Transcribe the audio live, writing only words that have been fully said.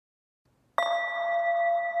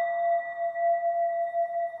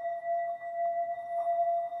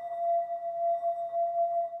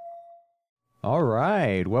All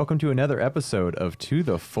right. Welcome to another episode of To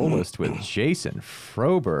the Fullest with Jason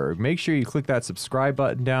Froberg. Make sure you click that subscribe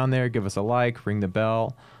button down there, give us a like, ring the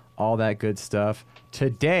bell, all that good stuff.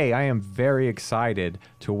 Today, I am very excited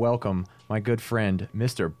to welcome my good friend,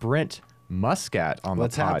 Mr. Brent Muscat on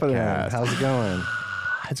What's the podcast. happening? How's it going?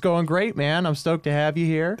 It's going great, man. I'm stoked to have you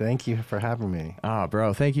here. Thank you for having me. Oh,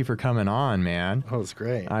 bro, thank you for coming on, man. Oh, it's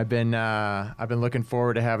great. I've been looking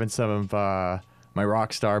forward to having some of my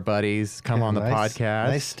rock star buddies come on the podcast.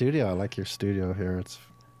 Nice studio. I like your studio here. It's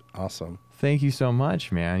awesome. Thank you so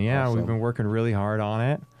much, man. Yeah, Awesome. we've been working really hard on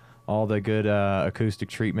it. All the good acoustic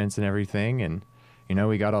treatments and everything. And, you know,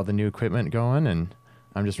 we got all the new equipment going. And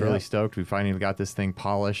I'm just really stoked. We finally got this thing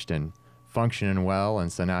polished and functioning well.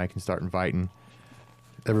 And so now I can start inviting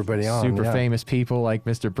Everybody on. super famous people like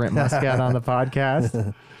Mr. Brent Muscat on the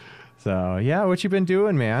podcast. So, yeah, what you been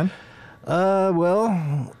doing, man?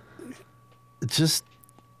 Well, just,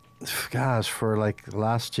 gosh, for like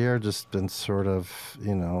last year, just been sort of,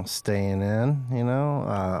 staying in,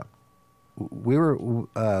 we were,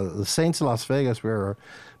 the Saints of Las Vegas, we were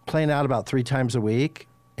playing out about 3 times a week.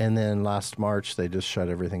 And then last March, they just shut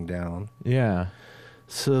everything down. Yeah.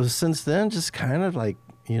 So since then, just kind of like,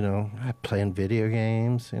 I playing video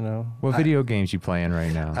games, What video games you playing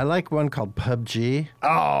right now? I like one called PUBG. Oh,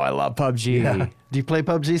 I love PUBG. Yeah. Do you play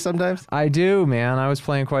PUBG sometimes? I do, man. I was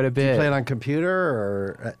playing quite a bit. Do you play it on computer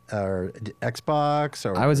or Xbox?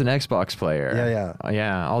 Or I was an Xbox player.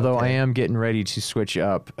 Yeah. Although I am getting ready to switch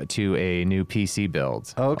up to a new PC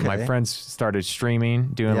build. Okay. My friends started streaming,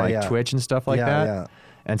 doing Twitch and stuff like that. Yeah.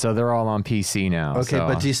 And so they're all on PC now. Okay, so.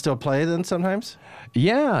 but do you still play then sometimes?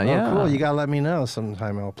 Yeah. Oh, cool. You gotta let me know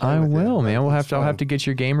sometime. I'll play. I with will, you. man. I'll have to get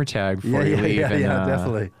your gamer tag before you leave. Yeah,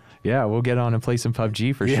 definitely. Yeah, we'll get on and play some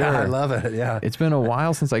PUBG for sure. Yeah, I love it. Yeah. It's been a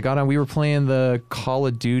while since I got on. We were playing the Call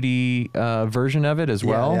of Duty version of it as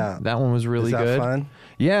well. Yeah. That one was really good. Is that fun?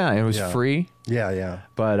 Yeah, it was free. Yeah.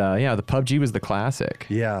 But the PUBG was the classic.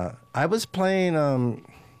 Yeah. I was playing,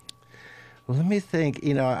 let me think.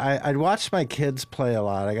 I'd watch my kids play a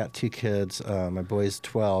lot. I got 2 kids. My boy's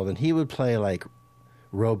 12, and he would play like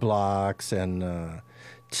Roblox and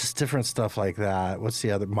just different stuff like that. What's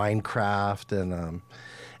the other? Minecraft.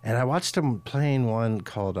 And I watched him playing one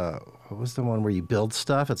called, what was the one where you build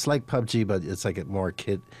stuff? It's like PUBG, but it's like a more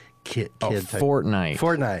kid type.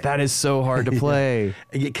 Fortnite. That is so hard to play.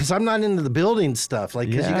 Because I'm not into the building stuff. Like,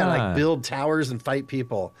 because you got to like build towers and fight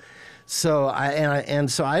people. So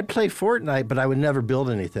I'd play Fortnite, but I would never build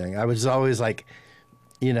anything. I was always like,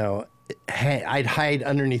 I'd hide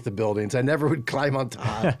underneath the buildings. I never would climb on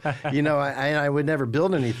top. I would never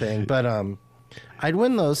build anything. But I'd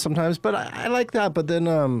win those sometimes. But I like that. But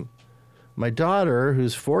then my daughter,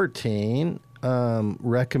 who's 14,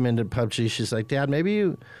 recommended PUBG. She's like, Dad, maybe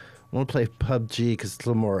you want to play PUBG because it's a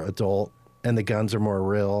little more adult and the guns are more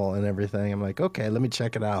real and everything. I'm like, okay, let me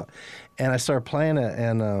check it out. And I started playing it,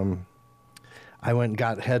 and I went and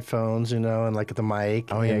got headphones, and like the mic.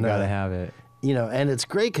 Oh, yeah, you got to have it. And it's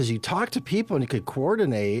great because you talk to people and you could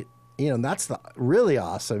coordinate, and that's really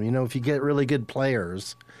awesome. If you get really good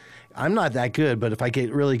players. I'm not that good, but if I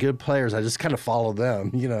get really good players, I just kind of follow them,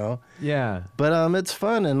 Yeah. But it's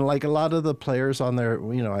fun, and like a lot of the players on there,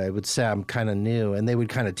 I would say I'm kind of new, and they would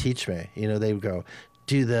kind of teach me. They would go,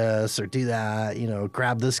 do this or do that,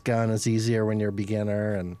 grab this gun. It's easier when you're a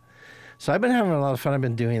beginner. And so I've been having a lot of fun. I've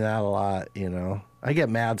been doing that a lot, I get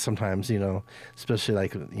mad sometimes, especially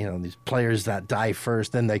like, these players that die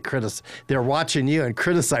first, then they're watching you and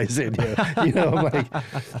criticizing you,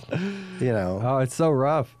 Oh, it's so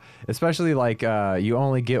rough. Especially like you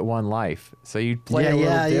only get one life. So you play a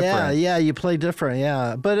little different. Yeah, you play different,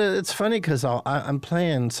 yeah. But it's funny because I'm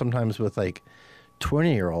playing sometimes with like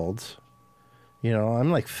 20-year-olds.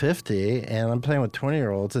 I'm like 50, and I'm playing with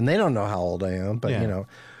 20-year-olds, and they don't know how old I am, but,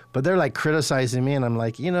 but they're like criticizing me, and I'm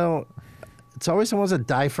like, it's always the ones that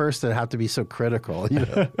die first that have to be so critical,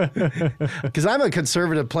 Because I'm a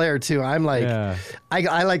conservative player, too. I'm like,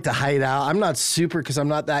 I like to hide out. I'm not super, because I'm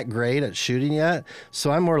not that great at shooting yet,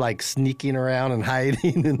 so I'm more like sneaking around and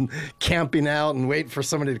hiding and camping out and waiting for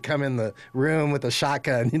somebody to come in the room with a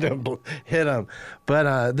shotgun, hit them.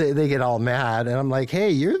 But they get all mad, and I'm like,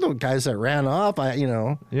 hey, you're the guys that ran off,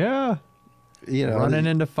 Yeah. Running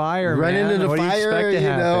into fire, running man. into what fire. Do you expect to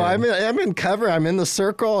happen? I'm in cover. I'm in the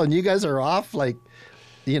circle, and you guys are off. Like,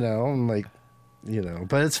 I'm like,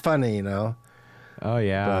 But it's funny, Oh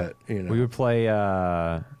yeah. But we would play.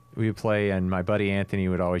 And my buddy Anthony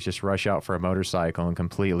would always just rush out for a motorcycle and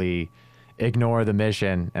completely ignore the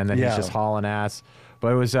mission, and then he's just hauling ass.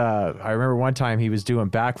 But it was, I remember one time he was doing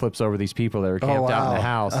backflips over these people that were camped out in the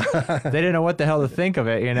house. They didn't know what the hell to think of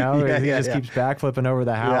it, you know? He just keeps backflipping over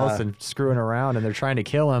the house and screwing around, and they're trying to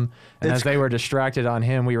kill him. And as they were distracted on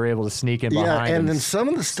him, we were able to sneak in behind him. And then some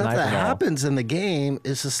of the stuff that happens in the game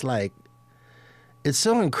is just like, it's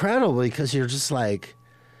so incredible because you're just like,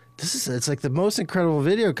 it's like the most incredible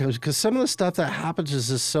video because some of the stuff that happens is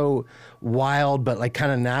just so wild, but like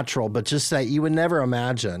kind of natural, but just that you would never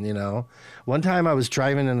imagine, you know? One time I was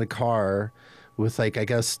driving in the car with like, I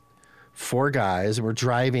guess 4 guys, and we're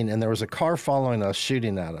driving and there was a car following us,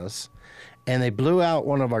 shooting at us, and they blew out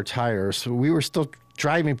one of our tires. So we were still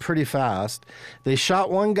driving pretty fast. They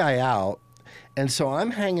shot one guy out. And so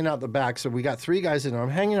I'm hanging out the back. So we got 3 guys in there. I'm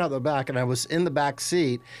hanging out the back, and I was in the back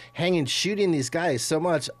seat, shooting these guys so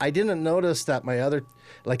much. I didn't notice that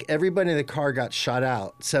like everybody in the car got shot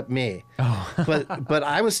out except me. Oh. but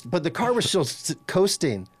the car was still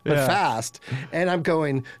coasting, but fast. And I'm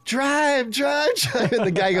going, drive. And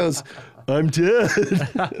the guy goes, I'm dead.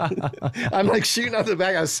 I'm like shooting off the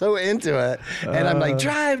back. I was so into it. And I'm like,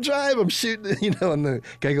 drive. I'm shooting, you know, and the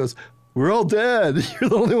guy goes, we're all dead. You're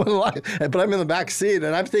the only one alive. But I'm in the back seat,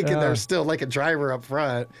 and I'm thinking there's still like a driver up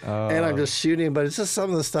front, and I'm just shooting. But it's just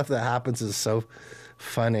some of the stuff that happens is so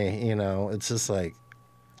funny, you know. It's just like,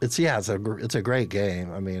 it's a great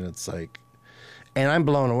game. I mean, it's like, and I'm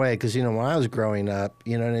blown away because, you know, when I was growing up,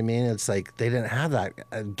 you know what I mean? It's like they didn't have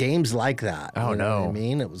that games like that. Oh, you no. know what I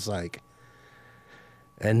mean? It was like.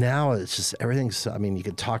 And now it's just everything's, I mean, you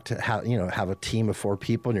could have a team of 4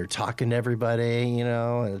 people and you're talking to everybody, you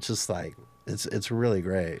know, and it's just like, it's really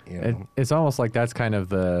great. You know? It's almost like that's kind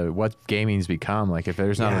of what gaming's become. Like if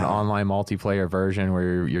there's not an online multiplayer version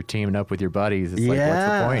where you're teaming up with your buddies, it's like,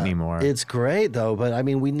 what's the point anymore? It's great though. But I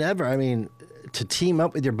mean, to team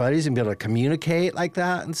up with your buddies and be able to communicate like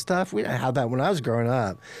that and stuff, we didn't have that when I was growing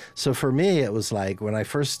up. So for me, it was like when I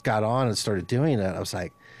first got on and started doing it, I was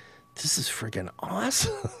like, this is freaking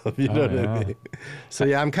awesome. You know what I mean? So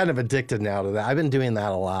yeah, I'm kind of addicted now to that. I've been doing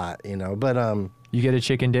that a lot, you know, but you get a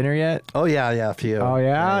chicken dinner yet? Oh yeah, a few. Oh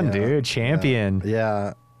yeah, dude, champion.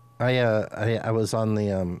 Yeah. I was on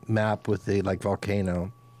the map with the like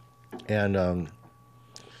volcano, and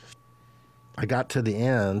I got to the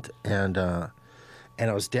end, and I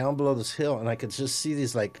was down below this hill, and I could just see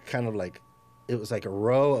these like kind of like, it was like a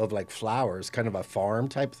row of like flowers, kind of a farm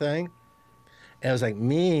type thing. And it was like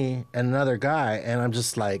me and another guy, and I'm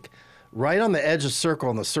just like right on the edge of the circle,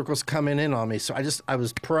 and the circle's coming in on me. So I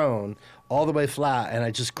was prone all the way flat, and I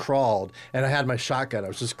just crawled, and I had my shotgun. I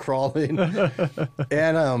was just crawling,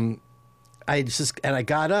 and I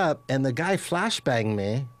got up, and the guy flashbanged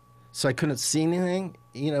me, so I couldn't see anything.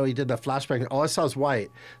 You know, he did the flashbang. All I saw was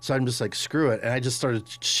white. So I'm just like, screw it. And I just started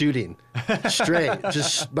shooting straight,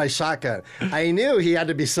 just my shotgun. I knew he had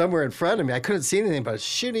to be somewhere in front of me. I couldn't see anything, but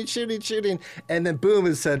shooting. And then boom,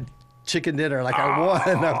 it said chicken dinner. Like I won.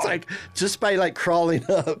 I was like, just by like crawling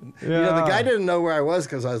up. Yeah. You know, the guy didn't know where I was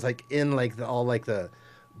because I was like in like the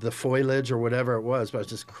foliage or whatever it was, but I was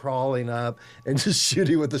just crawling up and just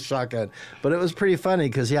shooting with the shotgun. But it was pretty funny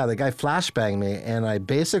because, yeah, the guy flashbanged me, and I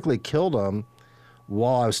basically killed him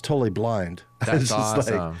while I was totally blind. That's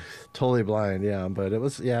awesome. Like, totally blind, yeah. But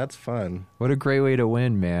it's fun. What a great way to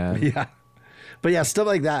win, man. Yeah. But yeah, stuff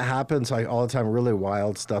like that happens like all the time. Really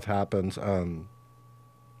wild stuff happens.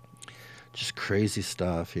 Just crazy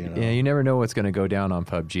stuff, you know. Yeah, you never know what's going to go down on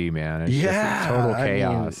PUBG, man. It's just total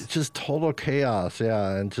chaos. I mean, it's just total chaos,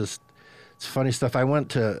 yeah. And just, it's funny stuff.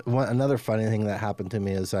 Another funny thing that happened to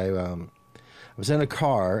me is I was in a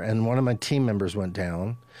car, and one of my team members went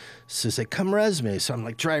down. So he said, come res me. So I'm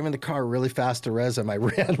like driving the car really fast to res him. I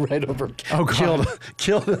ran right over,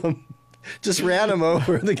 killed him. Just ran him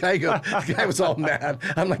over. The guy was all mad.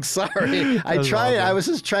 I'm like, sorry. I tried. Awesome. I was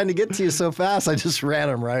just trying to get to you so fast. I just ran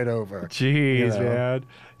him right over. Jeez, you know? Man.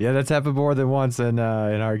 Yeah, that's happened more than once in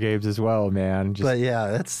our games as well, man. But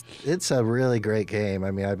yeah, it's a really great game.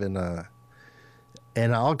 I mean, I've been,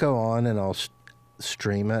 and I'll go on and I'll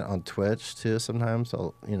stream it on Twitch too. Sometimes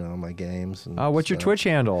my games. And what's your Twitch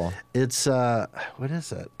handle? It's what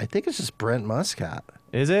is it? I think it's just Brent Muscat.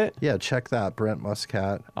 Is it? Yeah, check that, Brent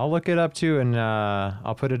Muscat. I'll look it up too, and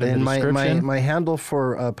I'll put it in the description. My handle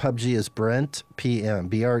for PUBG is Brent PM,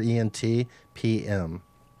 BRENT PM.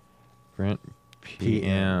 Brent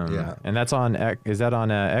PM. Yeah, and that's on. Is that on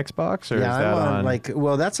Xbox or yeah, is that I'm on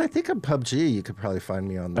well, that's I think on PUBG. You could probably find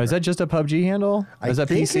me on there. Is that just a PUBG handle? Is that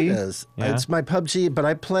PC? It is. Yeah. It's my PUBG, but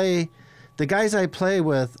I play. The guys I play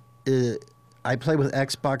with I play with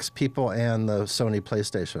Xbox people and the Sony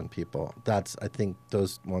PlayStation people. I think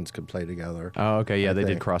those ones could play together. Oh, okay. Yeah, they did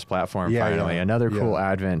think. cross-platform Yeah, finally. yeah, Another cool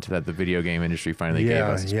yeah. advent that the video game industry finally gave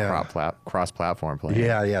us is cross-platform playing.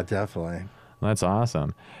 Yeah, definitely. That's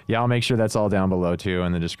awesome. Yeah, I'll make sure that's all down below too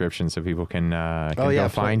in the description so people can go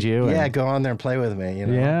find you. Yeah, and, go on there and play with me. You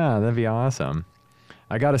know? Yeah, that'd be awesome.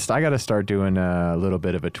 I gotta start doing a little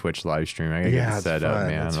bit of a Twitch live stream. I gotta get it set up,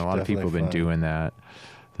 man. It's a lot of people have been definitely doing that.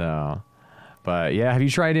 So, but yeah, have you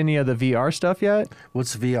tried any of the VR stuff yet?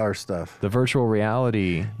 What's VR stuff? The virtual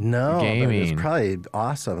reality No, but gaming. it's probably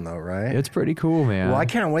awesome though, right? It's pretty cool, man. Well, I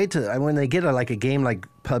can't wait to when they get a game like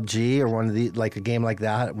PUBG or one of the like a game like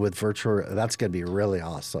that with virtual. That's gonna be really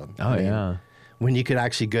awesome. Oh yeah. When you could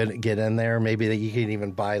actually get in there, maybe that you can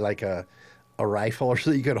even buy like a rifle or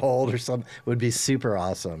so you could hold or something would be super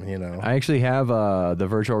awesome. You know. I actually have the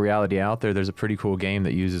virtual reality out there. There's a pretty cool game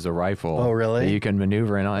that uses a rifle. Oh, really? That you can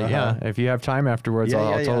maneuver in. Yeah, if you have time afterwards,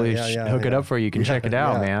 I'll totally hook it up for you. You can check it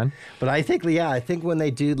out, man. But I think when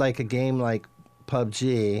they do like a game like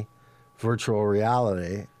PUBG, virtual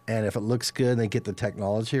reality, and if it looks good and they get the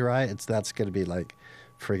technology right, that's going to be like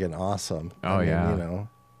friggin' awesome. Oh, yeah. You know,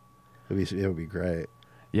 it would be great.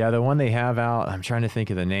 Yeah, the one they have out, I'm trying to think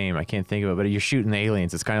of the name. I can't think of it, but you're shooting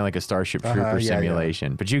aliens. It's kind of like a Starship Trooper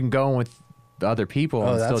simulation. But you can go in with the other people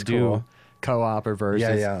and still do co-op or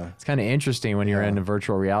versus. Yeah. It's kind of interesting when you're in a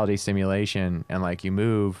virtual reality simulation and like you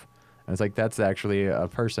move. And it's like that's actually a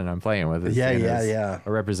person I'm playing with. It's, a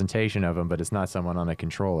representation of them, but it's not someone on a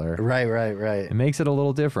controller. Right. It makes it a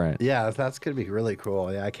little different. Yeah, that's going to be really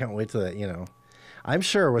cool. Yeah, I can't wait to, I'm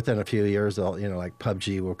sure within a few years, like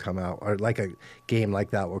PUBG will come out, or like a game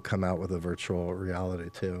like that will come out with a virtual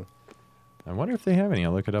reality too. I wonder if they have any.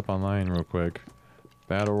 I'll look it up online real quick.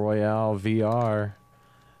 Battle Royale VR.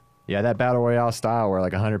 Yeah, that Battle Royale style where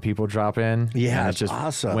like 100 people drop in. Yeah, and it's just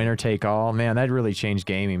awesome. Winner take all. Man, that really changed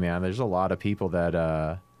gaming, man. There's a lot of people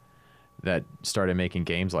that started making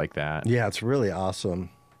games like that. Yeah, it's really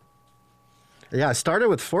awesome. Yeah, I started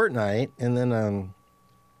with Fortnite, and then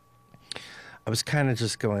I was kind of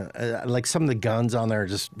just going, like some of the guns on there are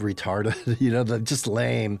just retarded, they're just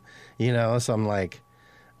lame, so I'm like,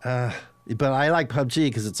 but I like PUBG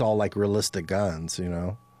because it's all like realistic guns,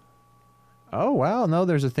 Oh, wow. No,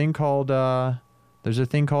 there's a thing called Standout.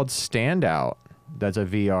 That's a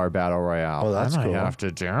VR battle royale. Oh, that's cool. I might cool. have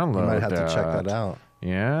to download You might have that. to check that out.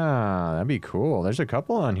 Yeah, that'd be cool. There's a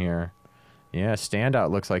couple on here. Yeah,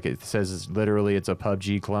 Standout looks like it says it's a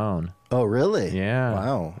PUBG clone. Oh, really? Yeah.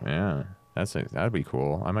 Wow. Yeah. That'd be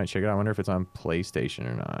cool. I might check it out. I wonder if it's on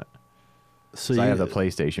PlayStation or not. So I have the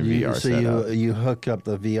PlayStation VR set up. you hook up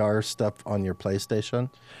the VR stuff on your PlayStation?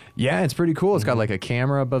 Yeah, it's pretty cool. It's got like a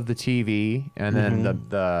camera above the TV, and then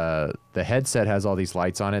the headset has all these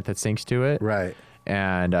lights on it that syncs to it. Right.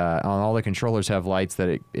 And on all the controllers have lights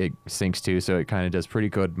that it syncs to, so it kind of does pretty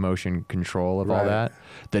good motion control of all that.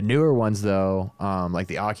 The newer ones though, like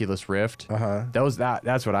the Oculus Rift,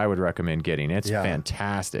 that's what I would recommend getting. It's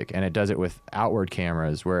fantastic, and it does it with outward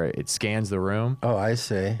cameras where it scans the room. Oh, I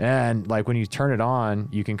see. And like when you turn it on,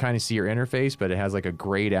 you can kind of see your interface, but it has like a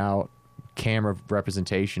grayed out camera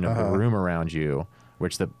representation of the room around you,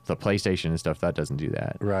 which the PlayStation and stuff that doesn't do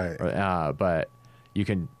that. Right. But you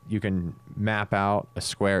can map out a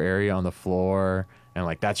square area on the floor, and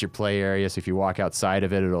like that's your play area. So if you walk outside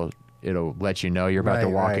of it, it'll let you know you're about to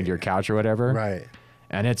walk into your couch or whatever. Right.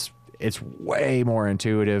 And it's way more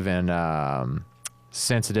intuitive and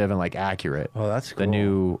sensitive and like accurate. Oh, that's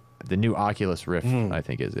cool. The new Oculus Rift, I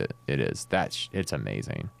think it is. It's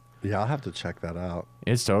amazing. Yeah, I'll have to check that out.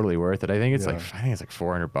 It's totally worth it. I think it's like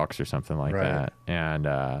 $400 or something like that, and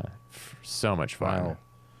so much fun. Wow.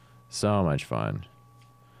 So much fun.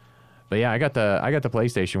 But yeah, I got the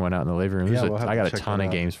PlayStation one out in the living room. Yeah, I got a ton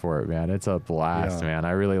of games for it, man. It's a blast, man.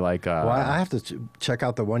 I really like. Well, I have to check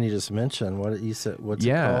out the one you just mentioned. What you said? What's it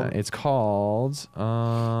called? Yeah, it's called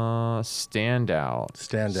Standout.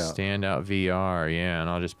 Standout VR. Yeah, and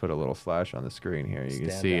I'll just put a little flash on the screen here. You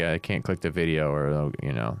can see. I can't click the video, or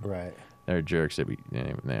Right. They're jerks that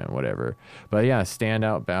whatever. But yeah,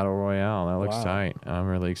 Standout Battle Royale. That looks tight. I'm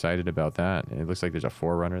really excited about that. It looks like there's a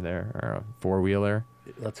 4Runner there, or a four-wheeler.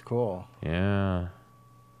 That's cool. Yeah.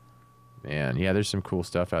 Man, yeah, there's some cool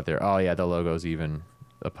stuff out there. Oh yeah, the logo's even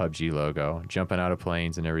a PUBG logo, jumping out of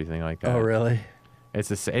planes and everything like that. Oh really? It's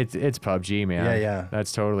PUBG, man. Yeah.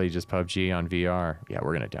 That's totally just PUBG on VR. Yeah,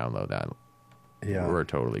 we're gonna download that. Yeah. We're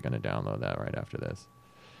totally gonna download that right after this.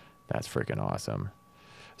 That's freaking awesome.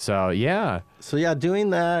 So yeah. Doing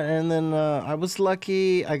that, and then I was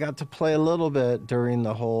lucky. I got to play a little bit during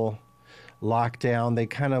the whole lockdown. They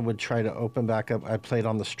kind of would try to open back up. I played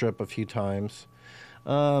on the Strip a few times.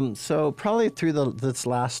 So probably through this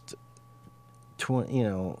last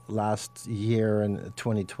last year in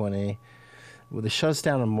 2020, with the shuts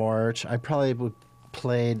down in March, I probably would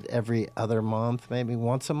played every other month, maybe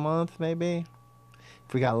once a month, maybe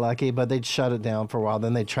if we got lucky. But they'd shut it down for a while.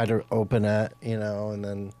 Then they'd try to open it, and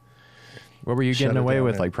then. What were you Shut getting it away down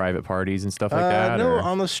with, there. like private parties and stuff like that? No, or?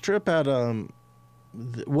 on the strip at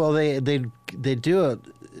well, they do it.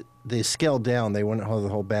 They scaled down. They wouldn't hold the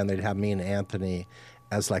whole band. They'd have me and Anthony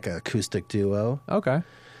as like an acoustic duo. Okay.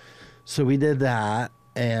 So we did that,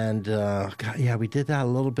 and we did that a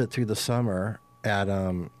little bit through the summer at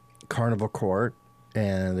Carnival Court,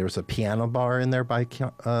 and there was a piano bar in there by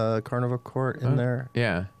Carnival Court in there.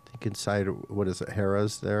 Yeah. I think inside, what is it,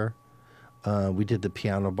 Harrah's there. We did the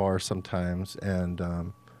piano bar sometimes, and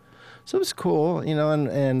so it was cool,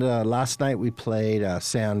 and last night we played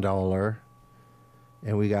Sand Dollar,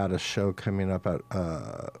 and we got a show coming up at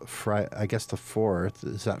I guess the 4th.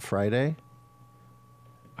 Is that Friday?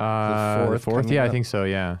 The fourth? coming Yeah, I up. think so,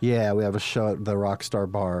 yeah. Yeah, we have a show at the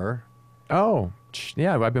Rockstar Bar. Oh,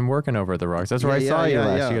 yeah, I've been working over at the Rocks. That's where Yeah, I saw you yeah,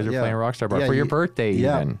 last. yeah, You guys were yeah. playing Rockstar Bar Yeah, for your you- birthday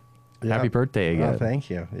yeah. even. Yeah. Happy birthday again. Oh, thank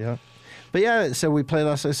you. Yeah. But yeah, so we played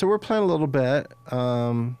last night. So we're playing a little bit.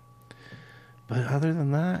 But other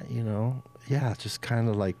than that, just kind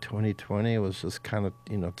of like 2020 was just kind of,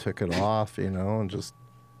 took it off, and just,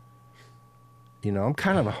 I'm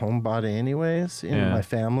kind of a homebody anyways. Yeah. My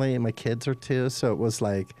family and my kids are too. So it was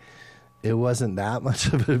like, it wasn't that much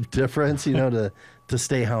of a difference, to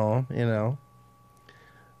stay home,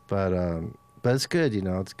 But it's good,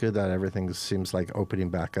 it's good that everything seems like opening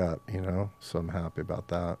back up, So I'm happy about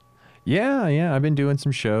that. Yeah. I've been doing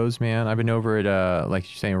some shows, man. I've been over at, like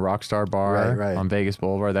you're saying, Rockstar Bar Right. on Vegas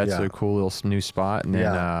Boulevard. That's Yeah. a cool little new spot. And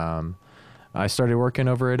then I started working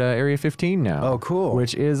over at Area 15 now. Oh, cool.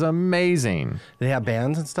 Which is amazing. They have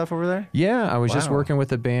bands and stuff over there? Yeah, I was just Wow. working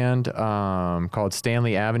with a band called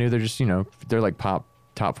Stanley Avenue. They're just, they're like top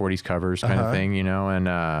 40s covers kind of Uh-huh. thing, and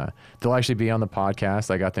they'll actually be on the podcast.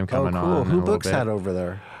 I got them coming oh, cool. on. in a Who little books bit. that over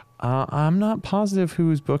there? I'm not positive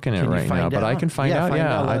who's booking it Can you right now, find but I out? can find out.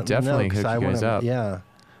 Yeah, let I me definitely know, 'cause hook I you guys wanna- up. Yeah,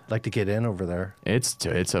 like to get in over there. It's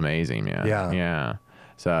amazing, man. Yeah. Yeah.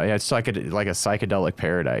 So yeah, it's like a psychedelic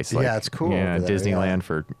paradise. Like, Yeah, it's cool Yeah, over there, Disneyland yeah.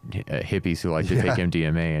 for hippies who like to Yeah. take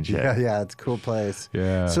MDMA and shit. Yeah, it's a cool place.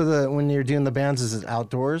 Yeah. So when you're doing the bands, is it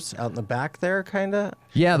outdoors, out in the back there, kind of?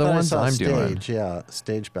 Yeah, the ones I'm doing. Yeah,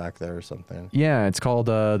 stage back there or something. Yeah, it's called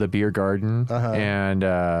the Beer Garden, Uh-huh. and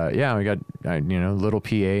we got little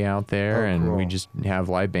PA out there, Oh, and we cool. just have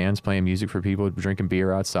live bands playing music for people drinking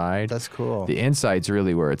beer outside. That's cool. The inside's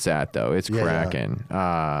really where it's at, though. It's Yeah, yeah. cracking.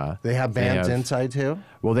 They have bands have- inside too?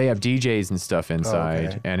 Well, they have DJs and stuff inside,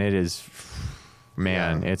 okay. and it is,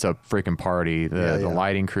 man, Yeah. it's a freaking party. The Yeah, the yeah.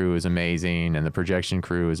 lighting crew is amazing, and the projection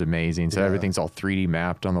crew is amazing. So Yeah. everything's all 3D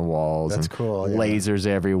mapped on the walls. That's and cool, yeah. Lasers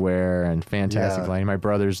everywhere, and fantastic Yeah. lighting. My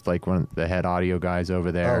brother's like one of the head audio guys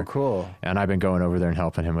over there. Oh, cool. And I've been going over there and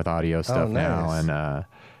helping him with audio stuff now, nice.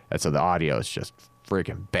 and so the audio is just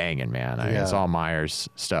freaking banging, man. I mean, it's Yeah. all Myers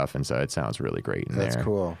stuff, and so it sounds really great in That's there.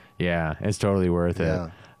 cool. Yeah, it's totally worth Yeah.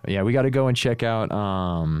 it. Yeah, we got to go and check out.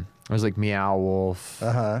 It was like Meow Wolf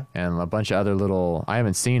Uh-huh. and a bunch of other little. I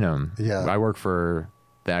haven't seen them. Yeah. I work for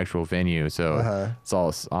the actual venue, so Uh-huh. it's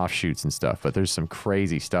all offshoots and stuff. But there's some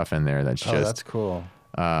crazy stuff in there that's Oh, just. that's cool.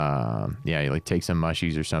 You like take some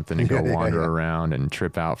mushies or something and go Yeah, wander yeah. around and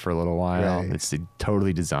trip out for a little while. Right. It's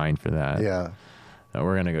totally designed for that. Yeah.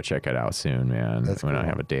 We're gonna go check it out soon, man. That's when I cool.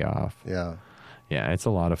 have a day off. Yeah. Yeah, it's a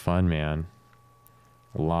lot of fun, man.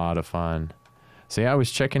 A lot of fun. So yeah, I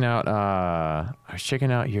was checking out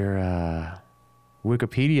your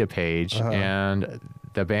Wikipedia page, Uh-huh. and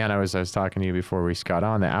the band I was talking to you before we got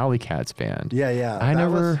on, the Alley Cats band. Yeah, yeah. I That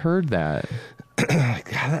never was- heard that.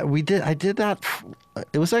 God, I did that.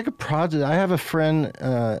 It was like a project. I have a friend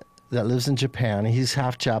that lives in Japan. He's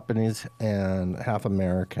half Japanese and half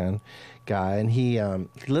American guy, and he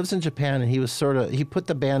lives in Japan. And he put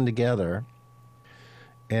the band together.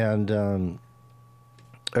 And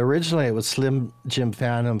originally it was Slim Jim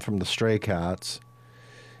Phantom from the Stray Cats,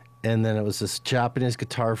 and then it was this Japanese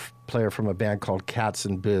guitar player from a band called Cats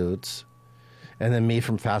and Boots. And then me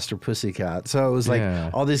from Faster Pussycat. So it was like Yeah.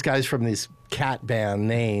 all these guys from these cat band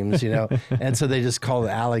names, and so they just call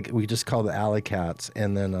we just called the Alley Cats.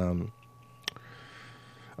 And then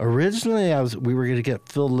originally we were going to get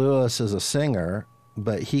Phil Lewis as a singer,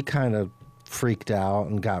 but he kind of freaked out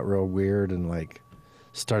and got real weird and like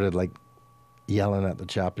started like yelling at the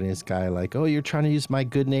Japanese guy like, "Oh, you're trying to use my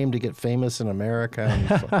good name to get famous in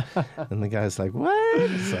America." And the guy's like, "What?"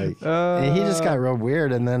 It's like, and he just got real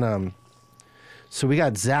weird. And then so we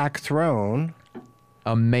got Zach Throne,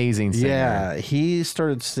 amazing singer. Yeah, he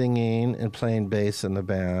started singing and playing bass in the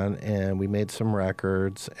band, and we made some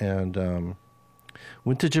records, and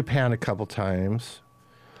went to Japan a couple times.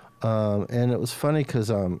 And it was funny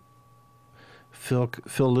because Phil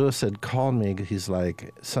Lewis had called me. He's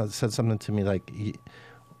like, said something to me like,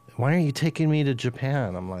 "Why aren't you taking me to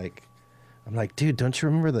Japan?" I'm like, dude, don't you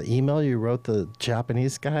remember the email you wrote the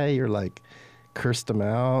Japanese guy? You're like, cursed him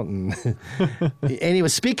out, and and he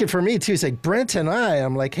was speaking for me too. He's like, Brent and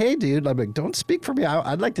I'm like, hey, dude, I'm like, don't speak for me.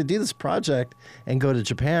 I'd like to do this project and go to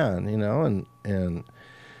Japan, you know, and.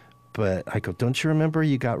 But I go, don't you remember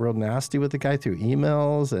you got real nasty with the guy through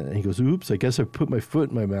emails? And he goes, oops, I guess I put my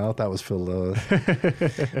foot in my mouth. That was Phil Lewis.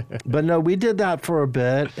 But no, we did that for a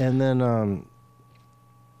bit. And then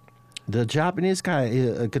the Japanese guy,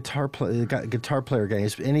 a guitar player guy,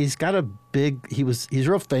 and he's got a big, he's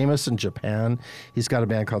real famous in Japan. He's got a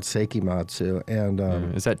band called Seikimatsu. And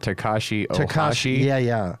is that Takashi Ohashi?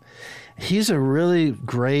 Yeah. He's a really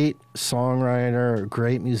great songwriter,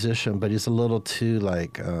 great musician, but he's a little too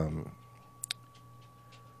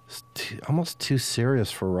almost too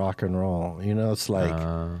serious for rock and roll. You know, it's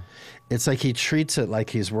like he treats it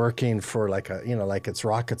like he's working for like it's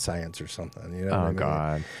rocket science or something. You know? Oh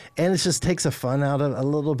God! And it just takes the fun out of it a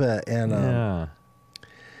little bit. And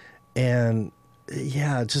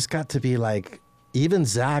it just got to be like, even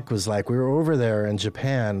Zach was like, we were over there in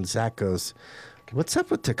Japan. Zach goes, what's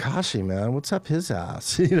up with Takashi, man? What's up his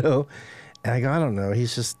ass? You know? And I go, I don't know.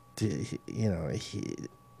 He's just, it's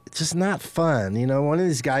just not fun. You know, one of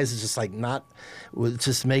these guys is just like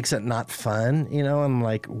just makes it not fun. You know, I'm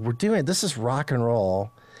like, this is rock and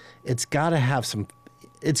roll. It's got to have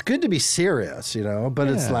it's good to be serious, you know, but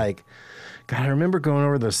it's like, God, I remember going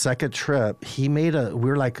over the second trip. He made we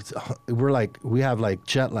have like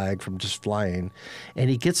jet lag from just flying, and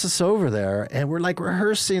he gets us over there, and we're like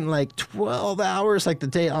rehearsing like 12 hours, like a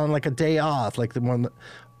day off, like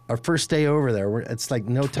our first day over there. It's like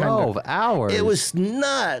no time. 12 hours. It was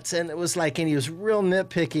nuts, and it was like, and he was real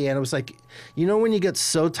nitpicky, and it was like, you know, when you get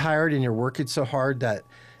so tired and you're working so hard that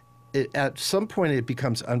at some point it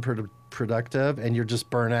becomes unproductive, and you're just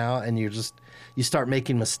burnt out, and you start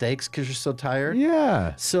making mistakes because you're so tired.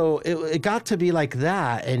 Yeah. So it got to be like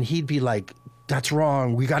that, and he'd be like, that's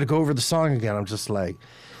wrong. We got to go over the song again. I'm just like,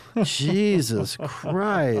 Jesus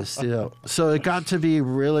Christ. You know? So it got to be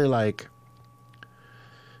really like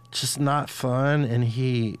just not fun. And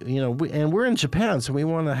he, you know, and we're in Japan, so we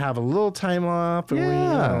want to have a little time off.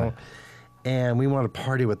 And and we want to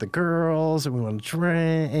party with the girls, and we want to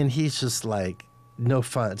drink. And he's just like, no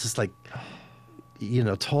fun. It's just like, you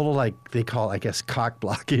know, total, like they call, I guess, cock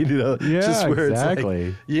blocking, you know? Yeah, just where exactly.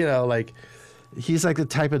 It's like, you know, like, he's like the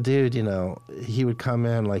type of dude, you know, he would come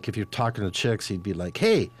in, like, if you're talking to chicks, he'd be like,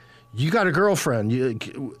 hey, you got a girlfriend,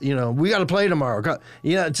 you know, we got to play tomorrow.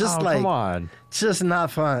 You know, just like, come on. Just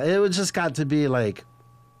not fun. It was just got to be like,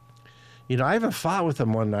 you know, I even fought with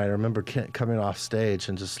him one night. I remember coming off stage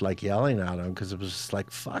and just like yelling at him because it was just like,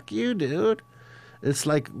 fuck you, dude. It's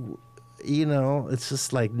like, you know, it's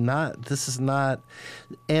just like this is not.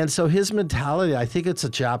 And so his mentality, I think it's a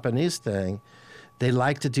Japanese thing. They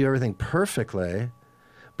like to do everything perfectly,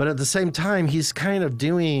 but at the same time, he's kind of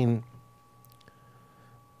doing,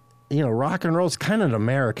 you know, rock and roll is kind of an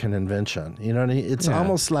American invention. You know what I mean? It's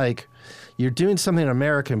almost like you're doing something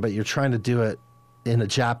American, but you're trying to do it in a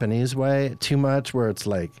Japanese way too much, where it's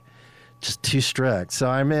like just too strict. So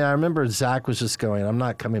I mean, I remember Zach was just going, I'm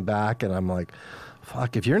not coming back. And I'm like,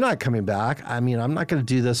 fuck, if you're not coming back, I mean, I'm not going to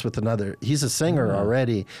do this with another. He's a singer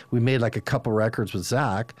already. We made like a couple records with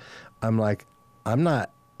Zach. I'm like,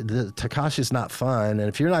 Takashi's not fun. And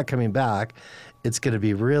if you're not coming back, it's going to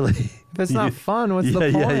be really. If it's not fun, what's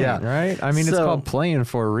the point, right? I mean, it's called playing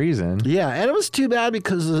for a reason. Yeah, and it was too bad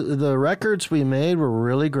because the records we made were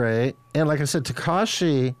really great. And like I said,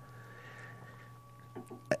 Takashi,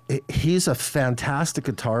 he's a fantastic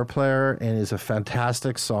guitar player and he's a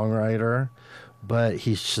fantastic songwriter, but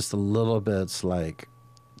he's just a little bit like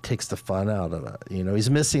takes the fun out of it. You know, he's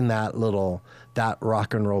missing that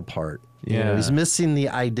rock and roll part. You know, he's missing the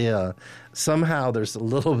idea. Somehow there's a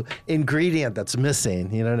little ingredient that's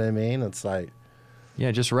missing. You know what I mean? It's like,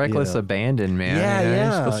 yeah, just reckless abandon, man. Yeah, you know? yeah.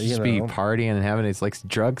 You're supposed to just be partying and having it's like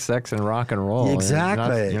drug, sex, and rock and roll.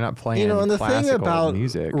 Exactly. You're not playing. You know, and the thing about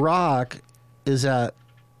music. rock is that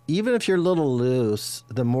even if you're a little loose,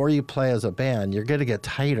 the more you play as a band, you're going to get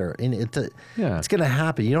tighter, and it's going to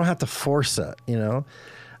happen. You don't have to force it. You know.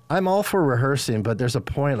 I'm all for rehearsing, but there's a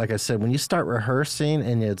point, like I said, when you start rehearsing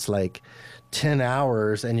and it's like 10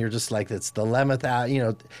 hours and you're just like, it's the 11th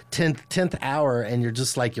hour, 10th hour, and you're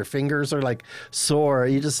just like, your fingers are like sore.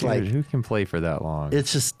 You just Dude, like, who can play for that long?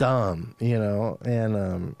 it's just dumb,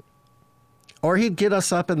 and, or he'd get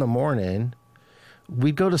us up in the morning.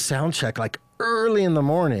 We'd go to sound check like early in the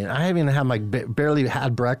morning. I haven't even had barely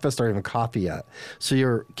had breakfast or even coffee yet. So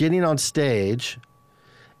you're getting on stage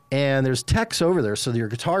and there's techs over there. So your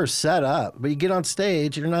guitar is set up, but you get on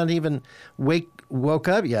stage, you're not even woke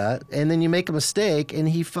up yet. And then you make a mistake and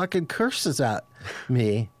he fucking curses at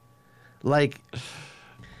me. Like,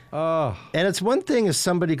 Oh, and it's one thing if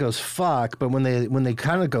somebody goes fuck, but when they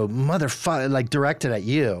kind of go motherfucker, like directed at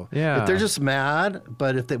you. Yeah. If they're just mad,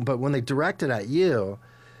 but when they direct it at you,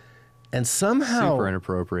 and somehow super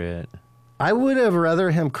inappropriate. I would have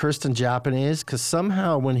rather him cursed in Japanese, because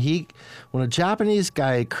somehow when a Japanese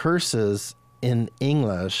guy curses in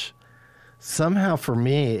English, somehow for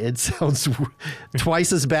me it sounds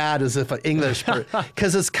twice as bad as if an English,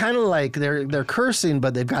 because it's kind of like they're cursing,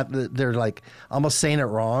 but they're like almost saying it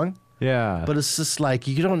wrong. Yeah. But it's just like,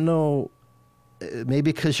 you don't know,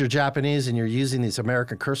 maybe because you're Japanese and you're using these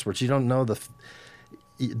American curse words, you don't know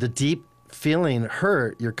the deep feeling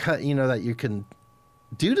hurt that you can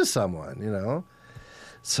do to someone.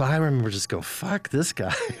 So I remember just going, fuck this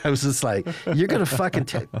guy. I was just like, you're going to fucking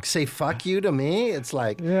say fuck you to me? It's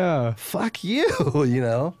like, Yeah. fuck you,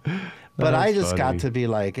 But I just funny. got to be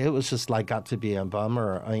like, it was just like, got to be a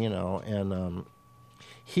bummer, and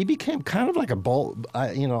he became kind of like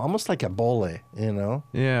almost like a bully, Yeah.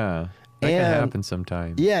 That can And- happen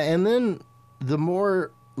sometimes. Yeah, and then the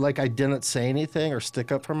more like I didn't say anything or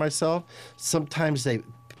stick up for myself, sometimes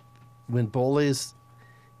when bullies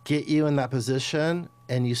get you in that position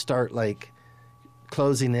and you start like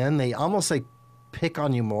closing in, they almost like pick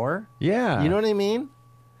on you more. Yeah. You know what I mean?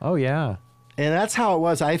 Oh, yeah. And that's how it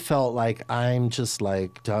was. I felt like I'm just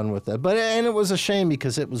like done with it. And it was a shame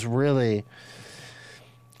because it was really,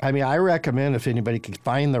 I mean, I recommend if anybody can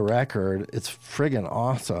find the record, it's friggin'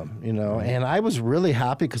 awesome, And I was really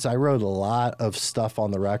happy because I wrote a lot of stuff on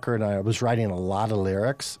the record and I was writing a lot of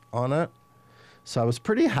lyrics on it. So I was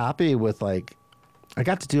pretty happy with I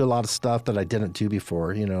got to do a lot of stuff that I didn't do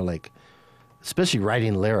before, like especially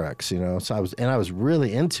writing lyrics, So I was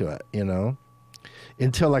really into it,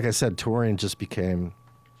 until, like I said, touring just became,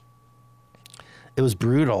 it was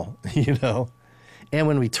brutal, And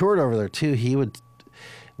when we toured over there too,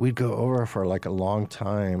 we'd go over for like a long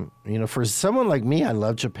time. For someone like me, I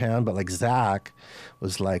love Japan, but like Zach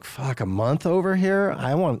was like, fuck, a month over here?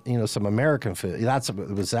 I want, some American food. That's what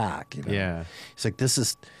it was Zach, Yeah. He's like, this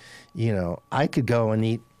is, I could go and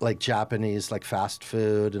eat like Japanese, like fast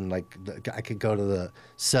food, and like I could go to the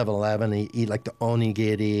 7-Eleven and eat like the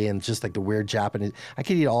onigiri and just like the weird Japanese. I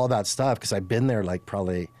could eat all that stuff because I've been there like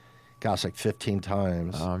probably, like 15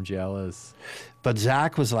 times. Oh, I'm jealous. But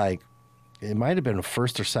Zach was like, it might have been the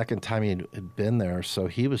first or second time he had been there. So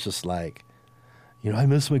he was just like, I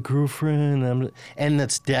miss my girlfriend. And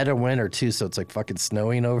it's dead of winter too. So it's like fucking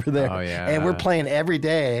snowing over there. Oh, yeah. And we're playing every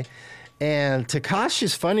day. And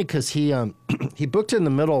Takashi's funny because he booked in the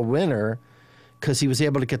middle of winter because he was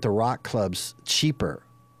able to get the rock clubs cheaper.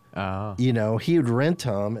 Oh. He would rent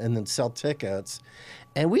them and then sell tickets.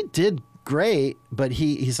 And we did great. But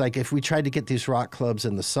he's like, if we tried to get these rock clubs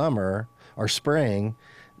in the summer or spring,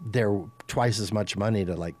 they're twice as much money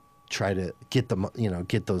to like try to get them,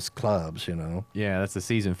 get those clubs, Yeah, that's the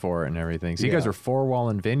season for it and everything. So you guys Yeah. are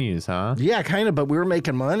four-walling venues, huh? Yeah, kind of, but we were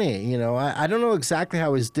making money, I don't know exactly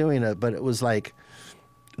how he's doing it, but it was like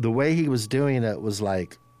the way he was doing it was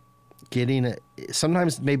like getting it.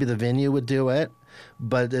 Sometimes maybe the venue would do it,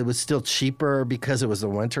 but it was still cheaper because it was the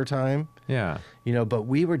winter time. Yeah. But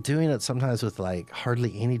we were doing it sometimes with like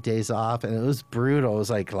hardly any days off, and it was brutal. It was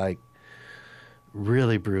like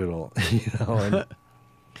really brutal, And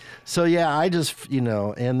so yeah, I just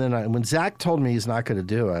and then when Zach told me he's not going to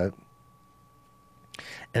do it,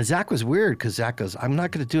 and Zach was weird because Zach goes, "I'm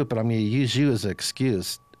not going to do it, but I'm going to use you as an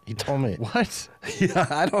excuse." He told me, What? yeah,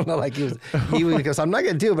 I don't know. Like he goes, "I'm not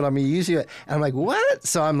going to do it, but I'm going to use you." And I'm like, "What?"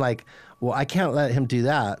 So I'm like, "Well, I can't let him do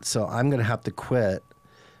that, so I'm going to have to quit."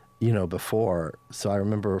 Before. So I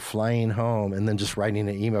remember flying home and then just writing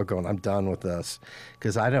an email going, "I'm done with this,"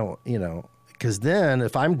 because I don't, because then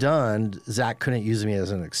if I'm done, Zach couldn't use me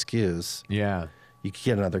as an excuse. Yeah. You could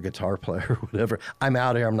get another guitar player or whatever. I'm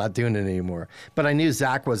out of here. I'm not doing it anymore. But I knew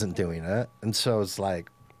Zach wasn't doing it. And so it's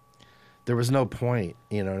like, there was no point.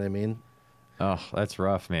 You know what I mean? Oh, that's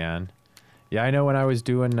rough, man. Yeah, I know when I was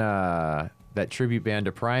doing that tribute band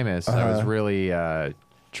to Primus, I was really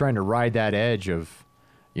trying to ride that edge of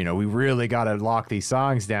we really got to lock these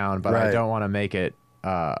songs down, but I Right. don't want to make it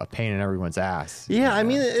a pain in everyone's ass. Yeah, I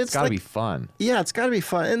mean, it's got to like- be fun. Yeah, it's got to be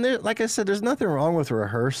fun. And there, like I said, there's nothing wrong with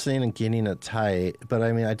rehearsing and getting it tight. But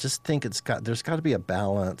I mean, I just think there's got to be a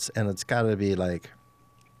balance, and it's got to be like,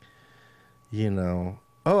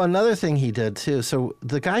 Oh, another thing he did too. So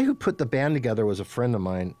the guy who put the band together was a friend of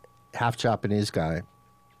mine, half Japanese guy.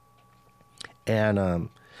 And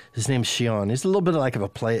his name's Shion. He's a little bit like of a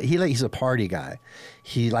play. He's a party guy.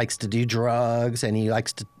 He likes to do drugs, and he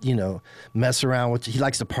likes to, mess around with. He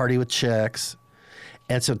likes to party with chicks.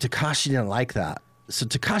 And so Takashi didn't like that. So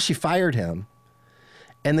Takashi fired him.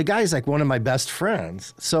 And the guy's like one of my best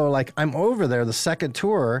friends. So like I'm over there the second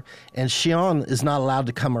tour, and Shion is not allowed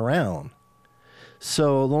to come around.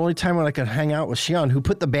 So the only time when I could hang out with Shion, who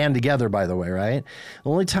put the band together, by the way, right? The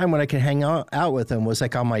only time when I could hang out with him was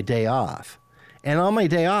like on my day off. And on my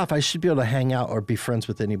day off, I should be able to hang out or be friends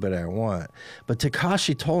with anybody I want. But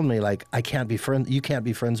Takashi told me, like, you can't be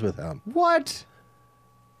friends with him. What?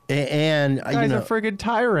 And Guy's a friggin'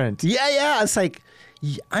 tyrant. Yeah. It's like,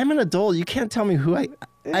 I'm an adult. You can't tell me who I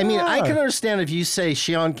mean, I Yeah. can understand if you say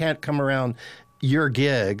Shion can't come around your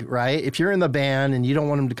gig, right? If you're in the band and you don't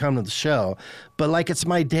want him to come to the show. But like, it's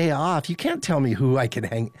my day off. You can't tell me who I can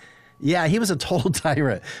hang. Yeah, he was a total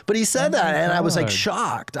tyrant. But he said that, and I was like God.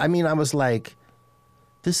 shocked. I mean, I was like,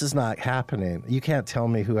 this is not happening. You can't tell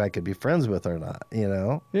me who I could be friends with or not,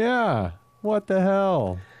 Yeah. What the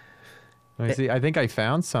hell? Let me see. I think I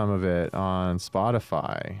found some of it on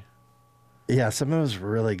Spotify. Yeah, some of it was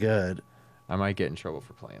really good. I might get in trouble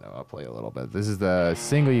for playing though. I'll play a little bit. This is the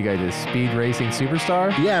single you guys did, Speed Racing Superstar.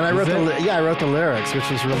 Yeah, and I Is wrote it? I wrote the lyrics, which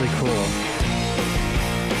was really cool.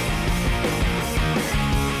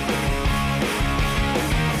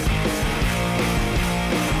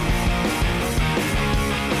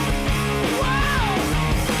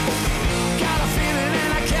 Got a feeling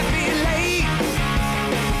and I can't be late.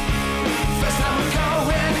 First time we're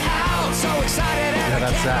going out, so excited and Yeah, I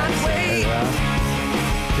that's cannot Zach. wait.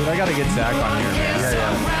 Dude, I gotta get Zach on here, man.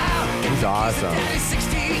 Yeah. He's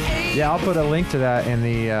awesome. Yeah, I'll put a link to that in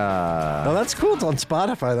the. Oh, that's cool. It's on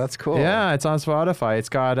Spotify. That's cool. Yeah, it's on Spotify. It's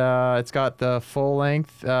got the full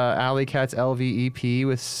length Alley Cats LV EP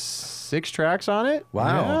with 6 tracks on it.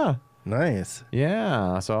 Wow. Nice.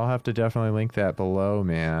 Yeah. So I'll have to definitely link that below,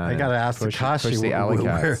 man. I gotta ask push Takashi, the Alley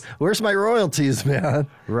Cats. where's my royalties, man?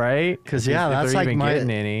 Right? Because If that's they're like even my. getting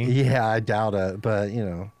any. Yeah, I doubt it, but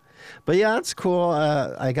But yeah, it's cool.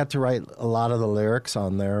 I got to write a lot of the lyrics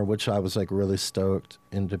on there, which I was like really stoked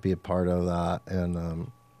and to be a part of that.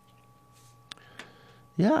 And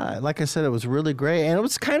yeah, like I said, it was really great. And it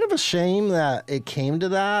was kind of a shame that it came to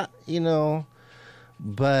that,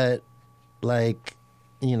 but like,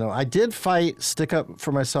 I did stick up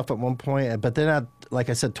for myself at one point, but then like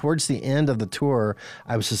I said, towards the end of the tour,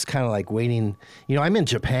 I was just kind of like waiting. I'm in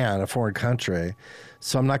Japan, a foreign country,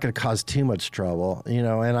 so I'm not going to cause too much trouble,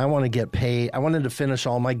 and I want to get paid. I wanted to finish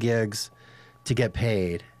all my gigs to get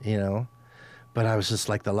paid, But I was just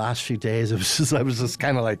like the last few days, I was just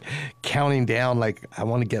kind of like counting down, like I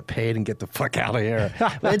want to get paid and get the fuck out of here.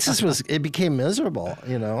 It became miserable,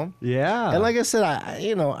 Yeah. And like I said, I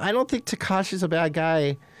don't think Takashi's a bad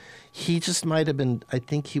guy. He just might have been. I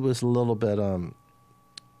think he was a little bit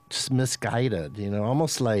just misguided.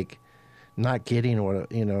 Almost like not getting what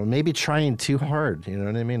maybe trying too hard. You know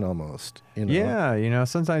what I mean? Almost. Yeah,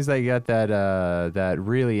 sometimes they get that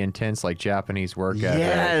really intense like Japanese work ethic.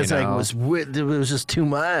 Yeah, it's like it was just too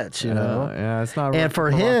much. Yeah, it's not. And for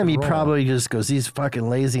rock him, and he roll. probably just goes, "These fucking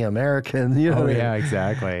lazy Americans." Oh yeah,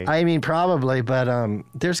 exactly. I mean, probably, but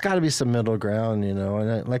there's got to be some middle ground,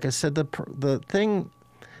 And like I said, the thing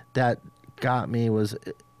that got me was,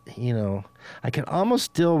 I can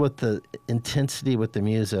almost deal with the intensity with the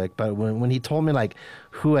music, but when he told me like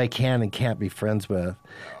who I can and can't be friends with,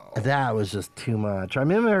 that was just too much. I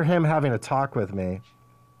remember him having a talk with me,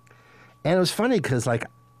 and it was funny because like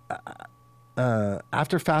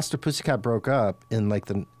after Faster Pussycat broke up in like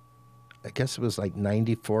I guess it was like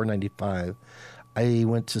 94, 95, I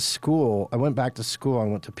went to school. I went back to school. I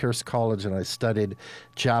went to Pierce College and I studied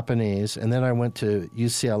Japanese. And then I went to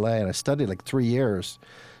UCLA and I studied like 3 years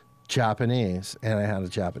Japanese. And I had a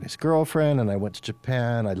Japanese girlfriend and I went to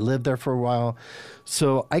Japan. I lived there for a while.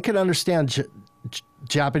 So I could understand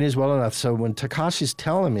Japanese well enough. So when Takashi's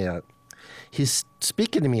telling me it, he's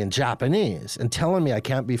speaking to me in Japanese and telling me I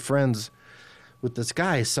can't be friends with this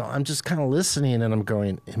guy. So I'm just kind of listening and I'm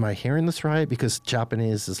going, am I hearing this right? Because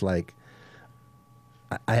Japanese is like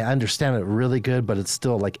I understand it really good, but it's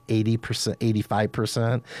still like 80%,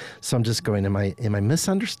 85%. So I'm just going, am I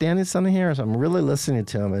misunderstanding something here? So I'm really listening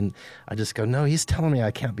to him, and I just go, no, he's telling me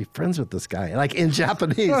I can't be friends with this guy, like in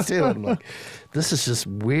Japanese too. And I'm like, this is just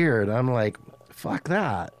weird. I'm like, fuck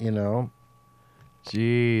that, you know.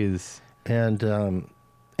 Jeez. And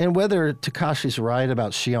whether Takashi's right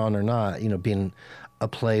about Shion or not, you know, being a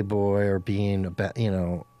playboy or being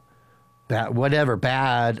whatever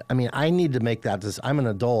bad. I mean, I need to make that. I'm an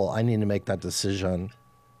adult. I need to make that decision.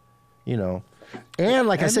 You know, and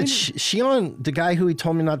like I said, Shion, the guy who he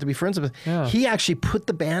told me not to be friends with, he actually put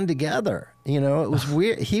the band together. You know, it was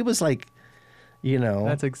weird. He was like, you know,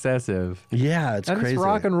 that's excessive. Yeah, it's crazy. It's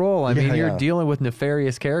rock and roll. I mean, you're dealing with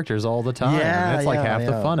nefarious characters all the time. Yeah, that's like half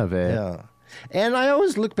the fun of it. Yeah. And I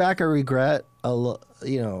always look back. I regret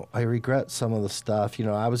I regret some of the stuff. You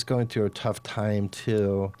know, I was going through a tough time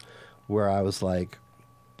too, where I was like,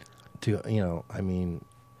 I mean,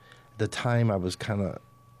 the time I was kind of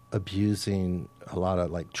abusing a lot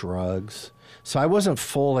of like drugs, so I wasn't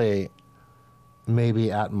fully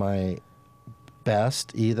maybe at my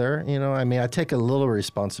best either. You know, I mean, I take a little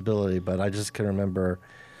responsibility, but I just can remember,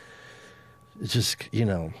 just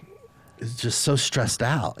it's just so stressed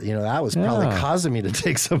out. You know, that was probably causing me to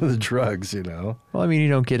take some of the drugs, you know. Well, I mean, you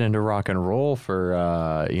don't get into rock and roll for,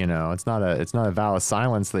 it's not a vow of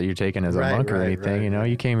silence that you're taking as a monk or anything.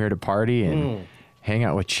 You came here to party and hang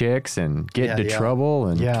out with chicks and get into trouble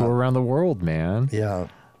and tour around the world, man. Yeah.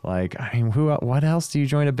 Like, I mean, what else do you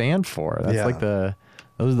join a band for? That's like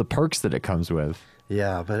those are the perks that it comes with.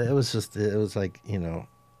 Yeah, but it was like, you know,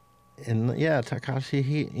 and Takashi,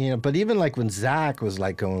 he, but even like when Zach was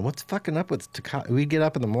like going, what's fucking up with Takashi? We'd get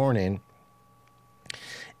up in the morning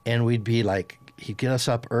and we'd be like, he'd get us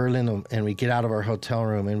up early and we'd get out of our hotel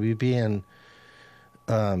room and we'd be in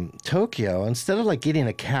Tokyo. Instead of like getting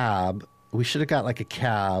a cab, we should have got like a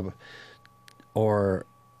cab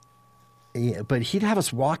but he'd have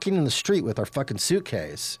us walking in the street with our fucking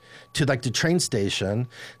suitcase to like the train station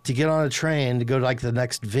to get on a train to go to like the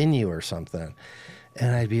next venue or something.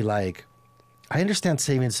 And I'd be like, I understand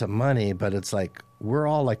saving some money, but it's like, we're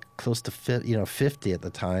all like close to 50 at the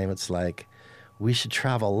time. It's like, we should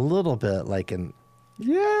travel a little bit, like, and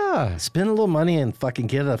spend a little money and fucking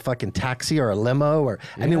get a fucking taxi or a limo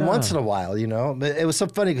I mean, once in a while, you know. But it was so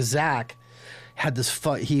funny because Zach had this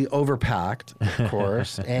he overpacked, of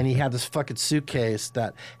course, and he had this fucking suitcase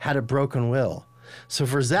that had a broken wheel. So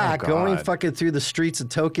for Zach, going fucking through the streets of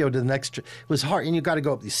Tokyo to the next, it was hard. And you got to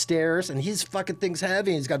go up these stairs, and his fucking thing's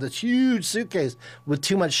heavy. And he's got this huge suitcase with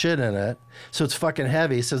too much shit in it. So it's fucking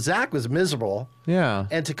heavy. So Zach was miserable. Yeah.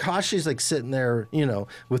 And Takashi's like sitting there, you know,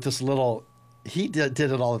 with this little, he did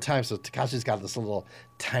it all the time. So Takashi's got this little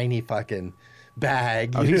tiny fucking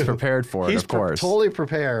bag. Oh, he's prepared for it, of course. Totally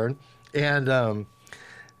prepared.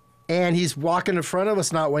 And he's walking in front of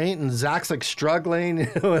us, not waiting. And Zach's like struggling, you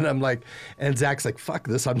know, and I'm like, and Zach's like, fuck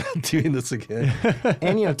this, I'm not doing this again.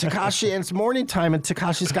 And, you know, Takashi, and it's morning time, and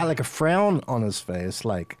Takashi's got like a frown on his face,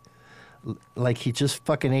 like he just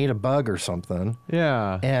fucking ate a bug or something.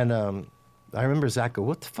 Yeah. And I remember Zach go,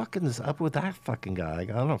 what the fuck is up with that fucking guy? I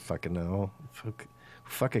go, I don't fucking know. Who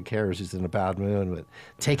fucking cares? He's in a bad mood, but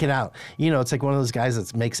take it out. You know, it's like one of those guys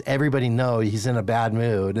that makes everybody know he's in a bad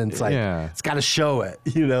mood, and it's like it's got to show it,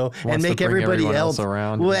 you know, and make everybody else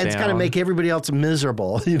around. Well, it's got to make everybody else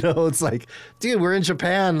miserable, you know. It's like, dude, we're in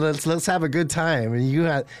Japan. Let's have a good time, and you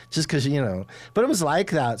had just because you know. But it was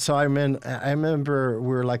like that. So I remember we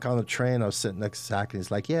were like on the train. I was sitting next to Zach, and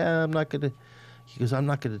he's like, "Yeah, I'm not gonna." He goes, "I'm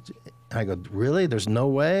not gonna." I go, "Really? There's no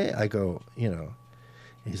way." I go, you know.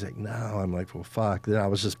 He's like, no. I'm like, well, fuck. Then I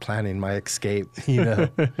was just planning my escape, you know.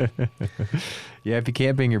 Yeah, if you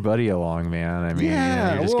can't bring your buddy along, man. I mean,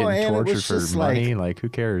 you're just getting tortured for money. Like, who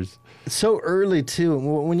cares? So early, too.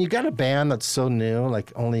 When you got a band that's so new,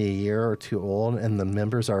 like only a year or two old, and the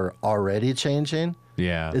members are already changing,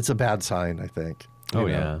 it's a bad sign, I think. Oh,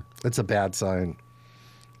 yeah. It's a bad sign.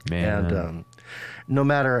 Man. And no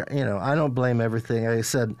matter, you know, I don't blame everything. Like I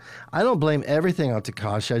said, I don't blame everything on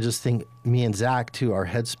Takashi. I just think me and Zach, too, our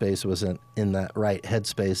headspace wasn't in that right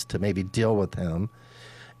headspace to maybe deal with him.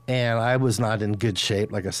 And I was not in good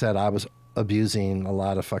shape. Like I said, I was abusing a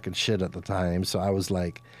lot of fucking shit at the time. So I was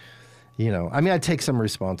like, you know, I mean, I take some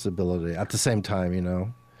responsibility at the same time, you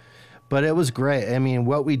know. But it was great. I mean,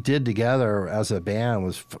 what we did together as a band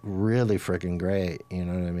was really freaking great. You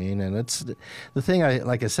know what I mean? And it's the thing.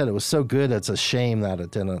 Like I said, it was so good. It's a shame that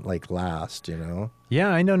it didn't like last. You know? Yeah,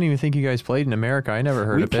 I don't even think you guys played in America. I never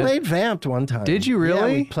heard We of it. played Vamped one time. Did you Yeah,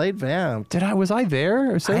 really? we played Vamped. Was I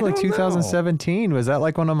there? It said I like don't know. 2017. Was that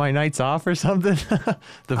like one of my nights off or something?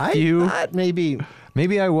 I few. thought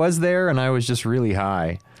Maybe I was there and I was just really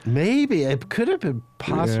high. maybe it could have been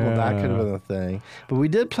possible. That could have Yeah. been a thing. But we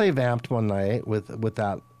did play Vamped one night with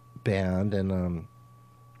that band, and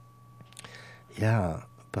yeah,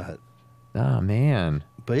 but. Oh man.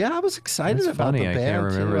 But yeah, I was excited That's about funny. the I band can't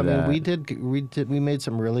remember too. I mean, that. we made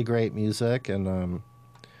some really great music, and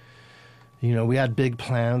you know, we had big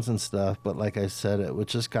plans and stuff. But like I said, it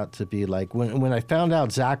just got to be like when I found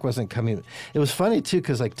out Zach wasn't coming. It was funny too,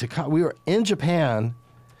 because like we were in Japan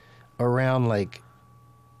around like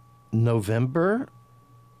November,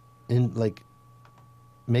 in like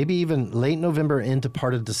maybe even late November into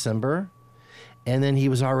part of December, and then he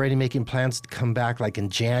was already making plans to come back like in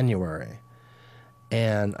January.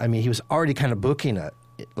 And I mean, he was already kind of booking it,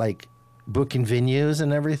 like booking venues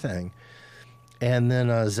and everything. And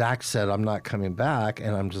then Zach said, "I'm not coming back,"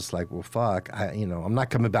 and I'm just like, "Well, fuck, I'm not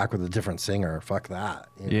coming back with a different singer. Fuck that.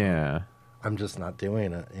 you know? Yeah. I'm just not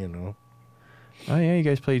doing it. You know." Oh yeah, you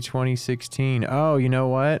guys played 2016. Oh, you know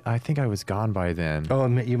what? I think I was gone by then. Oh,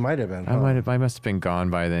 you might have been. I must have been gone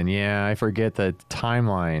by then. Yeah, I forget the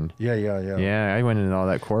timeline. Yeah. Yeah, I went into all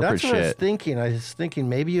that corporate That's what I was shit. thinking. I was thinking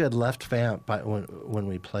maybe you had left Vamp when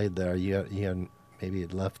we played there. You had maybe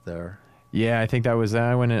had left there. Yeah, I think that was.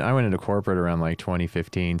 I went into corporate around like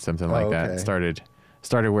 2015, something like that. okay.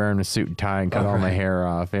 Started wearing a suit and tie and cut all my right. hair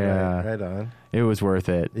off. Yeah, Right on. it was worth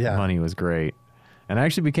it. Yeah. Money was great, and I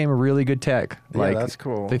actually became a really good tech. Yeah, that's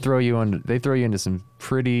cool. They throw you into some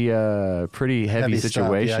pretty heavy Heavy stuff.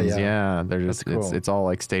 Yeah, situations. yeah. They're just That's cool. it's all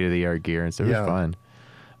like state of the art gear, and so it Yeah. was fun.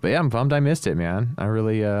 But yeah, I'm bummed I missed it, man. I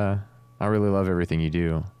really love everything you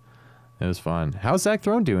do. It was fun. How's Zach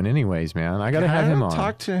Throne doing, anyways, man? I gotta have him on. I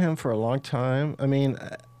talked to him for a long time. I mean,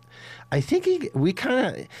 I think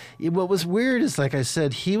what was weird is, like I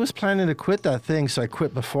said, he was planning to quit that thing, so I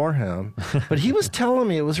quit before him. But he was telling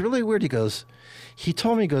me, it was really weird. He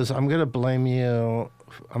told me, I'm going to blame you.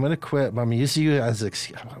 I'm going to quit, but I'm going to use you as an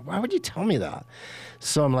excuse. Why would you tell me that?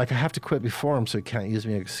 So I'm like, I have to quit before him, so he can't use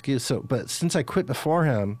me as an excuse. But since I quit before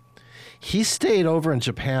him, he stayed over in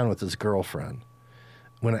Japan with his girlfriend.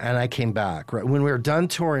 And I came back. Right when we were done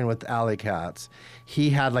touring with Alley Cats,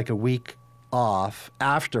 he had like a week off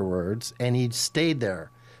afterwards, and he stayed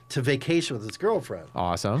there to vacation with his girlfriend.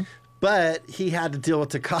 Awesome. But he had to deal with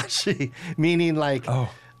Takashi, meaning like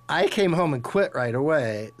I came home and quit right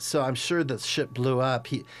away. So I'm sure that shit blew up.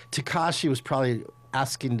 Takashi was probably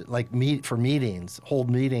asking like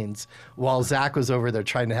hold meetings, while Zach was over there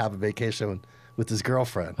trying to have a vacation with his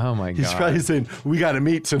girlfriend. Oh my He's God. probably saying, "We got to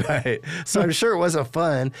meet tonight." So I'm sure it wasn't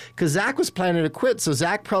fun, because Zach was planning to quit. So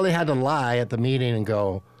Zach probably had to lie at the meeting and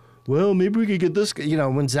go, "Well, maybe we could get this."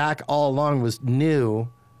 When Zach all along was new.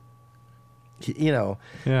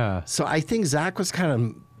 Yeah. So I think Zach was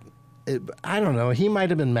kind of, I don't know, he might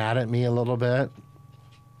have been mad at me a little bit.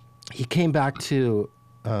 He came back to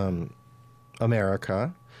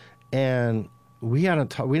America, and we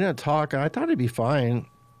didn't talk. I thought it'd be fine.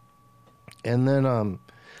 And then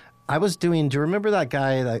I was doing, do you remember that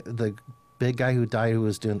guy, the big guy who died, who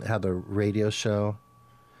had the radio show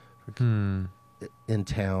in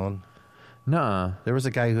town? Nuh-uh. There was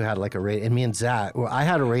a guy who had like a radio, and me and Zach, I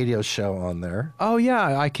had a radio show on there. Oh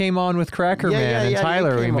yeah, I came on with Cracker Man and you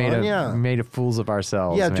Tyler. We came on, made a fools of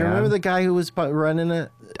ourselves. Yeah, man. do you remember the guy who was running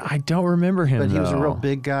it? I don't remember him. But he was a though. real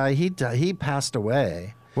big guy. He passed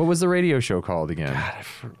away. What was the radio show called again?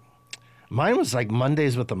 Mine was like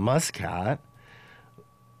Mondays with the Muscat.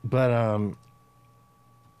 But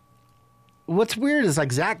what's weird is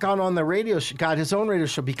like Zach got on the radio, got his own radio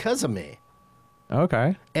show because of me.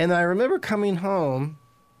 Okay. And I remember coming home,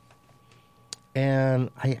 and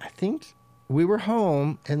I think we were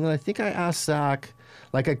home, and then I think I asked Zach,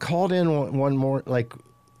 like I called in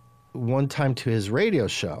one time to his radio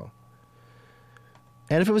show.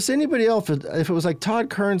 And if it was anybody else, if it was like Todd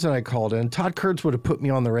Kearns and I called in, Todd Kearns would have put me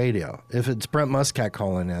on the radio. If it's Brent Muscat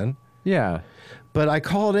calling in. Yeah. But I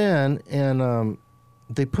called in, and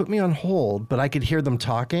they put me on hold, but I could hear them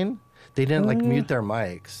talking. They didn't mute their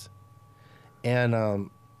mics. And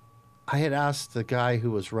I had asked the guy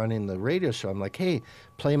who was running the radio show, I'm like, hey,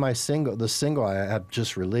 play my single, the single I had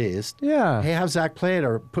just released. Yeah. Hey, have Zach play it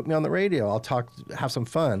or put me on the radio. I'll talk, have some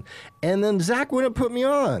fun. And then Zach wouldn't put me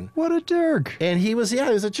on. What a jerk. And he was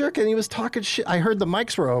a jerk, and he was talking shit. I heard the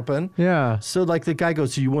mics were open. Yeah. So, like, the guy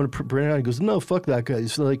goes, do you want to bring it on? He goes, no, fuck that guy.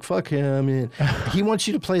 He's like, fuck him. And he wants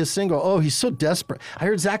you to play a single. Oh, he's so desperate. I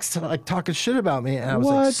heard Zach's, like, talking shit about me, and I was,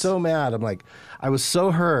 like, What? so mad. I'm like, I was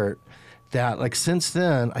so hurt that, like, since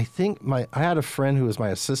then, I think I had a friend who was my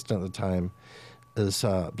assistant at the time, this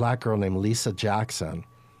black girl named Lisa Jackson.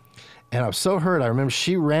 And I was so hurt. I remember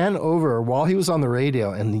she ran over while he was on the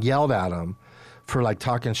radio and yelled at him for, like,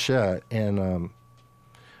 talking shit. And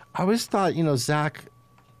I always thought, you know, Zach,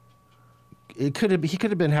 he could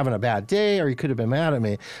have been having a bad day or he could have been mad at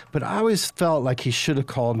me. But I always felt like he should have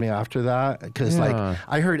called me after that because, Yeah. like,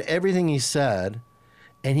 I heard everything he said.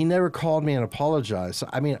 And he never called me and apologized. So,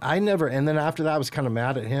 I mean, I never, and then after that, I was kind of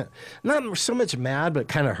mad at him. Not so much mad, but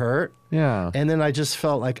kind of hurt. Yeah. And then I just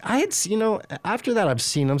felt like I had, you know, after that, I've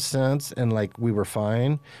seen him since, and like we were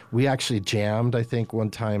fine. We actually jammed, I think,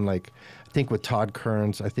 one time, like, I think with Todd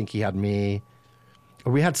Kearns, I think he had me.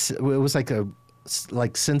 We had, it was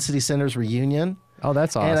like Sin City Center's reunion. Oh,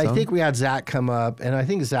 that's awesome. And I think we had Zach come up, and I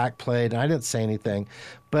think Zach played, and I didn't say anything.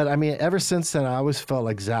 But I mean, ever since then, I always felt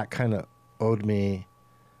like Zach kind of owed me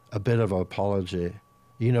a bit of an apology,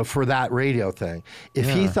 you know, for that radio thing. If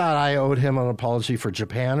he thought I owed him an apology for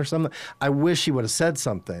Japan or something, I wish he would have said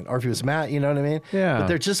something. Or if he was mad, you know what I mean? Yeah. But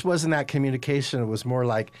there just wasn't that communication. It was more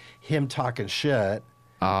like him talking shit.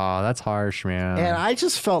 Oh, that's harsh, man. And I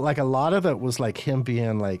just felt like a lot of it was like him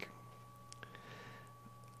being like,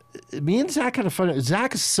 me and Zach had a fun.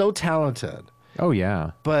 Zach is so talented, Oh,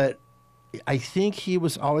 yeah. but I think he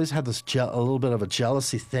was always had this a little bit of a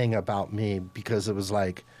jealousy thing about me because it was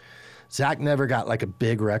like, Zach never got like a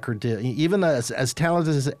big record deal. Even as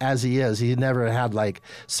talented as he is, he never had like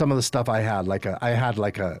some of the stuff I had. I had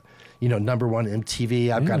like a, you know, #1 MTV.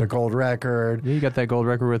 I've got a gold record. Yeah, you got that gold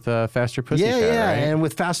record with Faster Pussycat, Yeah, right? and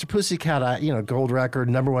with Faster Pussycat, I, you know, gold record,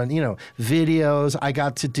 #1, you know, videos. I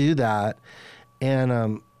got to do that,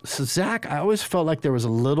 and so Zach, I always felt like there was a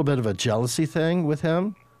little bit of a jealousy thing with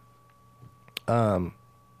him.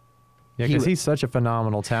 Yeah, because he's such a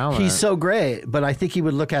phenomenal talent. He's so great, but I think he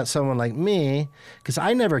would look at someone like me, because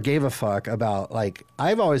I never gave a fuck about, like,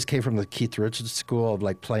 I've always came from the Keith Richards school of,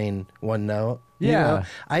 like, playing one note. You Yeah. know?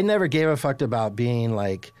 I never gave a fuck about being,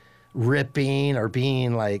 like, ripping or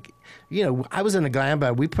being, like, you know, I was in a glam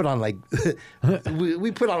band. We put on, like,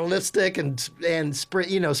 we put on lipstick and spray,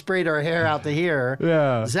 you know, sprayed our hair out to here.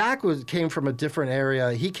 Yeah. Zach came from a different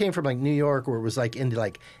area. He came from, like, New York, where it was, like, into,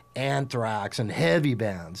 like, Anthrax and heavy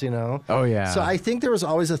bands, you know? Oh, yeah. So I think there was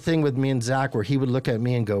always a thing with me and Zach where he would look at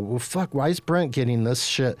me and go, well, fuck, why is Brent getting this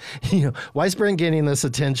shit? You know, why is Brent getting this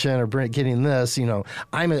attention or Brent getting this? You know,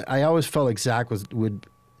 I always felt like Zach would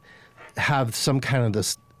have some kind of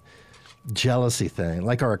this jealousy thing,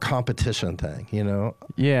 like, or a competition thing, you know?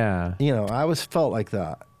 Yeah. You know, I always felt like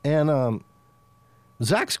that. And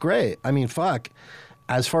Zach's great. I mean, fuck,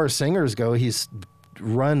 as far as singers go, he's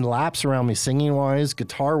run laps around me singing wise,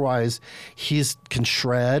 guitar wise. Can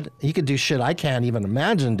shred. He could do shit I can't even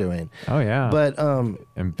imagine doing. Oh, yeah. But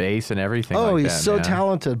and bass and everything oh, like he's that, so man.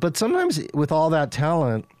 talented. But sometimes with all that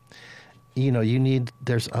talent, you know,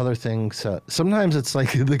 there's other things. Sometimes it's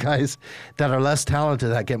like the guys that are less talented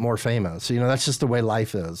that get more famous. You know, that's just the way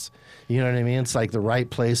life is. You know what I mean? It's like the right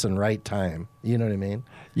place and right time. You know what I mean?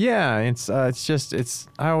 Yeah, it's I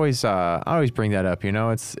always bring that up, you know.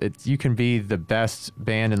 It's you can be the best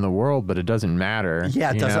band in the world, but it doesn't matter.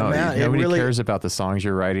 Yeah, it you doesn't know? matter. It Nobody really- cares about the songs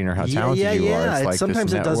you're writing or how talented you are. It's like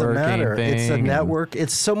sometimes this it doesn't matter. networking It's a thing network.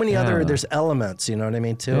 It's so many Yeah. there's elements, you know what I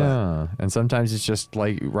mean, to it. Yeah, and sometimes it's just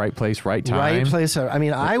like right place, right time. Right place. I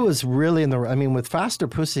mean, I was really with Faster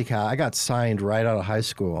Pussycat, I got signed right out of high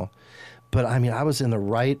school. But I mean, I was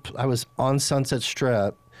on Sunset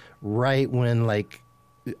Strip right when, like,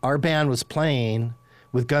 our band was playing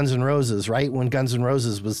with Guns N' Roses, right when Guns N'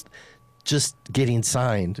 Roses was just getting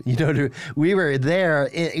signed. You know, we were there,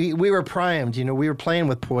 we were primed, you know, we were playing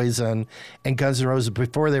with Poison and Guns N' Roses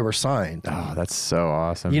before they were signed. Oh, that's so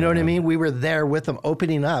awesome. You know what I man. mean? We were there with them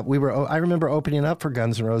opening up. I remember opening up for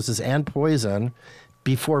Guns N' Roses and Poison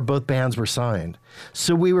before both bands were signed.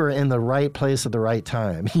 So we were in the right place at the right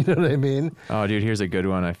time. You know what I mean? Oh, dude, here's a good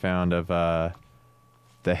one I found of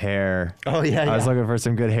the hair. Oh, yeah, I was looking for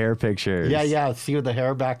some good hair pictures. Yeah. See with the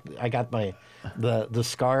hair back, I got the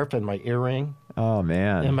scarf and my earring. Oh,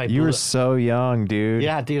 man. And my You were blue- so young, dude.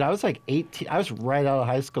 Yeah, dude, I was like 18. I was right out of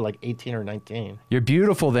high school, like 18 or 19. You're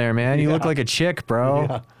beautiful there, man. You look Yeah. like a chick, bro.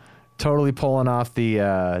 Yeah. totally pulling off the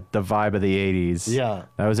vibe of the 80s. Yeah.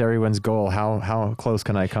 That was everyone's goal. How close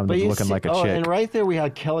can I come to you looking see- like a oh, chick? and right there we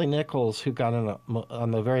had Kelly Nichols, who got in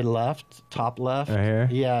on the very left, top left. Right here?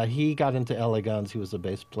 Yeah, he got into LA Guns. He was a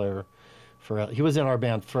bass player he was in our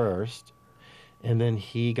band first, and then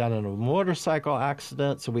he got in a motorcycle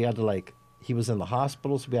accident. So we had to he was in the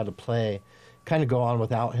hospital, so we had to kind of go on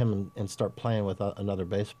without him and start playing with another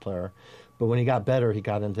bass player. But when he got better, he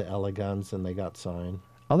got into LA Guns, and they got signed.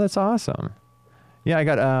 Oh, that's awesome. Yeah, I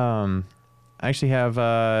got I actually have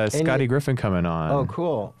Scotty Griffin coming on. Oh,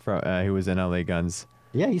 cool. Who was in LA Guns.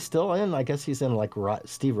 Yeah, he's still in. I guess he's in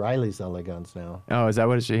Steve Riley's LA Guns now. Oh, is that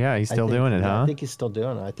what it's? Yeah, he's still doing it, huh? I think he's still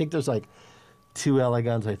doing it. I think there's 2 LA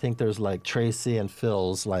Guns. I think there's Tracy and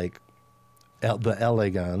Phil's the LA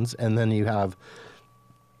Guns, and then you have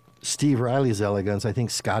Steve Riley's LA Guns. I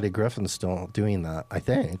think Scotty Griffin's still doing that. I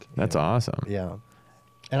think That's awesome. Yeah,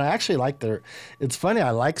 and I actually like It's funny.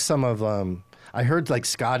 I like some of I heard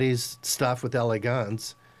Scotty's stuff with LA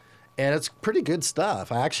Guns, and it's pretty good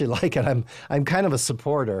stuff. I actually like it. I'm kind of a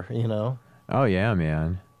supporter, you know. Oh yeah,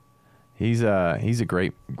 man. He's a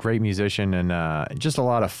great musician and just a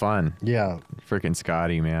lot of fun. Yeah. Freaking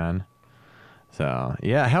Scotty, man. So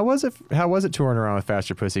yeah, how was it touring around with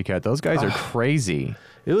Faster Pussycat? Those guys are crazy.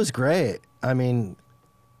 It was great. I mean,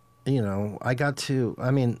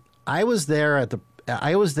 I was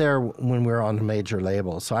there when we were on the major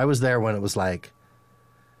label. So I was there when it was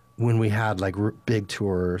when we had big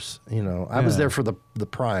tours, I was Yeah. there for the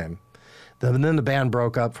prime. And then the band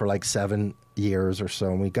broke up for 7 years or so,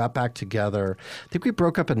 and we got back together. I think we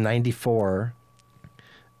broke up in 94.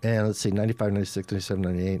 And let's see, 95, 96, 97,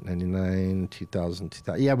 98, 99, 2000,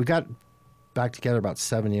 2000. Yeah, we got back together about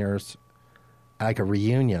 7 years, like a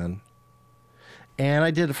reunion. And I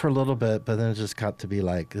did it for a little bit, but then it just got to be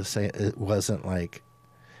it wasn't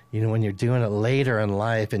when you're doing it later in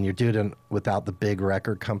life and you're doing it without the big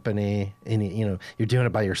record company and, you're doing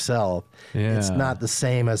it by yourself. It's Yeah. not the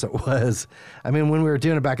same as it was. I mean, when we were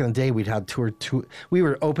doing it back in the day, we'd had we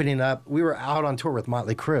were opening up, we were out on tour with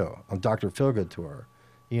Motley Crue on Dr. Feelgood tour,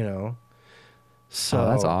 So Oh,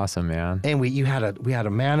 that's awesome, man. And we had a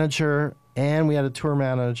manager, and we had a tour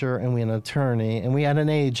manager, and we had an attorney, and we had an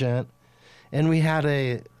agent, and we had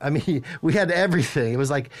we had everything. It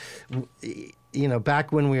was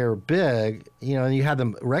back when we were big, and you had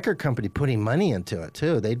the record company putting money into it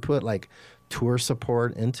too. They'd put tour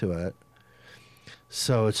support into it.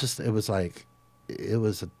 So it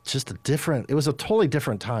was a totally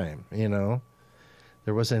different time,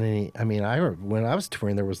 There wasn't any. When I was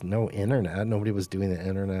touring, there was no internet. Nobody was doing the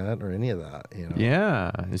internet or any of that.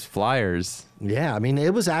 Yeah, there's flyers. Yeah,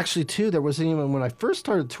 it was actually too. There wasn't even when I first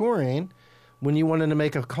started touring. When you wanted to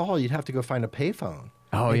make a call, you'd have to go find a payphone.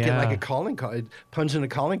 Oh, and yeah. Get a calling card, punch in a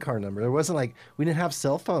calling card number. There wasn't we didn't have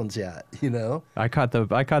cell phones yet. I caught the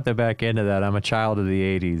back end of that. I'm a child of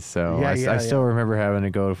the 80s, so I still remember having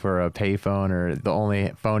to go for a payphone, or the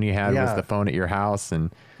only phone you had was the phone at your house.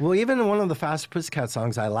 And well, even in one of the Faster Pussycat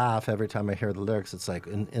songs, I laugh every time I hear the lyrics. It's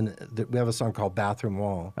we have a song called "Bathroom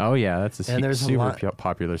Wall." oh yeah, that's a super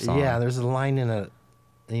popular song. Yeah, there's a line in it,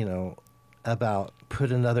 about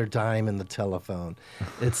put another dime in the telephone.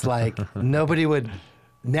 It's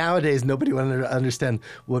nowadays nobody would understand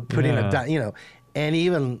what putting a dime, and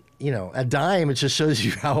even, a dime, it just shows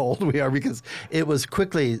you how old we are, because it was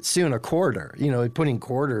soon a quarter, putting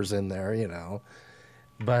quarters in there,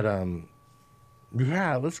 but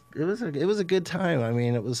yeah, it was a good time.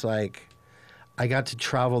 It was I got to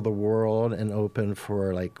travel the world and open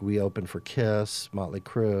for we opened for Kiss, Motley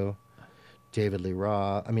Crue, David Lee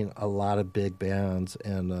Roth. A lot of big bands,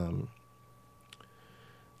 and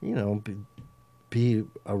be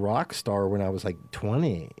a rock star when I was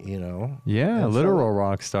 20. Yeah, And literal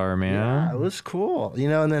rock star, man. Yeah, it was cool.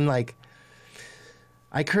 And then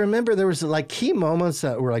I can remember there was key moments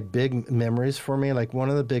that were big memories for me. One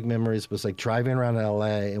of the big memories was driving around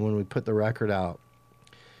LA, and when we put the record out,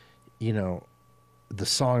 the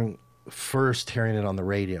song, first hearing it on the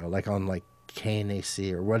radio, on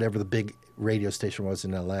KNAC or whatever the big radio station was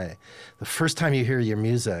in LA. The first time you hear your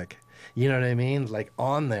music, you know what I mean?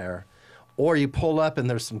 On there. Or you pull up and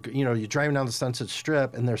there's some, you're driving down the Sunset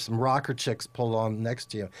Strip and there's some rocker chicks pulled on next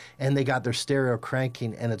to you, and they got their stereo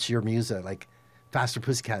cranking and it's your music, Faster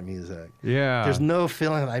Pussycat music. Yeah. There's no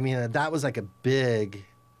feeling. That was a big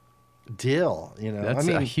deal, That's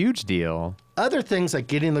a huge deal. Other things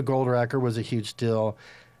getting the gold record was a huge deal.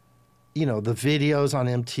 The videos on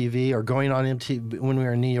MTV, or going on MTV. When we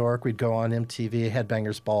were in New York, we'd go on MTV,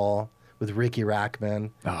 Headbangers Ball with Ricky Rackman.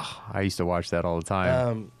 Oh, I used to watch that all the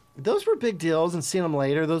time. Those were big deals, and seeing them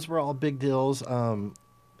later, those were all big deals.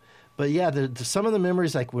 But yeah, some of the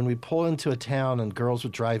memories, like when we pull into a town and girls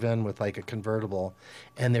would drive in with like a convertible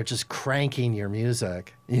and they're just cranking your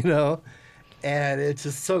music, you know? And it's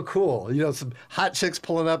just so cool. You know, some hot chicks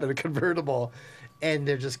pulling up in a convertible and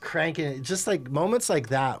they're just cranking it. Just like moments like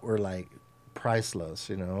that were like priceless,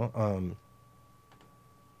 you know?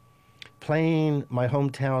 Playing my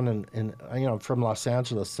hometown in you know, I'm from Los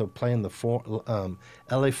Angeles, so playing the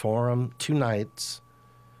LA Forum 2 nights,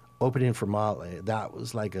 opening for Motley, that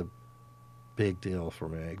was like a big deal for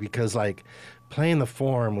me because like playing the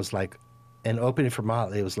Forum was like, and opening for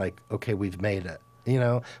Motley was like, okay, we've made it. You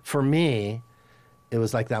know, for me, it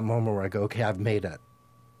was like that moment where I go, okay, I've made it.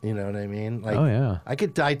 You know what I mean? Like, Oh, yeah. I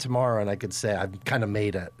could die tomorrow and I could say I've kind of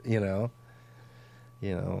made it. You know,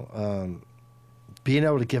 being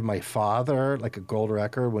able to give my father like a gold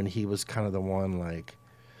record when he was kind of the one, like,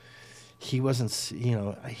 he wasn't, you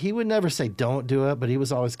know, he would never say don't do it, but he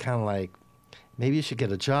was always kind of like, maybe you should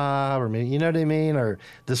get a job, or maybe, you know what I mean? Or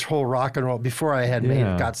this whole rock and roll, before I had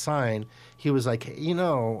got signed, he was like, hey, you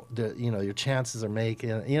know, your chances are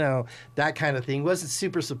making, you know, that kind of thing. He wasn't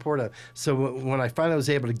super supportive. So when I finally was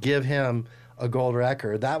able to give him a gold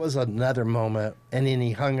record, that was another moment. And then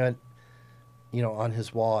he hung it, you know, on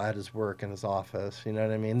his wall at his work in his office. You know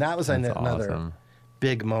what I mean? That was another awesome.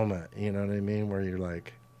 big moment. You know what I mean? Where you're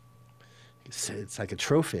like, it's like a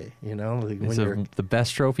trophy, you know. Like It's the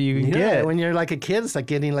best trophy you can yeah, get. when you're like a kid, it's like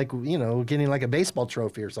getting like, you know, getting like a baseball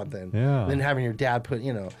trophy or something. Yeah. Then having your dad put,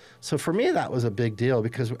 you know. So for me, that was a big deal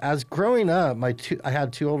because as growing up, I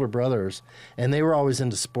had 2 older brothers, and they were always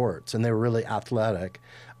into sports and they were really athletic.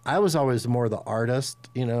 I was always more the artist,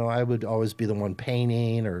 you know. I would always be the one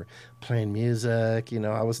painting or playing music, you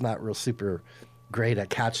know. I was not real super great at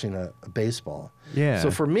catching a baseball. Yeah.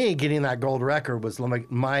 So for me, getting that gold record was like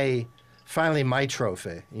finally my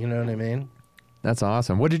trophy. You know what I mean? That's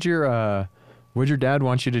awesome. What did your dad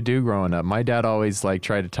want you to do growing up? My dad always like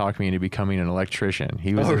tried to talk me into becoming an electrician.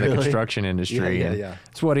 He was in the construction industry. Yeah.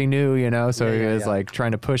 It's what he knew, you know. So he was yeah. like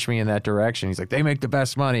trying to push me in that direction. He's like, they make the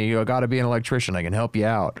best money. You got to be an electrician. I can help you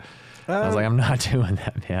out. I was like, I'm not doing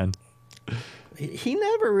that, man. He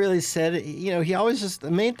never really said it. You know, he always just, the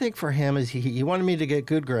main thing for him is he wanted me to get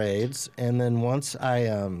good grades. And then once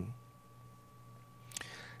I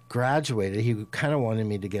graduated, he kind of wanted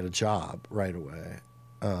me to get a job right away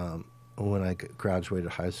when I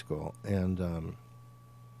graduated high school. And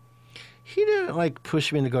he didn't like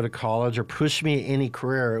push me to go to college or push me any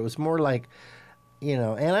career. It was more like, you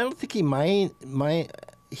know, and I don't think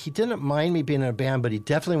he didn't mind me being in a band, but he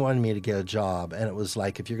definitely wanted me to get a job. And it was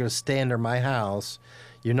like, if you're going to stay under my house,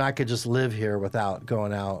 you're not going to just live here without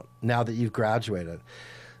going out now that you've graduated.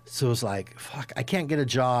 So it was like, fuck, I can't get a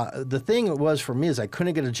job. The thing it was for me is I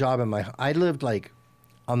couldn't get a job I lived like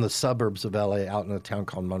on the suburbs of LA out in a town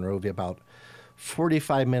called Monrovia, about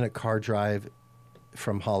 45-minute car drive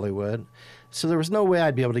from Hollywood. So there was no way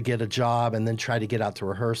I'd be able to get a job and then try to get out to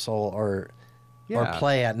rehearsal or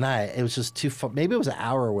play at night. It was just too far. Maybe it was an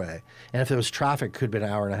hour away. And if there was traffic, it could have been an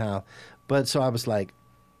hour and a half. But so I was like,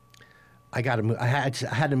 I got to move. I had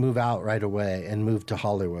to move out right away and move to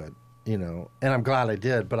Hollywood, you know. And I'm glad I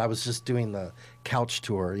did. But I was just doing the couch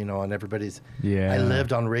tour, you know, on everybody's. Yeah. I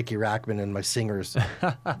lived on Ricky Rackman and my singers.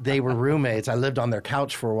 They were roommates. I lived on their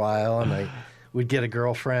couch for a while, and I would get a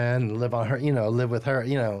girlfriend and live on her, you know, live with her,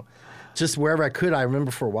 you know, just wherever I could. I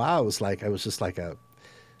remember for a while, I was just like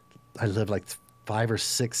I lived like 5 or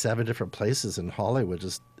 6, 7 different places in Hollywood,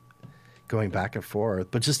 just going back and forth.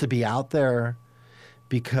 But just to be out there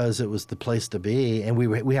because it was the place to be. And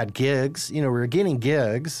we had gigs, you know, we were getting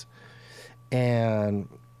gigs and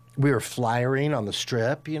we were flyering on the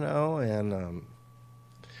Strip, you know, and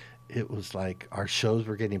it was like our shows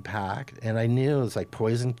were getting packed. And I knew it was like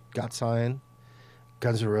Poison got signed,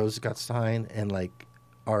 Guns N' Roses got signed, and like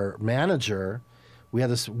our manager, we had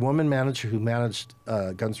this woman manager who managed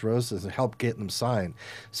Guns N' Roses and helped get them signed.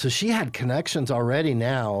 So she had connections already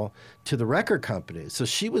now to the record companies. So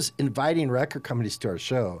she was inviting record companies to our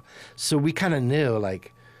show. So we kind of knew,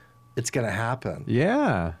 like, it's going to happen.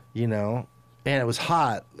 Yeah. You know? And it was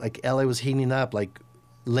hot. Like, LA was heating up. Like,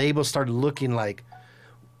 labels started looking like,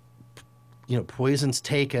 you know, Poison's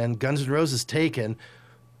taken, Guns N' Roses taken.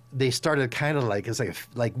 They started kind of like, it's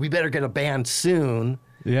like we better get a band soon.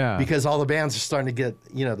 Yeah. Because all the bands are starting to get,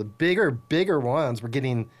 you know, the bigger ones were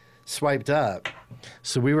getting swiped up.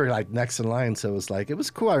 So we were like next in line. So it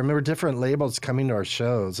was cool. I remember different labels coming to our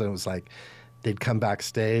shows, and it was like they'd come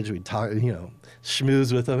backstage, we'd talk, you know,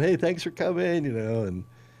 schmooze with them. Hey, thanks for coming, you know,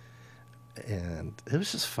 and it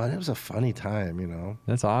was just fun. It was a funny time, you know.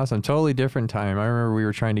 That's awesome. Totally different time. I remember we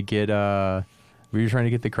were trying to get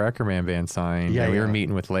the Cracker Man band signed. Yeah, and we yeah. were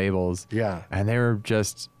meeting with labels. Yeah. And they were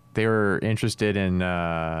just they were interested in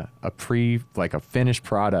a finished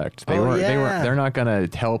product. They're not gonna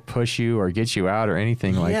help push you or get you out or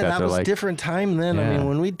anything like that. Yeah, that They're was a different time then. I Yeah. mean,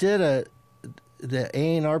 when we did the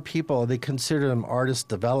A&R people, they considered them artist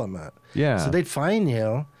development. Yeah. So they'd find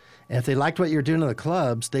you, and if they liked what you're doing in the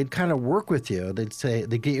clubs, they'd kind of work with you. They'd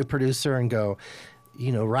get you a producer and go,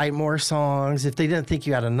 write more songs if they didn't think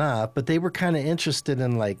you had enough, but they were kind of interested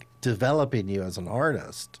in like developing you as an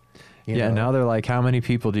artist. You know? Now they're like, how many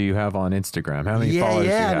people do you have on Instagram? How many followers do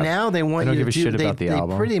you have? Now they want don't you give to a do. shit about the album.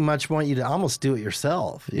 They pretty much want you to almost do it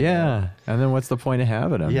yourself. you know? And then what's the point of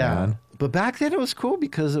having them? Yeah. Man? But back then it was cool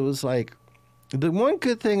because it was like the one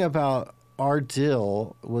good thing about our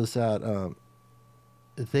deal was that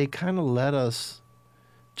they kind of let us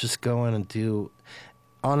just go in and do.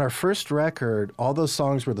 On our first record, all those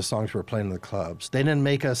songs were the songs we were playing in the clubs. They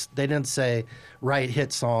didn't say write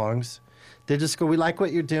hit songs. They just go, we like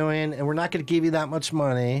what you're doing and we're not going to give you that much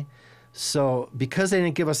money. So because they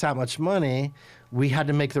didn't give us that much money, we had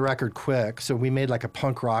to make the record quick. So we made like a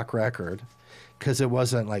punk rock record because it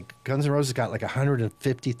wasn't like Guns N' Roses got like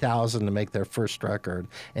 $150,000 to make their first record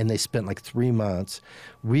and they spent like 3 months.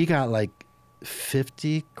 We got like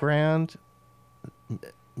 50 grand,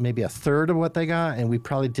 maybe a third of what they got, and we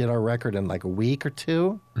probably did our record in like a week or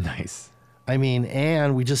two. Nice. I mean,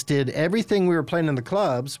 and we just did everything we were playing in the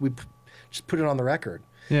clubs. We just put it on the record.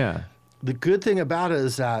 Yeah. The good thing about it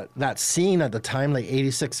is that scene at the time, like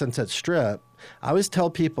 86 Sunset Strip, I always tell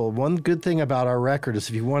people one good thing about our record is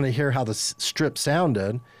if you want to hear how the strip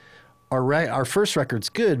sounded, our first record's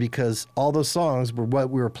good because all those songs were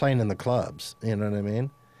what we were playing in the clubs. You know what I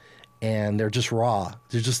mean? And they're just raw.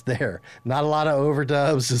 They're just there. Not a lot of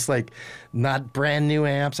overdubs, just like not brand new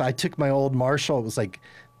amps. I took my old Marshall. It was like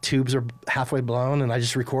tubes are halfway blown and I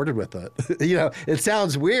just recorded with it. It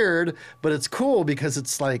sounds weird, but it's cool because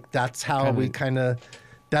it's like that's how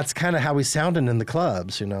that's kind of how we sounded in the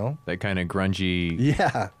clubs, That kind of grungy,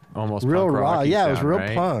 Yeah. almost real punk raw. rocky Yeah, it was sound, real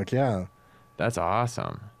right? punk, yeah. That's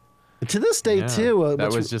awesome. To this day Yeah. too.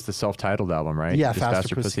 That was just the self-titled album, right? Yeah, Just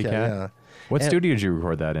Faster Pussycat, yeah. What And- studio did you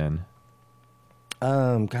record that in?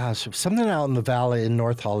 Something out in the valley in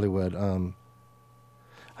North Hollywood.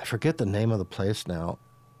 I forget the name of the place now.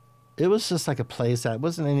 It was just like a place that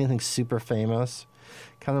wasn't anything super famous,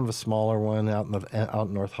 kind of a smaller one out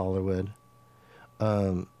in North Hollywood.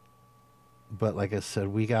 But like I said,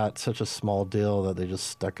 we got such a small deal that they just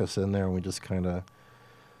stuck us in there, and we just kind of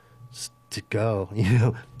to go.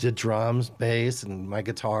 Did drums, bass, and my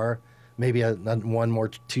guitar. Maybe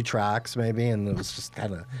two tracks, maybe, and it was just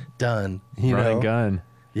kind of done. Run and gun.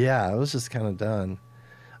 Yeah, it was just kind of done.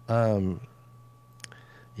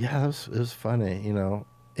 Yeah, it was funny,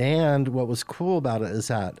 And what was cool about it is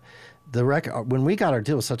that the record, when we got our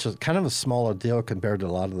deal, was such a kind of a smaller deal compared to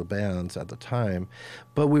a lot of the bands at the time,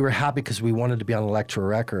 but we were happy because we wanted to be on Elektra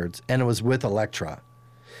Records, and it was with Elektra.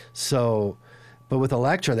 So, but with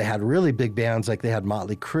Elektra, they had really big bands, like they had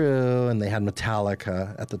Motley Crue and they had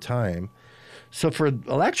Metallica at the time. So for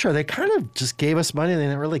Elektra, they kind of just gave us money. They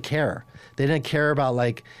didn't really care. They didn't care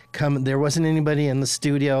about there wasn't anybody in the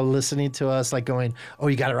studio listening to us going, oh,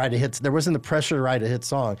 you got to write a hit. There wasn't the pressure to write a hit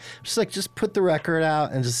song. Just put the record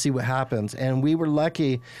out and just see what happens. And we were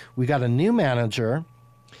lucky. We got a new manager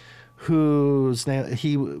whose name,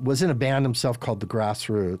 he was in a band himself called The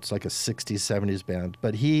Grassroots, like a 60s, 70s band.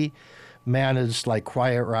 But he managed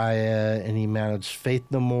Quiet Riot, and he managed Faith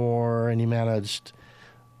No More, and he managed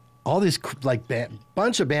all these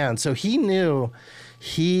bunch of bands. So he knew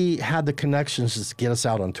he had the connections just to get us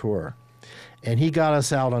out on tour, and he got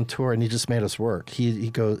us out on tour, and he just made us work.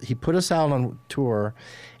 He put us out on tour,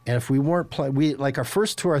 and if we weren't playing, our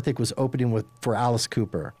first tour I think was opening for Alice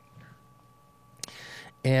Cooper,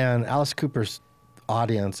 and Alice Cooper's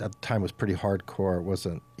audience at the time was pretty hardcore.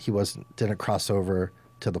 Didn't cross over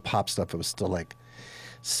to the pop stuff. It was still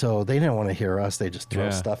so they didn't want to hear us. They just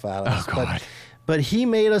throw stuff at us. Oh, God. But he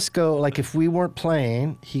made us go, if we weren't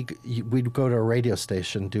playing, we'd go to a radio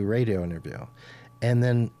station, do a radio interview. And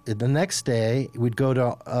then the next day, we'd go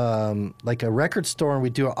to a record store and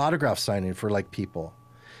we'd do an autograph signing for people.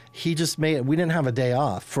 He just we didn't have a day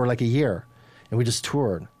off for a year, and we just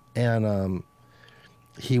toured. And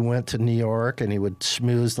he went to New York and he would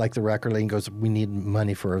schmooze the record label and goes, we need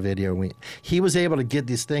money for a video. He was able to get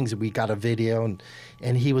these things. We got a video,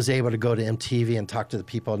 and he was able to go to MTV and talk to the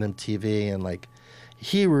people at MTV, and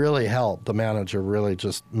he really helped. The manager really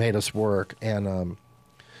just made us work. And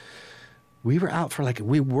we were out for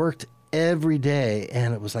we worked every day,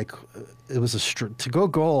 and it was to go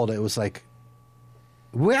gold. It was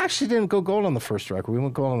we actually didn't go gold on the first record. We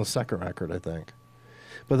went gold on the second record, I think.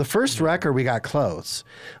 But the first record, we got close.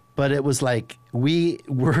 But it was like we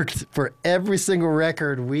worked for every single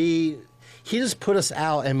record. He just put us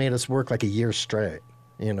out and made us work like a year straight,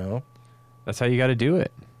 you know? That's how you got to do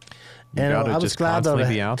it. You And gotta I was just glad though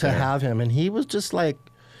constantly be out to there. have him. And he was just like,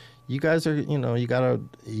 you guys are,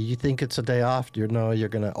 you think it's a day off, you're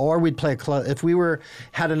going to, or we'd play a club. If we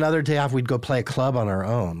had another day off, we'd go play a club on our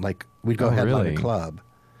own. Like we'd go headline really? a club.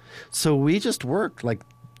 So we just worked like,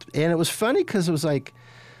 and it was funny because it was like,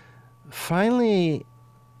 finally,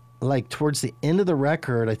 like towards the end of the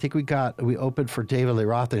record, I think we opened for David Lee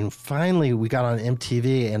Roth, and finally we got on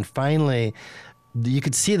MTV, and finally you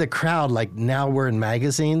could see the crowd, like now we're in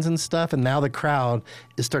magazines and stuff, and now the crowd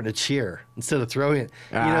is starting to cheer instead of throwing it.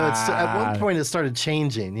 It's at one point it started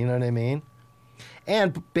changing, you know what I mean?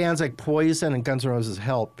 And bands like Poison and Guns N' Roses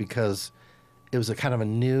helped because it was a kind of a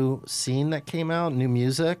new scene that came out, new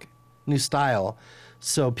music, new style.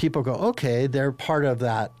 So people go, okay, they're part of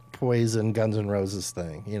that Poison, Guns N' Roses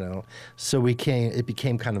thing, you know. So it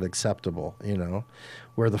became kind of acceptable, you know,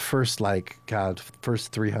 where the first 9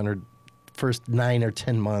 or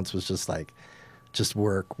 10 months was just like, just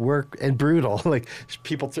work and brutal. Like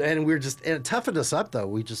people, and and it toughened us up though.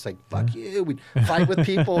 We just like, fuck you. We'd fight with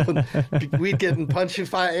people and we'd get in punch and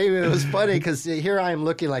fight. It was funny because here I am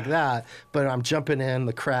looking like that, but I'm jumping in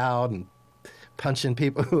the crowd and punching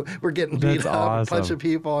people. We're getting beat That's up, awesome. punching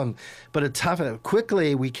people, but it toughened.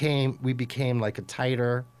 Quickly, we became like a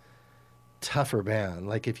tighter, tougher band.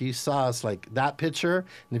 Like if you saw us like that picture,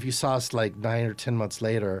 and if you saw us like 9 or 10 months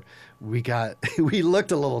later, we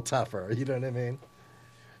looked a little tougher. You know what I mean?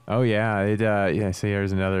 Oh yeah, so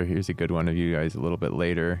here's a good one of you guys a little bit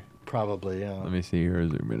later. Probably, yeah. Let me see here.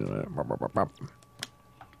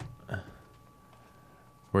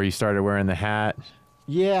 Where you started wearing the hat.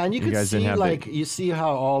 Yeah, and you can guys didn't see have like you see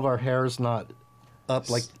how all of our hair's not up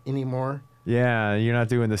like anymore. Yeah, you're not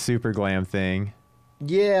doing the super glam thing.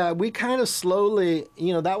 Yeah, we kind of slowly,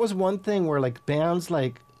 that was one thing where like bands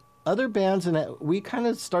like other bands we kind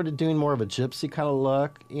of started doing more of a gypsy kind of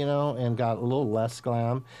look, and got a little less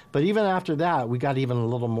glam. But even after that, we got even a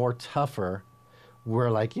little more tougher.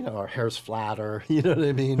 Where like, our hair's flatter, you know what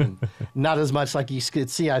I mean? And not as much like you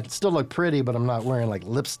could see. I still look pretty, but I'm not wearing like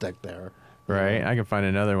lipstick there. Right. I can find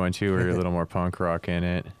another one too where you're a little more punk rock in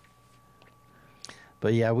it.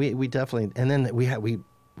 But yeah, we definitely, and then we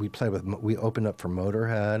opened up for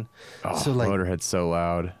Motorhead. Oh, so like, Motorhead's so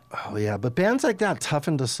loud. Oh yeah, but bands like that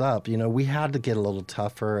toughened us up. We had to get a little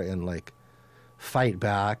tougher and like fight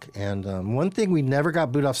back. And one thing, we never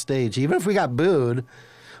got booed off stage. Even if we got booed,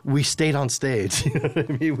 we stayed on stage. You know what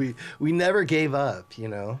I mean? We never gave up.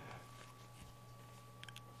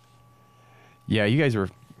 Yeah, you guys were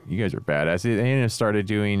badass. They ended up started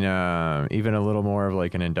doing even a little more of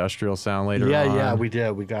like an industrial sound later on. Yeah, we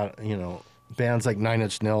did. We got, bands like Nine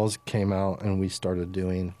Inch Nails came out and we started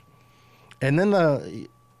doing. And then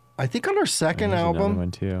I think on our second There's another album. one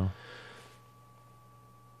too.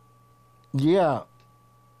 Yeah.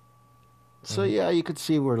 So yeah, you could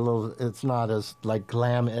see where it's not as like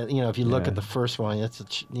glam. If you look Yeah. at the first one,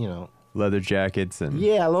 it's Leather jackets and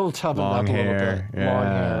yeah, a little toughened long up a little hair, bit. Long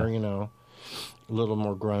yeah. hair, a little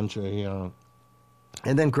more grungy.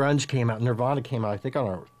 And then grunge came out. Nirvana came out, I think, on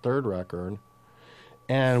our third record,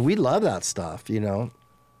 and we love that stuff.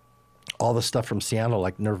 All the stuff from Seattle,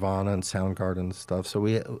 like Nirvana and Soundgarden and stuff. So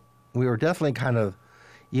we were definitely kind of,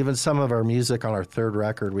 even some of our music on our third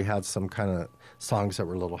record, we had some kind of songs that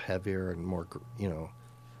were a little heavier and more,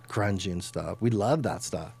 grungy and stuff. We loved that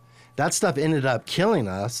stuff. That stuff ended up killing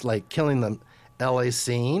us, like killing the LA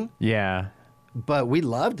scene. yeah. But we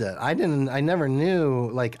loved it. I never knew,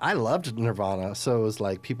 like, I loved Nirvana. So it was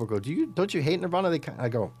like, people go, don't you hate Nirvana? I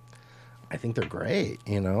go, I think they're great.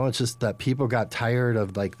 It's just that people got tired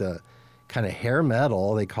of like the kind of hair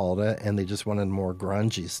metal, they called it, and they just wanted more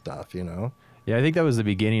grungy stuff, Yeah, I think that was the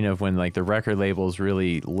beginning of when like the record labels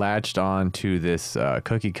really latched on to this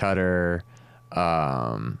cookie cutter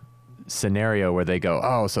scenario where they go,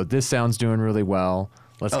 oh, so this sound's doing really well.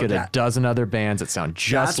 Let's get a dozen other bands that sound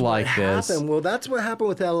just like this. Happened. Well, that's what happened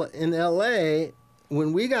with in L.A.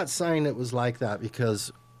 When we got signed, it was like that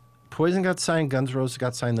because Poison got signed, Guns N' Roses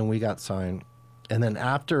got signed, then we got signed. And then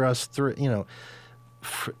after us three, and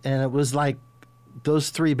it was like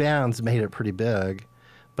those three bands made it pretty big.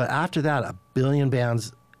 But after that, a billion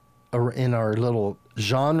bands in our little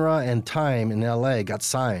genre and time in L.A. got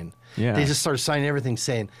signed. Yeah. They just started signing everything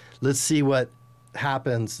saying, let's see what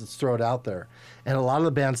happens, let's throw it out there. And a lot of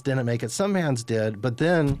the bands didn't make it. Some bands did, but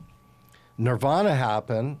then Nirvana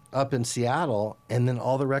happened up in Seattle, and then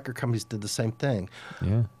all the record companies did the same thing.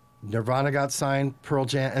 Yeah. Nirvana got signed, Pearl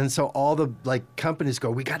Jam, and so all the like companies go,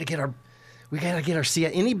 we got to get we gotta get our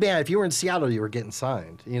Seattle. Any band, if you were in Seattle, you were getting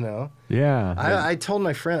signed. You know. Yeah. I told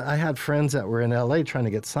my friend, I had friends that were in LA trying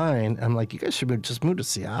to get signed. I'm like, you guys should just move to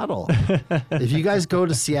Seattle. If you guys go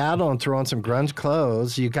to Seattle and throw on some grunge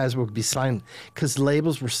clothes, you guys will be signed, because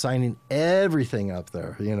labels were signing everything up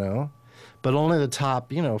there, you know. But only the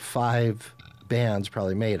top, 5 bands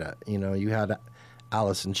probably made it. You know, you had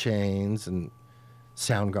Alice in Chains and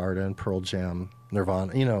Soundgarden, Pearl Jam,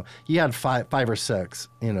 Nirvana. You know, you had five or six.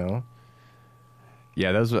 You know.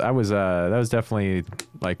 Yeah, that was definitely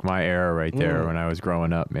like my era right there when I was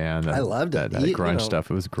growing up, man. I loved it. That grunge stuff.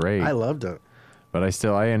 It was great. I loved it. But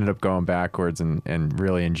I ended up going backwards and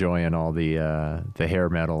really enjoying all the hair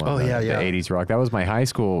metal and the 80s rock. That was my high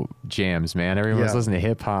school jams, man. Everyone was listening to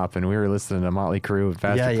hip hop, and we were listening to Motley Crue and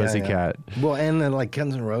Faster Pussycat. Well, and then like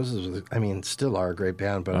Guns N' Roses, still are a great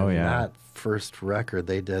band, but that first record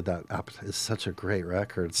they did that is such a great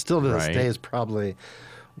record. Still to this day is probably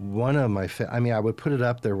one of my I would put it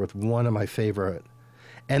up there with one of my favorite.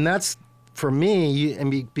 And that's for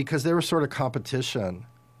me, because they were sort of competition.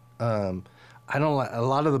 I don't like a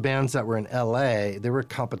lot of the bands that were in LA. They were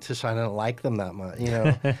competition. I didn't like them that much,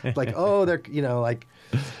 like, oh, they're,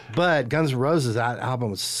 but Guns N' Roses, that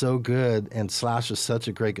album was so good, and Slash is such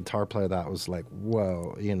a great guitar player that was like,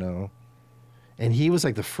 whoa, and he was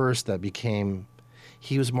like the first that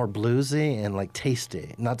he was more bluesy and like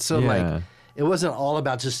tasty, not so like, it wasn't all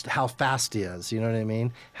about just how fast he is, you know what I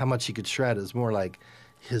mean? How much he could shred. It's more like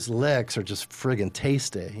his licks are just friggin'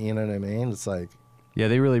 tasty, you know what I mean? It's like, yeah,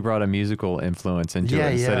 they really brought a musical influence into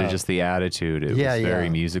it instead of just the attitude. It was very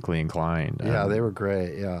musically inclined. Yeah, they were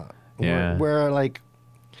great. Yeah. Yeah. Where like,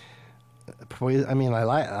 Poison. I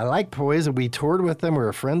like Poison. We toured with them. We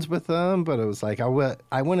were friends with them, but it was like I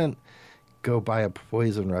wouldn't go buy a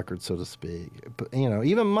Poison record, so to speak. But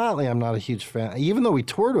even Motley, I'm not a huge fan. Even though we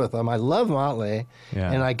toured with them, I love Motley,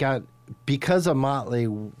 and I got because of Motley.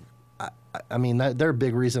 They're a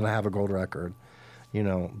big reason I have a gold record.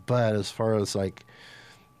 But as far as like,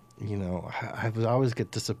 I would always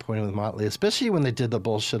get disappointed with Motley, especially when they did the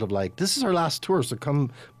bullshit of like, this is our last tour, so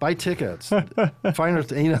come buy tickets. Find our,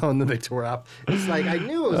 and then they tore up. It's like, I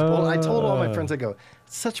knew it was bull. I told all my friends, I go,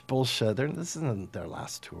 it's such bullshit. This isn't their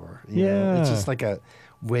last tour. You know? It's just like a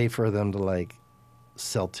way for them to like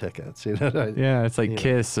sell tickets. Yeah, it's like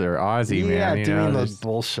Kiss or Ozzy, man. Yeah, doing those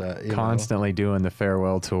bullshit. Constantly doing the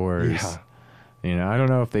farewell tours. Yeah. I don't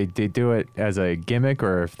know if they do it as a gimmick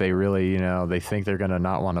or if they really, they think they're going to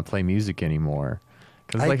not want to play music anymore.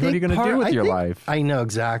 Because, like, what are you going to do with your life? I know,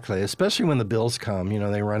 exactly. Especially when the bills come,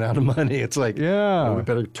 they run out of money. It's like, we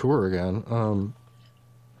better tour again.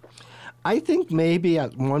 I think maybe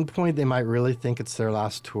at one point they might really think it's their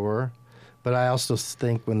last tour. But I also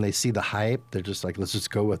think when they see the hype, they're just like, let's just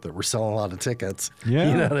go with it. We're selling a lot of tickets. Yeah.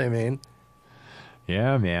 You know what I mean?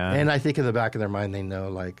 Yeah, man. And I think in the back of their mind, they know,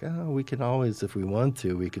 like, oh, we can always, if we want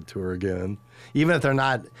to, we could tour again. Even if they're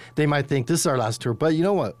not, they might think this is our last tour. But you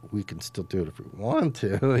know what? We can still do it if we want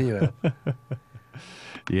to,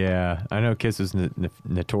 Yeah, I know Kiss was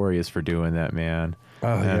notorious for doing that, man.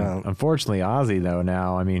 Oh, yeah. Unfortunately, Ozzy, though,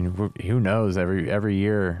 now, who knows? Every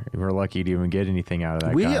year, we're lucky to even get anything out of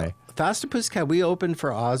that guy. Faster Pussycat, we opened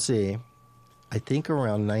for Ozzy, I think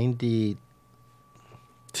around 92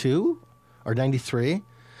 or 93.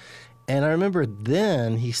 And I remember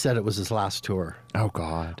then he said it was his last tour. Oh,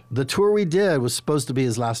 God. The tour we did was supposed to be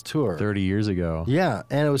his last tour. 30 years ago. Yeah,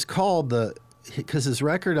 and it was called because his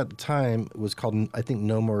record at the time was called, I think,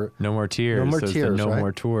 No More Tears. No More Tears, right?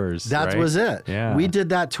 More Tours. That was it. Yeah. We did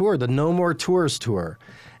that tour, the No More Tours tour.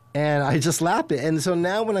 And I just laughed it. And so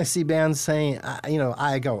now when I see bands saying,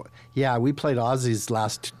 I go, yeah, we played Ozzy's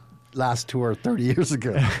last tour 30 years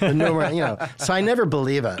ago. And no more, So I never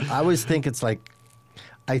believe it. I always think it's like,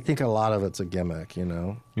 I think a lot of it's a gimmick,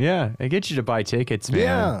 Yeah, it gets you to buy tickets, man.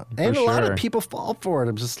 Yeah, and a lot of people fall for it.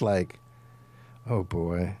 I'm just like, oh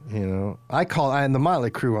boy, and the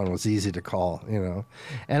Motley Crue one was easy to call,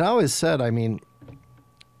 And I always said,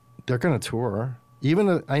 they're going to tour. Even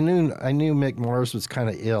though I knew Mick Mars was kind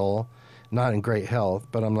of ill, not in great health,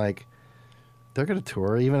 but I'm like, they're going to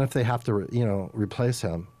tour, even if they have to, replace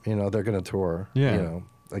him. They're going to tour. Yeah.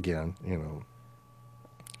 Again.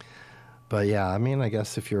 But yeah, I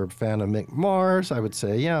guess if you're a fan of Mick Mars, I would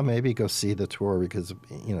say, yeah, maybe go see the tour because,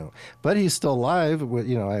 But he's still alive.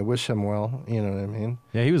 I wish him well. You know what I mean?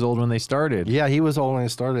 Yeah, he was old when they started. Yeah, he was old when they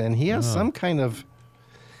started, and he has some kind of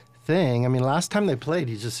thing. Last time they played,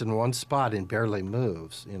 he's just in one spot and barely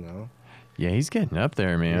moves, Yeah, he's getting up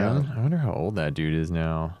there, man. Yeah. I wonder how old that dude is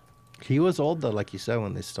now. He was old, though, like you said,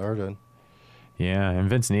 when they started. Yeah, and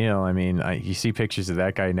Vince Neil, I mean, you see pictures of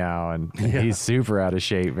that guy now, and he's super out of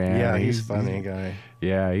shape, man. Yeah, he's funny guy.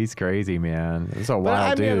 Yeah, he's crazy, man. It's a But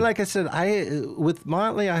wild I mean, dude. like I said, with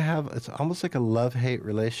Motley, it's almost like a love-hate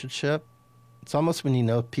relationship. It's almost when you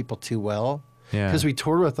know people too well. Yeah. Because we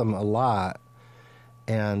toured with them a lot,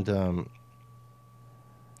 and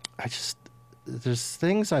there's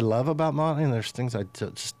things I love about Motley, and there's things I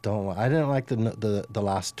just don't like. I didn't like the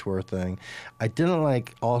last tour thing. I didn't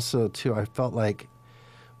like also too. I felt like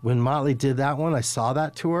when Motley did that one, I saw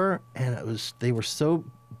that tour, and they were so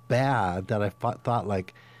bad that I thought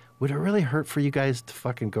like, would it really hurt for you guys to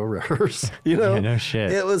fucking go rehearse? You know? Yeah, no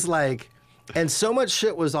shit. It was like, and so much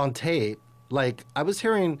shit was on tape. Like I was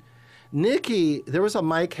hearing Nikki, there was a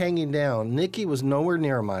mic hanging down. Nikki was nowhere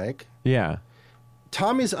near a mic. Yeah.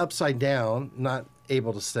 Tommy's upside down, not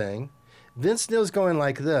able to sing. Vince Neil's going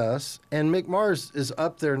like this, and Mick Mars is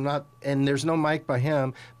up there, and there's no mic by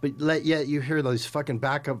him, but yet you hear those fucking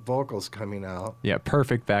backup vocals coming out. Yeah,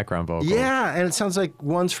 perfect background vocal. Yeah, and it sounds like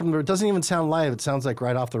ones from it doesn't even sound live. It sounds like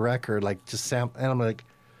right off the record, like just sound. And I'm like,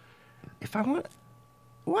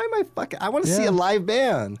 why am I fucking? I want to see a live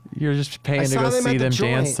band. You're just paying I to saw go them see at the them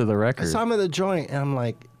joint. dance to the record. I saw them at the joint, and I'm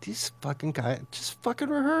like, these fucking guys, just fucking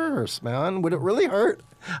rehearse, man. Would it really hurt?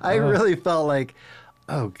 I really felt like,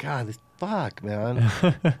 oh God, fuck, man.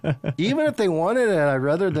 Even if they wanted it, I'd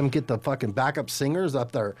rather them get the fucking backup singers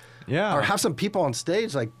up there. Yeah. Or have some people on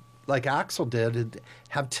stage like Axl did, and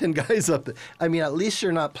have 10 guys up there. I mean, at least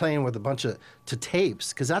you're not playing with a bunch of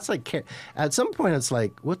tapes, because that's like, at some point it's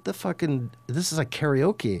like, what the fucking, this is like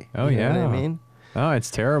karaoke. Oh, you yeah. know what I mean? Oh,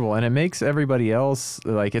 it's terrible. And it makes everybody else,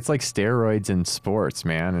 like, it's like steroids in sports,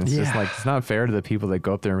 man. It's just like, it's not fair to the people that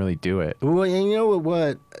go up there and really do it. Well, and you know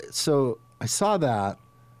what? So I saw that,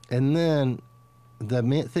 and then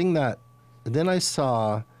then I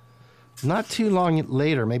saw, not too long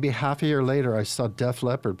later, maybe half a year later, I saw Def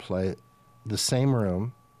Leppard play the same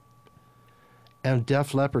room, and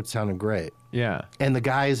Def Leppard sounded great. Yeah. And the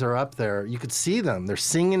guys are up there. You could see them. They're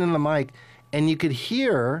singing in the mic, and you could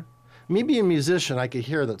hear, me being a musician, I could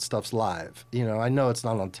hear that stuff's live. You know, I know it's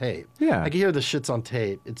not on tape. Yeah. I could hear the shit's on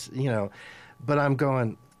tape. It's, you know, but I'm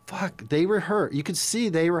going, fuck, they rehearsed. You could see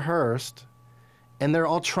they rehearsed, and they're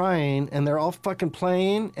all trying, and they're all fucking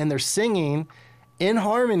playing, and they're singing in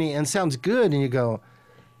harmony, and sounds good. And you go,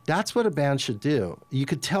 that's what a band should do. You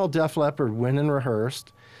could tell Def Leppard went and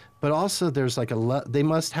rehearsed, but also there's like they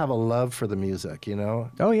must have a love for the music, you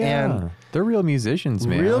know? Oh, yeah. And they're real musicians,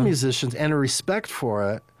 man. real musicians, and a respect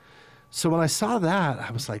for it. So when I saw that,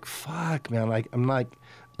 I was like, fuck, man. Like, I'm like,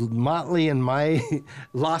 Motley and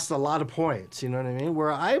lost a lot of points, you know what I mean?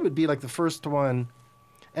 Where I would be like the first one,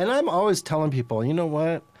 and I'm always telling people, you know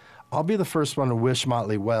what? I'll be the first one to wish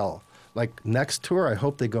Motley well. Like, next tour, I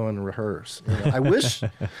hope they go and rehearse. You know?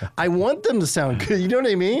 I want them to sound good, you know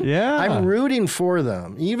what I mean? Yeah. I'm rooting for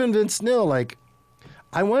them. Even Vince Neil, like,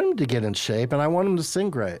 I want him to get in shape, and I want him to sing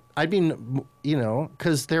great. I mean, you know,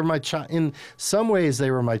 because they're my child. In some ways,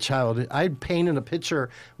 they were my child. I painted a picture.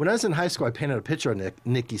 When I was in high school, I painted a picture of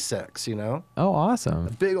Nikki Sixx, you know? Oh, awesome.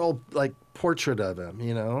 Big old, like, portrait of him,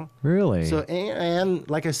 you know? Really? So, and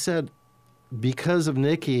like I said, because of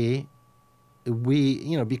Nikki,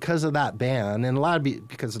 because of that band, and a lot of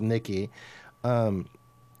because of Nikki,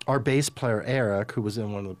 our bass player, Eric, who was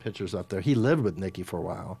in one of the pictures up there, he lived with Nikki for a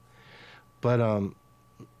while. But,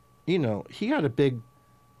 you know, he had a big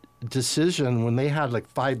decision when they had like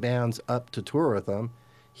 5 bands up to tour with him.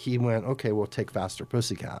 He went, okay, we'll take Faster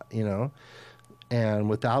Pussycat, you know? And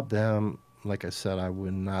without them, like I said, I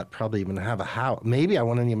would not probably even have a house. Maybe I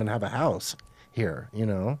wouldn't even have a house here, you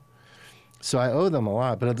know? So I owe them a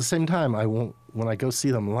lot. But at the same time, when I go see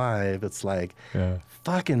them live, it's like,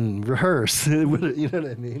 fucking rehearse. You know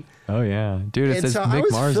what I mean? Oh, yeah. Dude, it And says so I Mick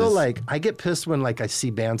always Mars feel is... like, I get pissed when like I see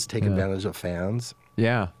bands take advantage of fans.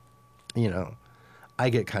 Yeah. You know, I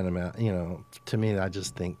get kind of mad. You know, to me, I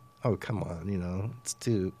just think, oh, come on, you know, it's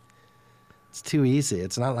too easy.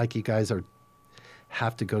 It's not like you guys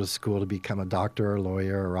have to go to school to become a doctor or a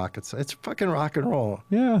lawyer or rocket scientist. It's fucking rock and roll.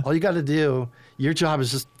 Yeah. All you got to do, your job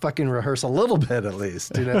is just fucking rehearse a little bit at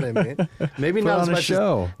least. You know what I mean? Maybe Put not on as a much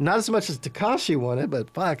show. not as much as Takashi wanted, but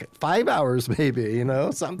fuck, 5 hours maybe. You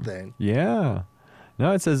know, something. Yeah.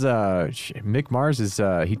 No, it says Mick Mars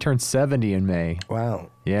he turned 70 in May. Wow.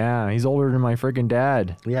 Yeah, he's older than my freaking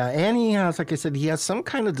dad. Yeah, and he has, like I said, he has some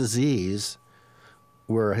kind of disease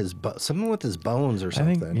where something with his bones or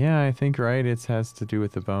something. I think right. It has to do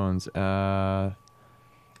with the bones. And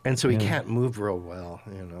so he can't move real well,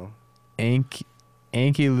 you know.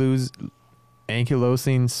 Ankylosing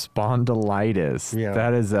spondylitis. Yeah.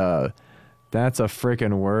 That is That's a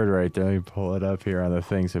freaking word right there. Let me pull it up here on the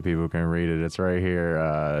thing so people can read it. It's right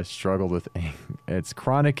here. Struggled with, it's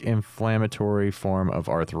chronic inflammatory form of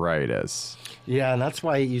arthritis. Yeah, and that's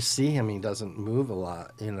why you see him. He doesn't move a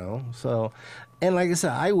lot, you know. So, and like I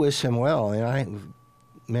said, I wish him well. And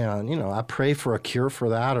I pray for a cure for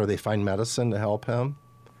that, or they find medicine to help him.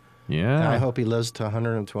 Yeah. And I hope he lives to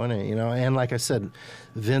 120, you know. And like I said,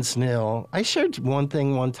 Vince Neil, I shared one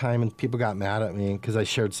thing one time and people got mad at me because I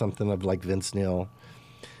shared something of like Vince Neil.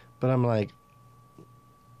 But I'm like,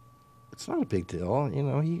 it's not a big deal. You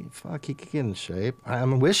know, he could get in shape.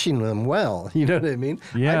 I'm wishing him well. You know what I mean?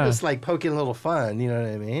 Yeah. I'm just like poking a little fun. You know what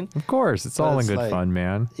I mean? Of course. It's But all in it's good like, fun,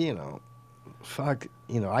 man. You know,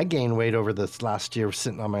 I gained weight over this last year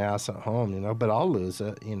sitting on my ass at home, you know, but I'll lose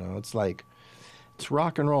it. You know, it's like, it's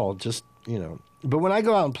rock and roll, just, you know. But when I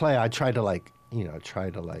go out and play, I try to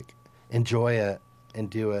enjoy it and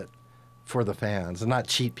do it for the fans and not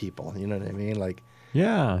cheat people. You know what I mean? Like,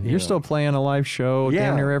 Yeah. you You're know. still playing a live show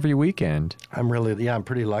damn near every weekend. I'm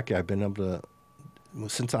pretty lucky. I've been able to,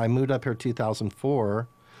 since I moved up here 2004,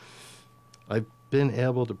 I've been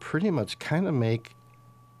able to pretty much kind of make,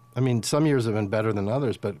 I mean, some years have been better than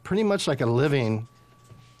others, but pretty much like a living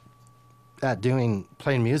at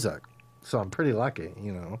playing music. So I'm pretty lucky,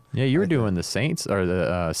 you know. Yeah, you were doing the Saints or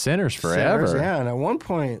the Sinners forever. Sinners, yeah, and at one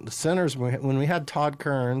point, the Sinners, when we had Todd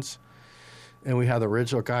Kearns and we had the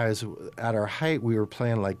original guys, at our height, we were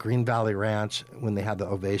playing like Green Valley Ranch when they had the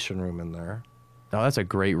Ovation Room in there. Oh, that's a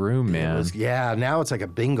great room, man. Now it's like a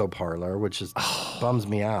bingo parlor, which is bums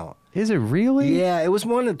me out. Is it really? Yeah, it was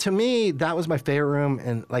to me, that was my favorite room.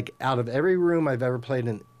 And like out of every room I've ever played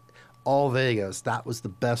in all Vegas, that was the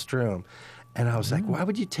best room. And I was like, why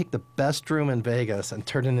would you take the best room in Vegas and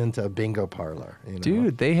turn it into a bingo parlor? You know?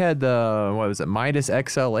 Dude, they had the, Midas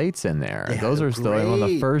XL8s in there. Yeah, Those are still one of the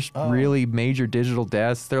great. first really major digital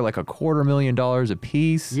desks. They're like $250,000 a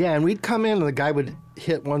piece. Yeah, and we'd come in and the guy would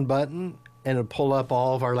hit one button and it'd pull up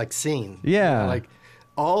all of our like scene. Yeah. You know, like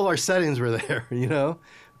all of our settings were there, you know?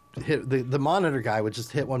 The monitor guy would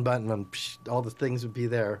just hit one button and all the things would be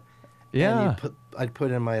there. Yeah. And I'd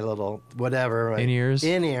put in my little whatever. In-ears.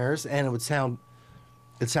 In-ears, and it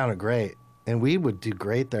sounded great. And we would do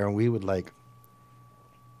great there, and we would like,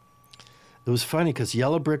 it was funny because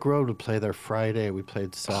Yellow Brick Road would play there Friday. We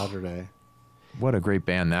played Saturday. What a great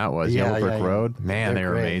band that was. Yeah, Yellow Brick yeah. Road. Man, They're they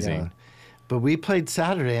were great, amazing. yeah. But we played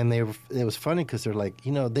Saturday, and it was funny because they're like,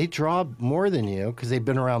 you know, they draw more than you because they've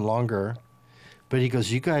been around longer. But he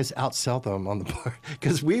goes, you guys outsell them on the bar.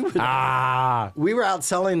 Because we were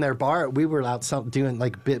outselling their bar. We were doing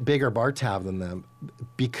like bigger bar tab than them.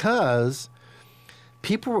 Because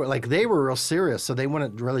people were like, they were real serious. So they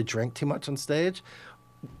wouldn't really drink too much on stage.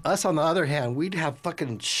 Us, on the other hand, we'd have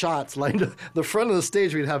fucking shots lined up. The front of the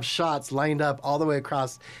stage, we'd have shots lined up all the way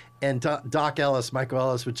across. And Michael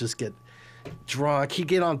Ellis would just get drunk. He'd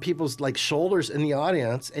get on people's like shoulders in the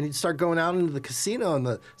audience, and he'd start going out into the casino, and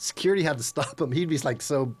the security had to stop him. He'd be like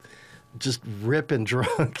so just ripping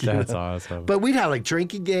drunk. That's awesome. But we'd have like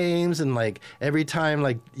drinking games, and like every time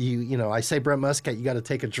like you know, I say Brent Muscat, you got to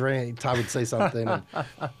take a drink. Todd would say something, and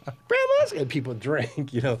Brent Muscat, people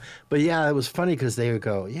drink, you know. But yeah, it was funny because they would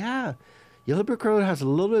go, yeah, Yellow Brick Road has a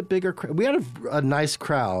little bit bigger. We had a nice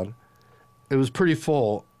crowd. It was pretty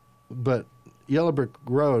full, but Yellow Brick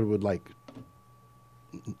Road would like.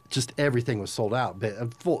 Just everything was sold out,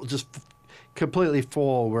 but full, just completely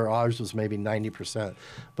full. Where ours was maybe 90%.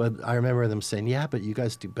 But I remember them saying, "Yeah, but you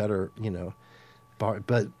guys do better, you know."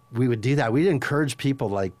 But we would do that. We'd encourage people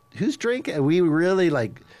like, "Who's drinking?" We really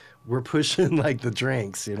like were pushing like the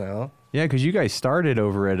drinks, you know. Yeah, because you guys started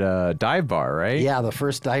over at a dive bar, right? Yeah, the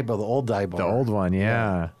first dive bar, the old dive bar, The old one,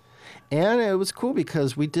 yeah. And it was cool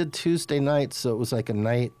because we did Tuesday nights, so it was like a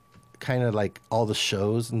night, kind of like all the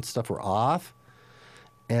shows and stuff were off.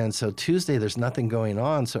 And so Tuesday, there's nothing going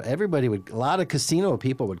on. So a lot of casino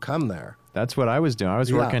people would come there. That's what I was doing. I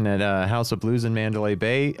was working at House of Blues in Mandalay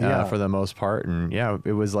Bay Yeah. for the most part. And yeah,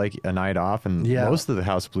 it was like a night off. And Yeah. most of the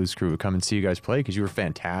House of Blues crew would come and see you guys play because you were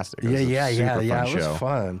fantastic. It was a Yeah. super fun It show. was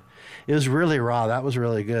fun. It was really raw. That was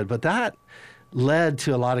really good. But that led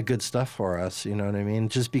to a lot of good stuff for us. You know what I mean?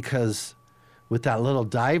 Just because with that little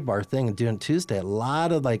dive bar thing and doing Tuesday, a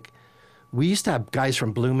lot of like, we used to have guys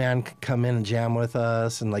from Blue Man come in and jam with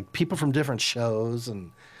us, and like people from different shows,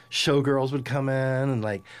 and showgirls would come in, and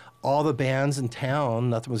like all the bands in town,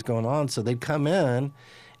 nothing was going on. So they'd come in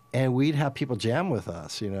and we'd have people jam with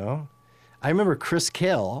us, you know? I remember Chris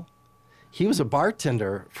Kill, he was a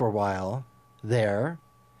bartender for a while there.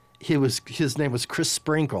 His name was Chris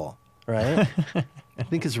Sprinkle, right? I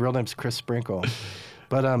think his real name's Chris Sprinkle.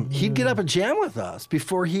 But he'd get up and jam with us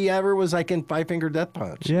before he ever was like in Five Finger Death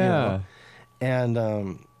Punch. Yeah. You know? And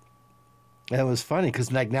it was funny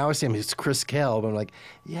because like now I see him, it's Chris Kelb. I'm like,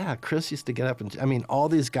 yeah, Chris used to get up and I mean, all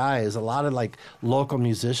these guys, a lot of like local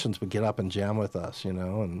musicians would get up and jam with us, you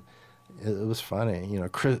know, and it was funny. You know,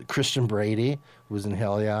 Christian Brady was in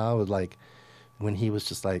Hell Yeah, with like when he was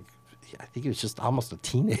just like, I think he was just almost a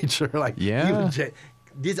teenager. Like Yeah.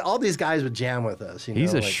 all these guys would jam with us. You know,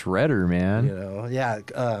 He's a like, shredder, man. you know, yeah.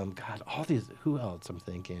 God, all these. Who else? I'm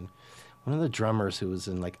thinking. One of the drummers who was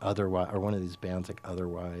in like Otherwise, or one of these bands like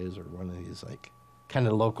Otherwise, or one of these like kind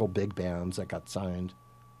of local big bands that got signed.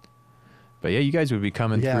 But yeah, you guys would be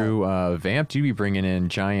coming Yeah. through Vamped. You'd be bringing in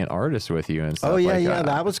giant artists with you and stuff. Oh yeah, like yeah.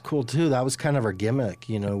 That was cool too. That was kind of our gimmick.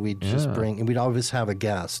 You know, we'd just Yeah. bring, and we'd always have a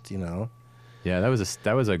guest. You know. Yeah, that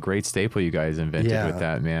was a great staple you guys invented Yeah. with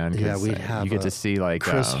that, man. 'cause, Yeah, we'd have you get to see like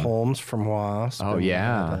Chris um, Holmes from Wasp. Oh, and we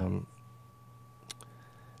yeah. had,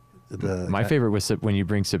 my favorite was when you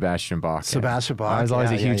bring Sebastian Bach. in. Sebastian Bach, I was always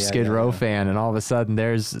yeah, a huge yeah, Skid yeah, Row yeah. fan, and all of a sudden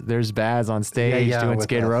there's Baz on stage yeah, doing with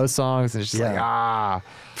Skid us. Row songs, and it's just like Yeah.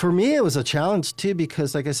 For me, it was a challenge too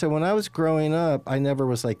because, like I said, when I was growing up, I never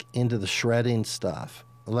was like into the shredding stuff.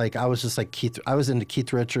 Like I was just like Keith. I was into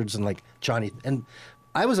Keith Richards and like Johnny. And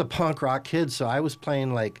I was a punk rock kid, so I was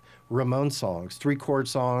playing like Ramon songs, 3-chord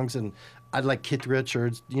songs, and I'd like Keith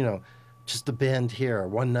Richards. You know, just a bend here,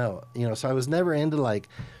 one note. You know, so I was never into like.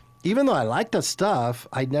 Even though I liked that stuff,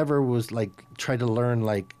 I never was like tried to learn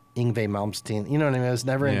like Yngwie Malmsteen. You know what I mean? I was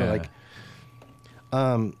never into Yeah. like.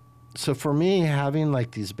 So for me, having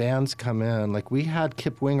like these bands come in, like we had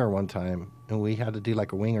Kip Winger one time, and we had to do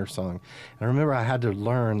like a Winger song. And I remember I had to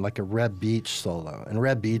learn like a Reb Beach solo, and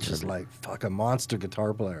Reb Beach is like fuck a monster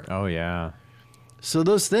guitar player. Oh yeah. So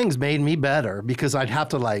those things made me better because I'd have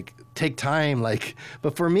to like take time, like.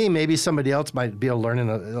 But for me, maybe somebody else might be able to learn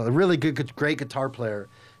a really good, great guitar player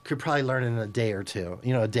could probably learn in a day or two.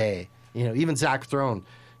 You know, a day. You know, even Zach Throne,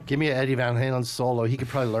 give me an Eddie Van Halen solo, he could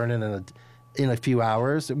probably learn it in a few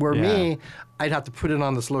hours. Where Yeah. me, I'd have to put it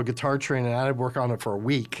on this little guitar train and I'd work on it for a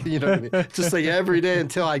week. You know what I mean? Just like every day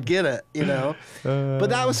until I get it. You know. But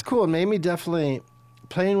that was cool. It made me definitely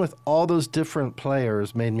playing with all those different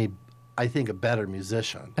players made me, I think, a better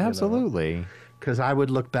musician. Absolutely. Because I would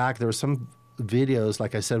look back, there were some videos,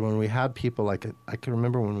 like I said, when we had people like, I can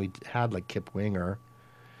remember when we had like Kip Winger.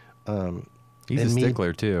 He's a and me-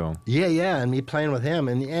 stickler too. Yeah, and me playing with him.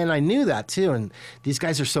 And I knew that too. And these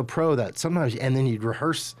guys are so pro that sometimes, and then you'd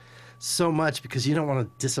rehearse so much because you don't want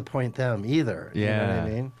to disappoint them either. You know what Yeah. I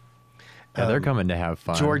mean? Yeah, they're coming to have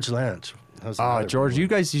fun. George Lynch. That was Oh, another George, big you one.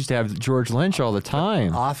 guys used to have George Lynch all the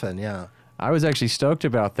time. Often, yeah. I was actually stoked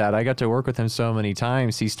about that. I got to work with him so many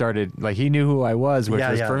times. He started, like, he knew who I was, which Yeah,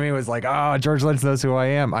 was, yeah. for me, was like, oh, George Lynch knows who I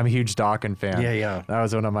am. I'm a huge Dawkins fan. Yeah, yeah. That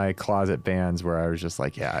was one of my closet bands where I was just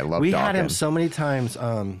like, yeah, I love We Dawkins. had him so many times.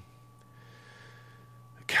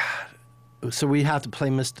 So we have to play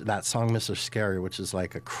that song, Mr. Scary, which is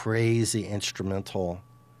like a crazy instrumental,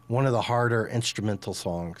 one of the harder instrumental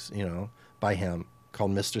songs, you know, by him,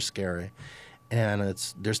 called Mr. Scary. And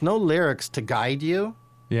there's no lyrics to guide you.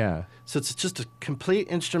 Yeah. So it's just a complete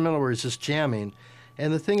instrumental where it's just jamming.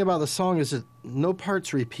 And the thing about the song is that no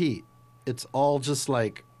parts repeat. It's all just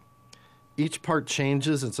like each part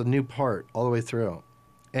changes. It's a new part all the way through.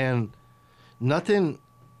 And nothing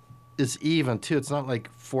is even, too. It's not like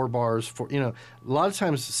 4 bars. You know, a lot of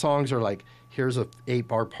times songs are like, here's a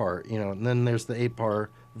 8-bar part, you know, and then there's the 8-bar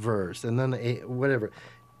verse, and then the whatever.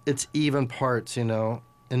 It's even parts, you know,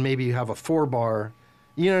 and maybe you have a 4-bar,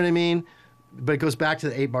 you know what I mean? But it goes back to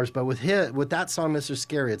the 8 bars. But with that song, Mr.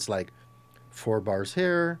 Scary, it's like 4 bars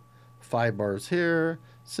here, 5 bars here,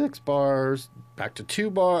 6 bars, back to 2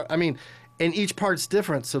 bars. I mean, and each part's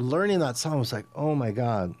different. So learning that song was like, oh my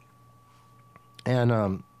God.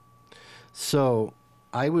 And so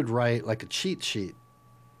I would write like a cheat sheet,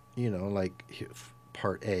 you know, like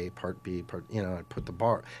part A, part B, you know, I'd put the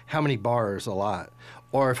bar, how many bars, a lot.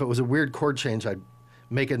 Or if it was a weird chord change, I'd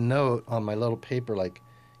make a note on my little paper, like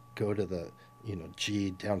go to the, you know,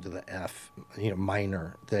 G down to the F, you know,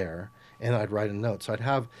 minor there. And I'd write a note. So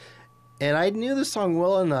and I knew the song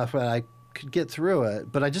well enough that I could get through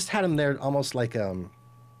it, but I just had him there almost like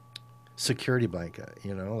security blanket,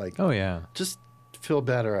 you know, like Oh, yeah. just feel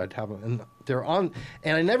better. I'd have them, and they're on,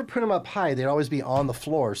 and I never put them up high. They'd always be on the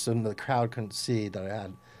floor, so the crowd couldn't see that I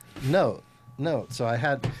had note.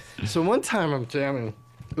 So one time I'm jamming.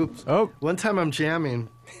 Oops. Oh. One time I'm jamming,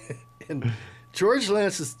 and George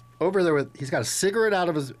Lynch is over there he's got a cigarette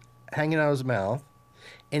hanging out of his mouth,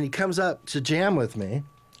 and he comes up to jam with me,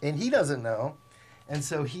 and he doesn't know, and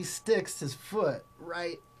so he sticks his foot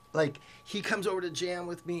right, like he comes over to jam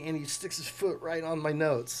with me, and he sticks his foot right on my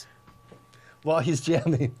notes while he's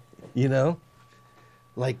jamming, you know?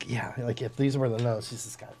 Like if these were the notes, he's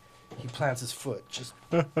this guy. He plants his foot just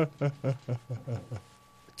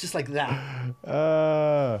like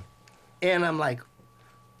that. And I'm like,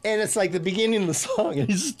 and it's like the beginning of the song, and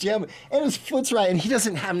he's just jamming, and his foot's right, and he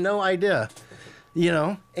doesn't have no idea, you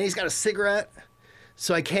know. And he's got a cigarette,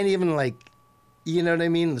 so I can't even like, you know what I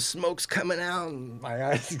mean? The smoke's coming out, and my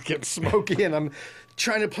eyes get smoky, and I'm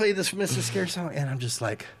trying to play this Mr. Scare song, and I'm just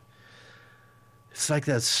like, it's like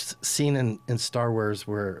that scene in Star Wars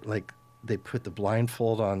where like they put the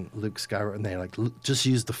blindfold on Luke Skywalker, and they like just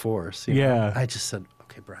use the Force. You know? Yeah. I just said,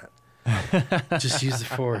 okay, Brett, just use the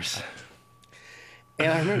Force.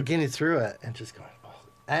 And I remember getting through it and just going, oh.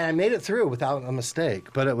 And I made it through without a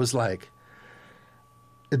mistake. But it was like,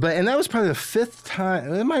 and that was probably the fifth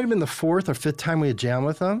time. It might have been the fourth or fifth time we had jammed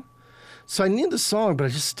with them. So I knew the song, but I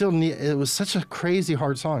just still it was such a crazy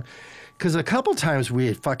hard song. Because a couple times we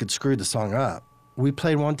had fucking screwed the song up. We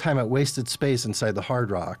played one time at Wasted Space inside the Hard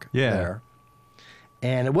Rock there.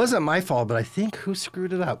 And it wasn't my fault, but I think who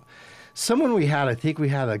screwed it up? I think we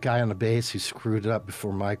had a guy on the bass who screwed it up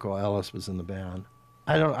before Michael Ellis was in the band.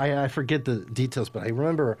 I forget the details, but I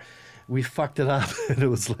remember we fucked it up, and it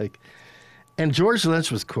was like, and George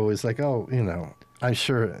Lynch was cool. He's like, oh, you know, I'm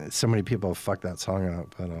sure so many people have fucked that song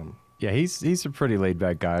up, but Yeah, he's a pretty laid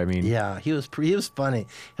back guy. I mean, yeah, he was funny.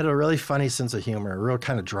 Had a really funny sense of humor, a real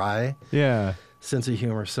kind of dry sense of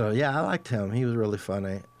humor. So yeah, I liked him. He was really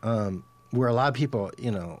funny. Where a lot of people,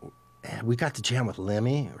 you know, we got to jam with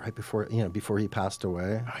Lemmy right before he passed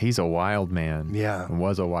away. He's a wild man. Yeah,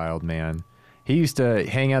 was a wild man. He used to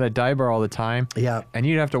hang out at Dive Bar all the time. Yeah. And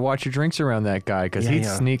you'd have to watch your drinks around that guy because he'd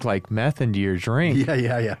sneak like meth into your drink.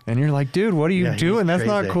 Yeah. And you're like, dude, what are you doing? That's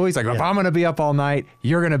crazy. not cool. He's like, if I'm going to be up all night,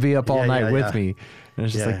 you're going to be up all night with me. And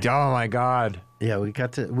it's just like, oh my God. Yeah,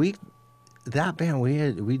 that band,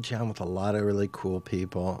 we jammed with a lot of really cool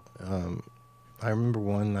people. I remember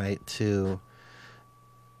one night too,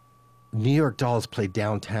 New York Dolls played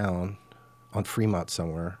downtown on Fremont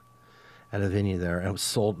somewhere at a venue there, and it was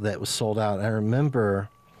sold out. And I remember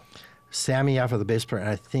Sammy Yaffa, the bass player, and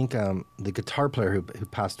I think the guitar player who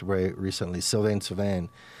passed away recently, Sylvain Sylvain,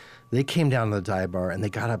 they came down to the dive bar and they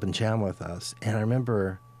got up and jammed with us. And I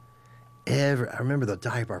remember the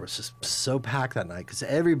dive bar was just so packed that night because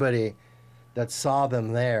everybody that saw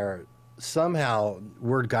them there, somehow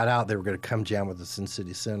word got out they were going to come jam with us in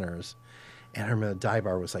City Centers. And I remember the dive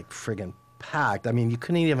bar was like friggin' packed. I mean, you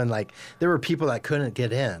couldn't even there were people that couldn't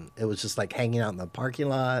get in. It was just like hanging out in the parking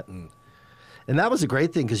lot, and that was a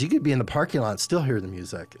great thing because you could be in the parking lot and still hear the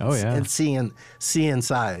music. Oh yeah, and see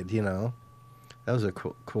inside. You know, that was a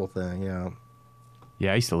cool thing. Yeah.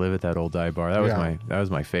 Yeah, I used to live at that old dive bar. That was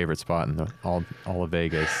my favorite spot in all of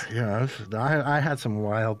Vegas. Yeah, I had some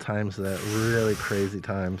wild times, really crazy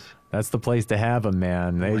times. That's the place to have them,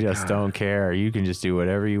 man. They just don't care. You can just do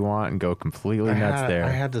whatever you want and go completely nuts there. I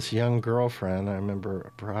had this young girlfriend. I remember I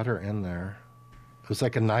brought her in there. It was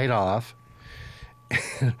like a night off.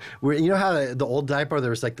 Where, you know how the old dive bar, there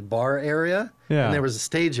was like the bar area? Yeah. And there was a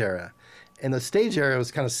stage area. And the stage area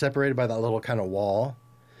was kind of separated by that little kind of wall.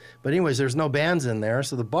 But anyways, there's no bands in there.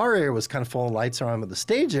 So the bar area was kind of full of lights around. But the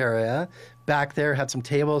stage area back there had some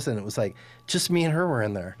tables. And it was like, just me and her were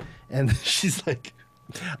in there. And she's like...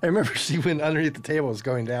 I remember she went underneath the table, was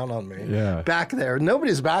going down on me. Yeah. Back there.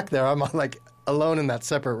 Nobody's back there. I'm like alone in that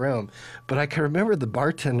separate room. But I can remember the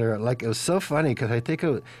bartender, like it was so funny because I think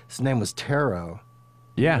his name was Taro.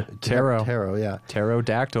 Yeah, Taro. Taro, yeah.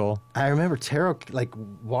 Pterodactyl. I remember Taro like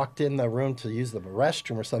walked in the room to use the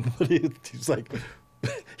restroom or something. But he was like,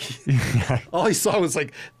 all he saw was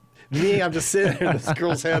like me. I'm just sitting there and this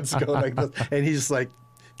girl's head's going like this. And he's just like,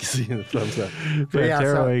 seeing the thumbs up. But yeah,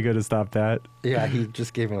 Taro ain't gonna stop that. Yeah, he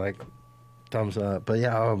just gave me like thumbs up. But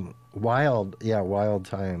yeah, wild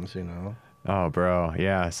times, you know. Oh, bro,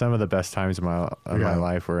 yeah. Some of the best times of my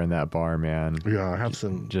life were in that bar, man. Yeah, I have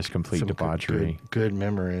some just complete debauchery. Good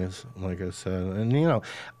memories, like I said. And you know,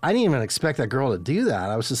 I didn't even expect that girl to do that.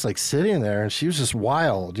 I was just like sitting there, and she was just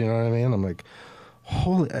wild. You know what I mean? I'm like,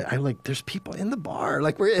 holy! I like, there's people in the bar.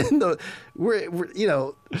 Like we're you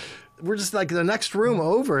know. We're just like the next room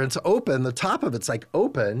over. It's open. The top of it's like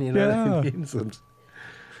open. You know what I mean? Some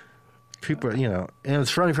people, you know, and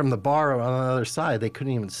it's running from the bar on the other side. They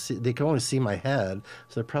couldn't even see. They could only see my head.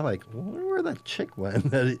 So they're probably like, well, where that chick went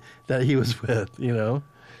that he was with. You know,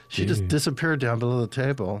 she just disappeared down below the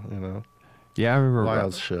table. You know. Yeah, I remember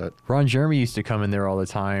wild shit. Ron Jeremy used to come in there all the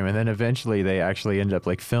time, and then eventually they actually ended up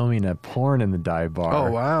like filming a porn in the dive bar.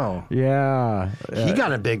 Oh wow! Yeah, he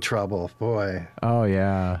got in big trouble, boy. Oh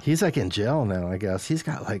yeah, he's like in jail now. I guess he's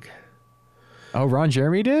got like. Oh, Ron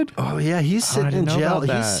Jeremy did? Oh yeah, he's sitting in jail.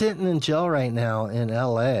 He's sitting in jail right now in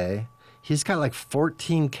L.A. he's got like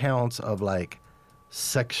 14 counts of like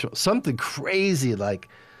sexual, something crazy, like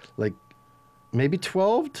maybe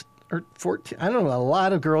 12 or 14. I don't know. A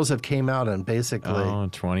lot of girls have came out and basically.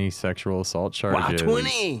 20 sexual assault charges. Wow,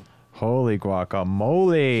 20. Holy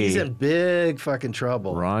guacamole. He's in big fucking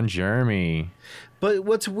trouble. Ron Jeremy. But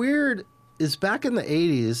what's weird is back in the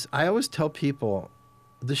 80s, I always tell people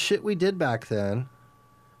the shit we did back then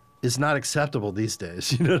is not acceptable these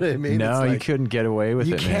days. You know what I mean? No, It's you couldn't get away with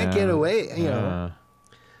you it, can't man. get away, you know.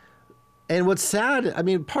 And what's sad, I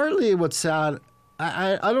mean, partly what's sad,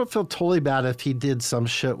 I don't feel totally bad if he did some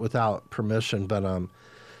shit without permission, but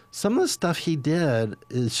some of the stuff he did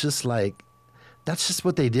is just like, that's just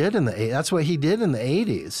what they did in the 80s. That's what he did in the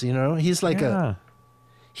 80s, you know? He's like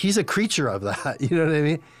he's a creature of that, you know what I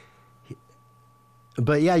mean?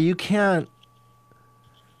 But yeah, you can't,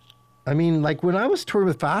 I mean, like when I was touring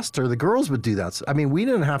with Faster, the girls would do that. I mean, we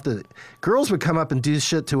didn't have to, girls would come up and do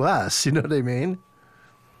shit to us, you know what I mean?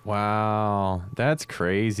 Wow, that's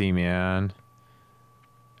crazy, man.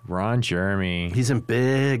 Ron Jeremy. He's in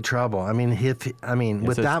big trouble. I mean,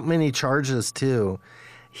 with that many charges too,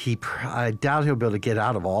 I doubt he'll be able to get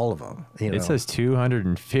out of all of them. You know? It says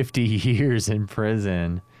 250 years in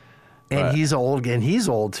prison. And he's old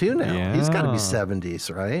too now. Yeah. He's got to be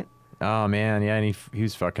 70s, right? Oh man, yeah, and he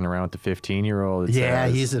was fucking around with the 15-year-old. Yeah,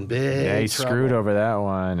 he's in big. Yeah, he's trouble. screwed over that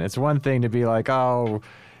one. It's one thing to be like, oh,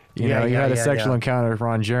 you had a sexual encounter with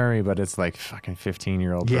Ron Jeremy, but it's like fucking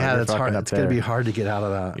 15-year-old. Yeah, that's hard. It's gonna be hard to get out of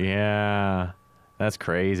that. Yeah, that's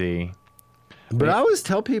crazy. But I always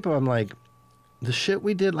tell people, I'm like, the shit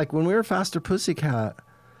we did, like when we were Faster Pussycat,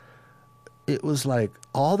 it was like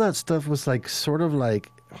all that stuff was like sort of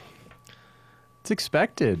like. It's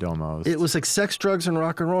expected almost. It was like sex, drugs, and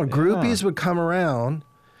rock and roll. Yeah. Groupies would come around,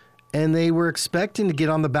 and they were expecting to get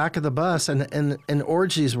on the back of the bus, and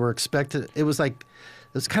orgies were expected. It was like,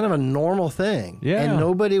 it was kind of a normal thing. Yeah. And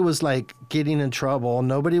nobody was like getting in trouble.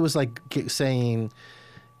 Nobody was like saying,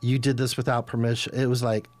 you did this without permission. It was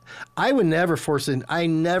like, I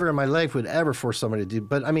never in my life would ever force somebody to do,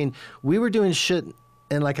 but I mean, we were doing shit.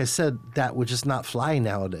 And like I said, that would just not fly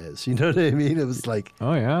nowadays. You know what I mean? It was like,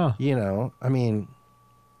 oh yeah, you know, I mean,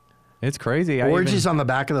 it's crazy. Orgies on the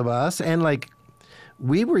back of the bus, and like,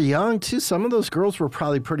 we were young too. Some of those girls were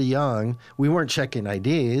probably pretty young. We weren't checking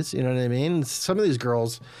IDs. You know what I mean? Some of these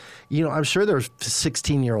girls, you know, I'm sure there's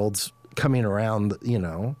 16-year-olds coming around. You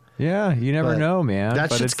know. Yeah, you never know, man.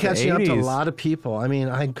 That shit's catching up to a lot of people. I mean,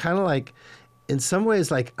 I'm kind of like, in some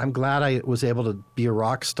ways, like, I'm glad I was able to be a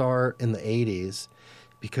rock star in the 80s.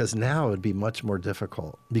 Because now it would be much more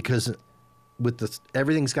difficult. Because with this,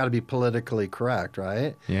 everything's got to be politically correct,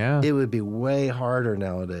 right? Yeah. It would be way harder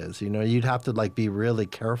nowadays. You know, you'd have to like be really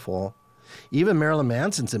careful. Even Marilyn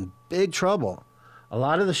Manson's in big trouble. A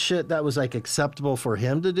lot of the shit that was like acceptable for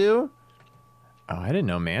him to do. Oh, I didn't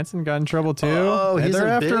know Manson got in trouble too. Oh, they're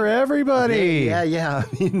after everybody. Yeah.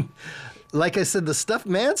 I mean, like I said, the stuff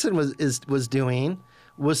Manson was doing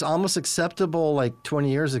was almost acceptable like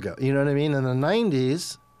 20 years ago. You know what I mean? In the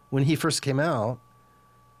 90s, when he first came out,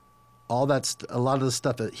 a lot of the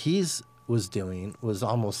stuff that was doing was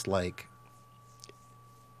almost like,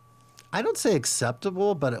 I don't say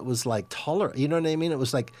acceptable, but it was like tolerant. You know what I mean? It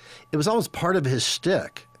was like, it was almost part of his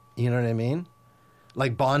shtick. You know what I mean?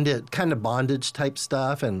 Like bondage type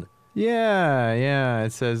stuff. And yeah.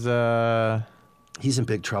 It says, he's in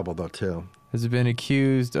big trouble though, too. Has been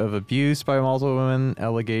accused of abuse by multiple women,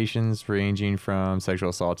 allegations ranging from sexual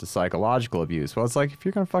assault to psychological abuse. Well, it's like, if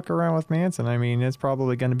you're going to fuck around with Manson, I mean, it's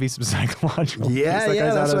probably going to be some psychological abuse. Yeah,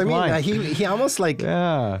 that's what I mean. He almost like...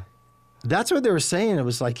 Yeah. That's what they were saying. It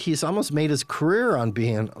was like he's almost made his career on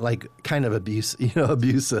being like kind of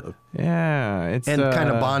abusive. Yeah. And kind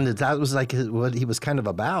of bonded. That was like what he was kind of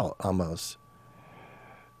about almost.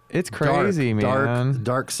 It's crazy, man.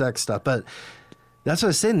 Dark sex stuff. But... That's what I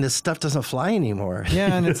was saying. This stuff doesn't fly anymore.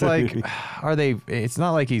 Yeah, and it's like, it's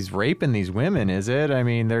not like he's raping these women, is it? I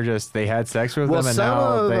mean, they had sex with them and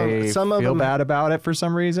now they feel bad about it for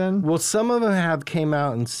some reason? Well, some of them came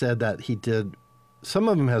out and said that he did. Some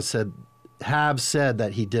of them have said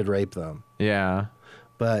that he did rape them. Yeah.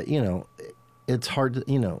 But, you know, it's hard to,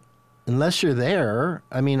 you know, unless you're there,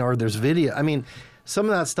 I mean, or there's video. I mean, some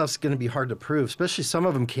of that stuff's going to be hard to prove, especially some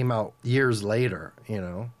of them came out years later, you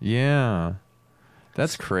know? Yeah.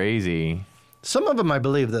 That's crazy. Some of them, I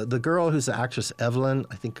believe, the girl who's the actress, Evelyn,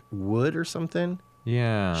 I think Wood or something.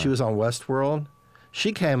 Yeah. She was on Westworld.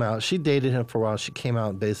 She came out. She dated him for a while. She came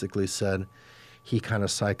out and basically said he kind of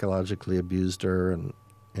psychologically abused her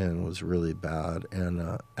and was really bad.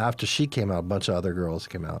 And after she came out, a bunch of other girls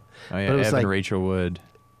came out. Oh, yeah, Evan Rachel Wood.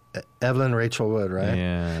 Evelyn Rachel Wood, right?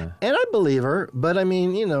 Yeah. And I believe her, but I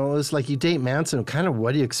mean, you know, it's like you date Manson. Kind of,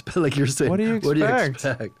 what do you expect? Like you're saying, What do you What do you expect?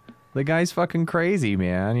 expect? The guy's fucking crazy,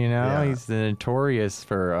 man. You know, Yeah. he's notorious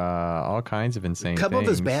for all kinds of insane A couple things.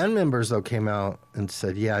 of his band members though came out and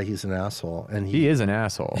said, "Yeah, he's an asshole," and He is an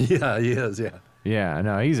asshole. Yeah, he is. Yeah. Yeah,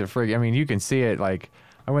 no, he's a freak. I mean, you can see it. Like,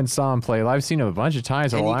 I went and saw him play live. I've seen him a bunch of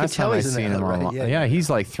times. The And you can last tell time I he's an seen him asshole, right? online, Yeah, yeah, yeah. he's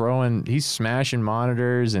like he's smashing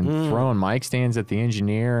monitors and throwing mic stands at the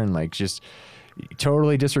engineer and like just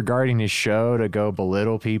totally disregarding his show to go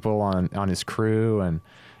belittle people on his crew and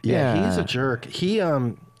Yeah, he's a jerk.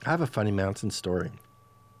 I have a funny Manson story.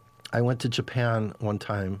 I went to Japan one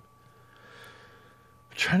time.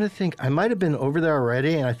 I'm trying to think. I might have been over there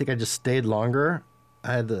already, and I think I just stayed longer.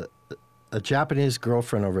 I had a Japanese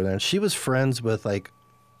girlfriend over there, and she was friends with like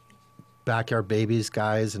Backyard Babies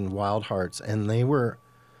guys and Wild Hearts, and they were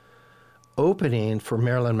opening for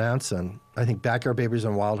Marilyn Manson. I think Backyard Babies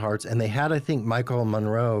and Wild Hearts, and they had, I think, Michael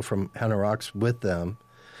Monroe from Hannah Rocks with them.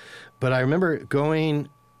 But I remember going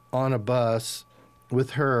on a bus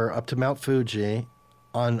with her up to Mount Fuji.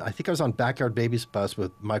 I think I was on Backyard Babies bus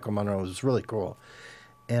with Michael Monroe. It was really cool.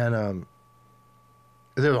 And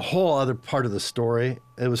there's a whole other part of the story.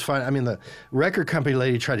 It was fun. I mean, the record company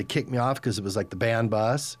lady tried to kick me off because it was like the band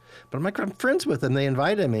bus. But I'm like, I'm friends with them. They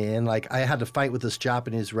invited me. And like, I had to fight with this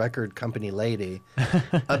Japanese record company lady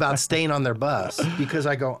about staying on their bus because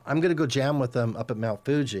I go, I'm going to go jam with them up at Mount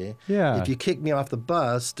Fuji. Yeah. If you kick me off the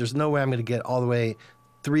bus, there's no way I'm going to get all the way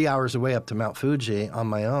 3 hours away up to Mount Fuji on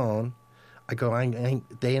my own. I go,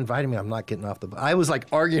 they invited me. I'm not getting off the bus. I was like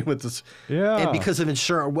arguing with this. Yeah. And because of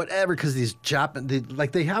insurance or whatever, because these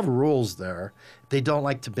they have rules there. They don't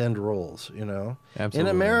like to bend rules, you know? Absolutely.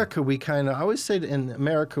 In America, I always say that in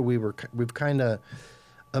America,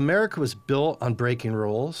 America was built on breaking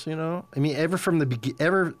rules, you know? I mean, ever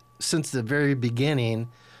since the very beginning,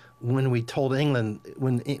 when we told England,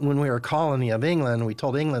 when we were a colony of England, we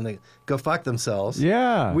told England to go fuck themselves.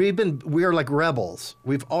 Yeah. We are like rebels.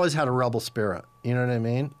 We've always had a rebel spirit. You know what I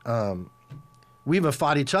mean? We even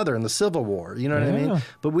fought each other in the Civil War. You know what I Yeah. mean?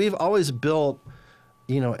 But we've always built,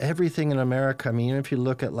 you know, everything in America. I mean, even if you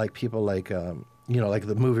look at like people like, you know, like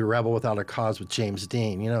the movie Rebel Without a Cause with James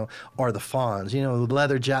Dean, you know, or the Fonz, you know, the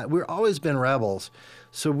leather jacket. We've always been rebels.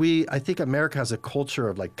 So I think America has a culture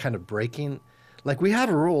of like kind of breaking. Like we have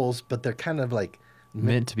rules, but they're kind of like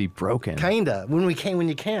Meant to be broken. kinda when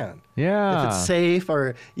you can. Yeah. If it's safe,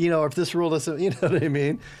 or you know, if this rule doesn't, you know what I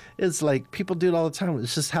mean? It's like people do it all the time.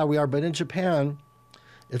 It's just how we are. But in Japan,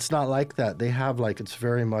 it's not like that. They have like it's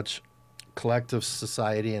very much collective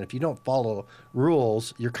society, and if you don't follow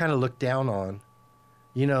rules, you're kind of looked down on.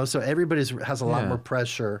 You know, so everybody has a lot Yeah. more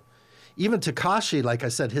pressure. Even Takashi, like I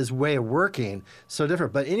said, his way of working, so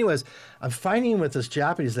different. But anyways, I'm finding with this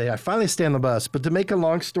Japanese lady, I finally stay on the bus. But to make a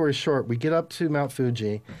long story short, we get up to Mount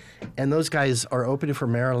Fuji, and those guys are opening for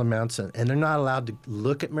Marilyn Manson. And they're not allowed to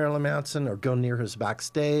look at Marilyn Manson or go near his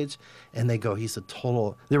backstage. And they go, he's a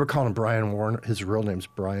total, they were calling him Brian Warner. His real name's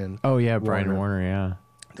Brian. Oh yeah, Brian Warner. Yeah.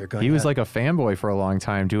 They're going, He was like a fanboy for a long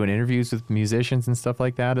time, doing interviews with musicians and stuff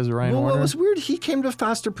like that as Ryan well, Warner. what was weird, he came to a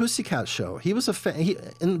Faster Pussycat show. He was a fan.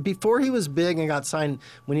 And before he was big and got signed,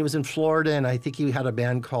 when he was in Florida, and I think he had a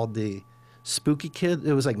band called the Spooky Kid.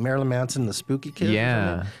 It was like Marilyn Manson and the Spooky Kid. or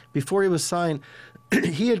Yeah. something. Before he was signed,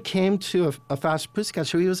 he had came to a Faster Pussycat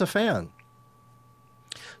show. He was a fan.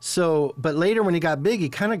 So, but later when he got big, he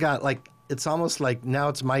kind of got like, it's almost like now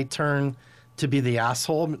it's my turn to be the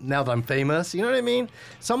asshole now that I'm famous. You know what I mean?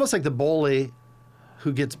 It's almost like the bully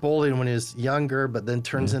who gets bullied when he's younger, but then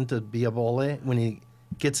turns into be a bully when he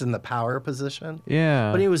gets in the power position.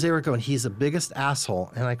 Yeah. But anyways, they were going, he's the biggest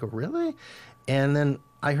asshole. And I go, really? And then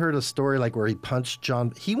I heard a story like where he punched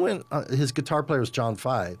John. He went, his guitar player was John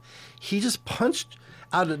Five. He just punched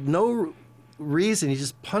out of no reason. He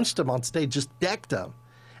just punched him on stage, just decked him.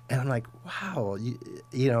 And I'm like, wow,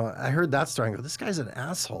 you know, I heard that story and go, this guy's an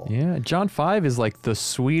asshole. Yeah, John Five is like the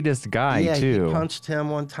sweetest guy Yeah, too. he punched him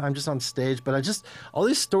one time just on stage. But all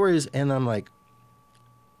these stories, and I'm like,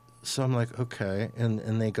 okay.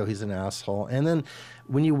 And they go, he's an asshole. And then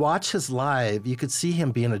when you watch his live, you could see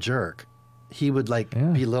him being a jerk. He would like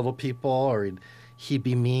belittle people, or he'd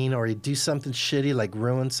be mean, or he'd do something shitty, like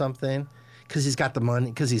ruin something. Because he's got the money,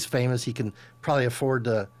 because he's famous, he can probably afford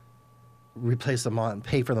to replace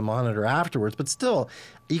pay for the monitor afterwards. But still,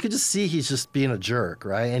 you could just see he's just being a jerk,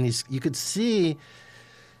 right? And you could see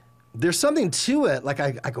there's something to it. Like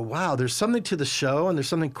I go, wow, there's something to the show, and there's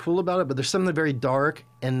something cool about it, but there's something very dark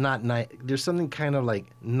and not nice. There's something kind of like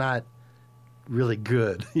not really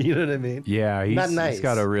good. You know what I mean? Yeah, Not nice. he's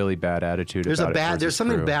got a really bad attitude. There's about it towards there's his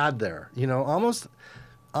something crew. bad there. You know, almost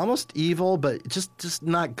almost evil, but just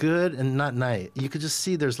not good and not nice. You could just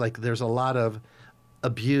see there's a lot of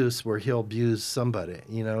abuse where he'll abuse somebody.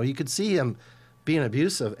 You know, you could see him being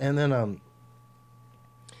abusive, and then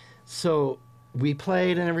so we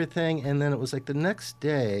played and everything, and then it was like the next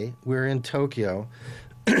day we were in Tokyo,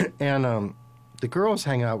 and the girl I was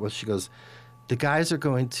hanging out with, she goes, the guys are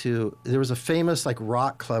going to. There was a famous like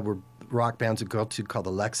rock club where rock bands would go to called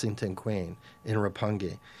the Lexington Queen in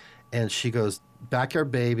Roppongi, and she goes,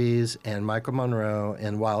 Backyard Babies and Michael Monroe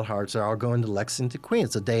and Wild Hearts are all going to Lexington Queen.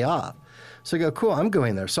 It's a day off. So I go, cool, I'm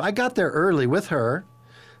going there. So I got there early with her,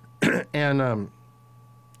 and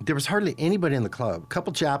there was hardly anybody in the club. A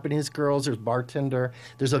couple Japanese girls, there's a bartender.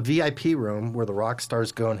 There's a VIP room where the rock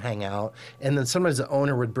stars go and hang out. And then sometimes the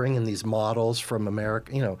owner would bring in these models from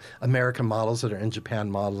America, you know, American models that are in Japan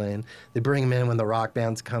modeling. They bring them in when the rock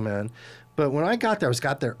bands come in. But when I got there,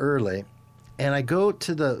 got there early, and I go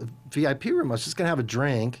to the VIP room. I was just going to have a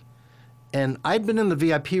drink. And I'd been in the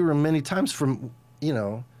VIP room many times from, you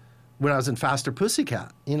know, when I was in Faster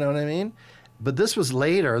Pussycat. You know what I mean? But this was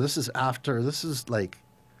later. This is after. This is like,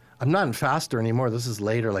 I'm not in Faster anymore. This is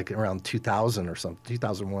later, like around 2000 or something,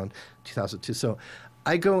 2001, 2002. So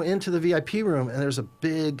I go into the VIP room, and there's a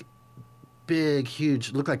big,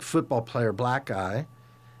 huge, look like football player, black guy,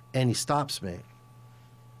 and he stops me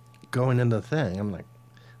going into the thing. I'm like,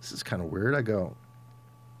 this is kind of weird. I go,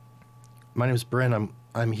 my name's Bryn.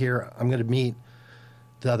 I'm here. I'm going to meet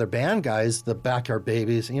the other band guys, the Backyard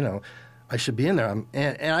Babies. You know, I should be in there.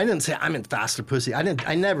 And I didn't say I'm in Faster Pussy.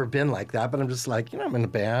 I never been like that, but I'm just like, you know, I'm in a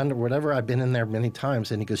band or whatever. I've been in there many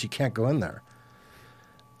times. And he goes, you can't go in there.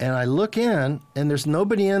 And I look in, and there's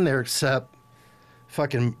nobody in there except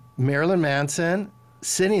fucking Marilyn Manson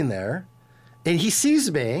sitting there. And he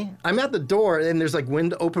sees me. I'm at the door, and there's like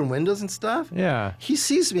open windows and stuff. Yeah. He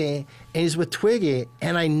sees me, and he's with Twiggy,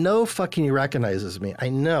 and I know fucking he recognizes me. I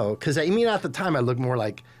know, because I mean, at the time, I looked more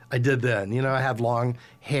like I did then. You know, I had long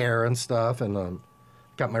hair and stuff, and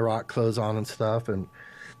got my rock clothes on and stuff. And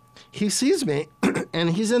he sees me,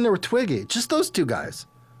 and he's in there with Twiggy, just those two guys.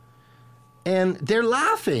 And they're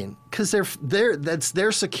laughing because that's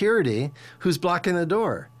their security who's blocking the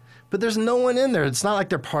door. But there's no one in there. It's not like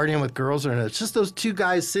they're partying with girls or anything. It's just those two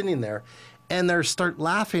guys sitting there, and they start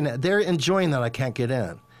laughing. They're enjoying that I can't get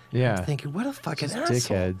in. Yeah. I'm thinking, what a fucking Just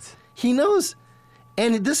asshole. dickheads. He knows.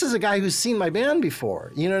 And this is a guy who's seen my band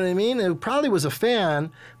before. You know what I mean? Who probably was a fan,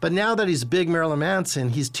 but now that he's big Marilyn Manson,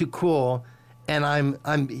 he's too cool. And I'm,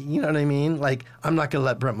 you know what I mean? Like, I'm not going to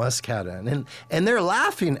let Brent Muscat in. And they're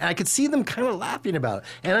laughing. And I could see them kind of laughing about it.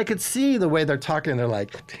 And I could see the way they're talking. They're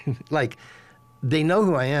like, they know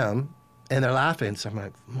who I am, and they're laughing. So I'm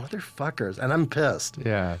like, motherfuckers. And I'm pissed.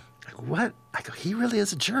 Yeah. Like, what? I go, he really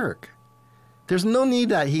is a jerk. There's no need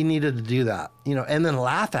that he needed to do that, you know, and then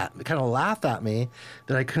laugh at me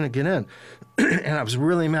that I couldn't get in. And I was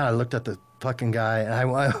really mad. I looked at the fucking guy, and I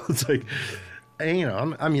was like, and, you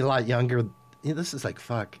know, I'm a lot younger. You know, this is like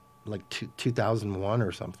 2001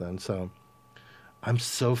 or something. So I'm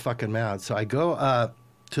so fucking mad. So I go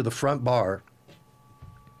to the front bar,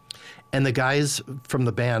 and the guys from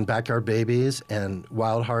the band Backyard Babies and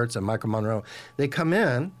Wild Hearts and Michael Monroe, they come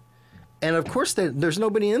in, and of course there's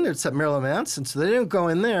nobody in there except Marilyn Manson, so they didn't go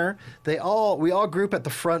in there. We all group at the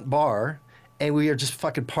front bar, and we are just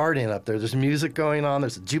fucking partying up there. There's music going on.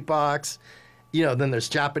 There's a jukebox, you know. Then there's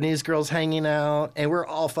Japanese girls hanging out, and we're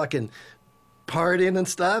all fucking partying and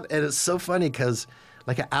stuff. And it's so funny because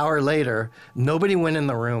like an hour later, nobody went in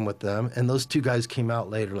the room with them, and those two guys came out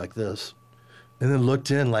later like this. And then looked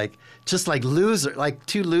in like, just like loser, like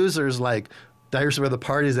two losers, like, there's where the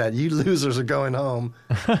party's at. You losers are going home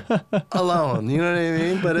alone. You know what I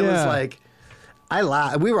mean? But it was like, I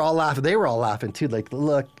laughed. We were all laughing. They were all laughing too. Like,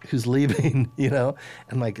 look who's leaving, you know?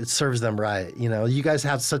 And like, it serves them right. You know, you guys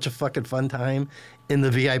have such a fucking fun time in the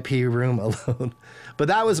VIP room alone. But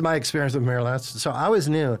that was my experience with Marilyn Manson. So I always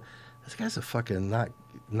knew this guy's a fucking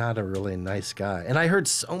not a really nice guy. And I heard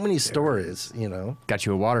so many stories, you know. Got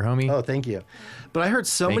you a water, homie? Oh, thank you. But I heard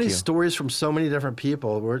so many stories from so many different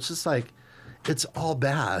people where it's just like, it's all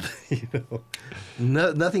bad, you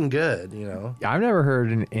know. Nothing good, you know. I've never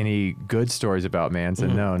heard any good stories about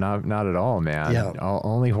Manson. No, not at all, man. Yeah.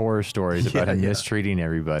 Only horror stories about him mistreating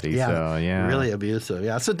everybody. Yeah, so, yeah. Really abusive.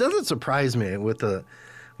 Yeah, so it doesn't surprise me with the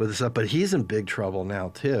stuff, but he's in big trouble now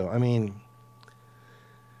too. I mean,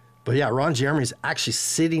 but yeah, Ron Jeremy's actually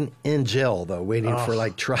sitting in jail though, waiting for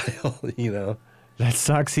like trial. You know. That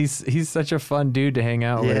sucks. He's such a fun dude to hang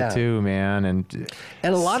out with too, man. And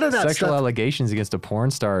a lot of that sexual stuff, allegations against a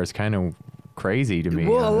porn star is kind of crazy to me.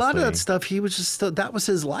 Well, honestly. a lot of that stuff, he was just that was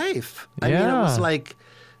his life. I mean, it was like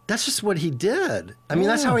that's just what he did. I mean,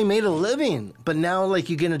 that's how he made a living. But now, like,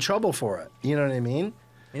 you get in trouble for it. You know what I mean?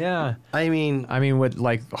 Yeah. I mean, with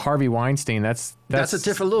like Harvey Weinstein, that's a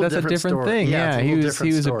different different story. thing. Yeah, it's a he little was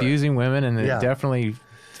different story. abusing women, and Yeah. it definitely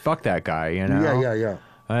fuck that guy. You know. yeah.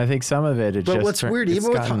 And I think some of it. But what's weird, it's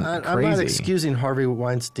even with gotten I'm not crazy. excusing Harvey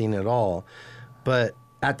Weinstein at all, but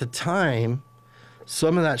at the time,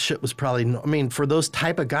 some of that shit was probably. I mean, for those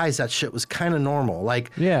type of guys, that shit was kind of normal.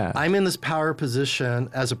 Like, Yeah. I'm in this power position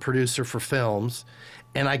as a producer for films,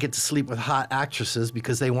 and I get to sleep with hot actresses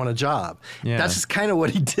because they want a job. Yeah. That's just kind of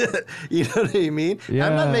what he did. You know what I mean? Yeah.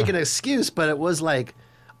 I'm not making an excuse, but it was like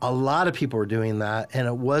a lot of people were doing that, and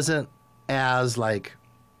it wasn't as like.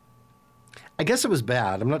 I guess it was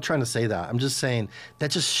bad. I'm not trying to say that. I'm just saying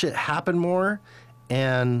that just shit happened more,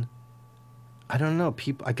 and I don't know.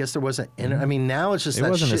 People, I guess there wasn't. I mean, now it's just It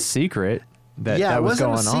that wasn't shit. a secret that Yeah, that it was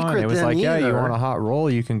wasn't a going on. secret It was then like, yeah, you either. want a hot role,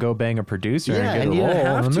 you can go bang a producer Yeah, and and get you a didn't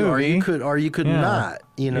role have in to, the or movie. you could Yeah. not.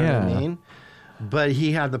 You know what I Yeah. mean? But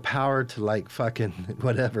he had the power to like fucking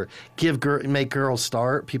whatever, make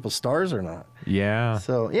people stars or not. Yeah.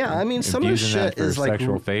 So yeah, I mean, some of the Abusing that shit for is like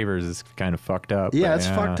sexual favors is kind of fucked up. yeah, but it's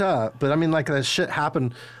fucked up. But I mean, like that shit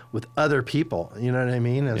happened with other people. You know what I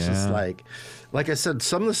mean? It's just Yeah. like I said,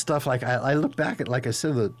 some of the stuff. Like I look back at, like I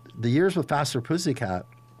said, the years with Faster Pussycat.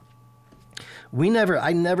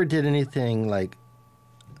 I never did anything like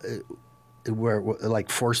where like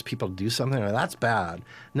force people to do something. That's bad.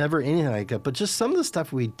 Never anything like that. But just some of the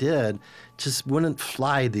stuff we did just wouldn't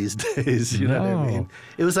fly these days. You know what I No. mean?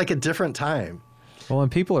 It was like a different time. Well,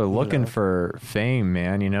 and people are looking for fame,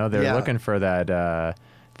 man. You know, they're Yeah. looking for that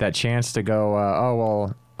chance to go. Oh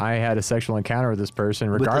well, I had a sexual encounter with this person,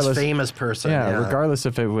 regardless. With this famous person. yeah, regardless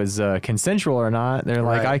if it was consensual or not. They're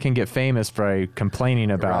like, Right. I can get famous by complaining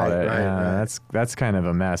about Right, it. right, Yeah, right. That's kind of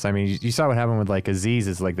a mess. I mean, you saw what happened with like Aziz.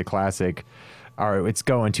 Is like the classic. All right, it's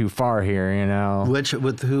going too far here. You know,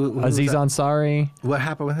 With who was Aziz that? Ansari. What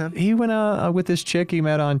happened with him? He went out with this chick he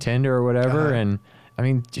met on Tinder or whatever, Uh-huh. and I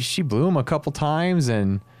mean, she blew him a couple times,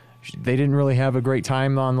 and they didn't really have a great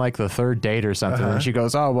time on like the third date or something. Uh-huh. And she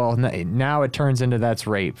goes, "Oh well, now it turns into that's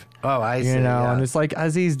rape." Oh, I see. You know, yeah. and it's like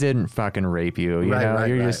Aziz didn't fucking rape you. You Right, know, right,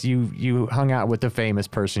 you're right. just you hung out with the famous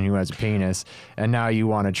person who has a penis, and now you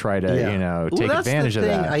want to try to Yeah. you know Well, take that's the advantage of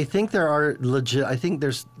thing. that. I think there are legit. I think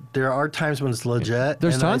there are times when it's legit.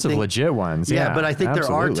 There's and I tons of think- legit ones. Yeah, but I think there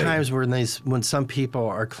are absolutely. times when some people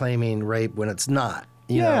are claiming rape when it's not.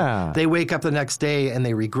 You Yeah. know, they wake up the next day and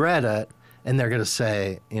they regret it, and they're gonna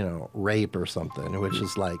say, rape or something, which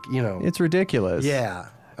is like, It's ridiculous. yeah.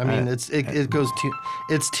 I mean,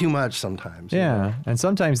 it's too much sometimes. you Yeah, know? and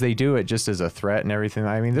sometimes they do it just as a threat and everything.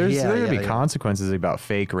 I mean, there's Yeah, going to yeah, be yeah. consequences about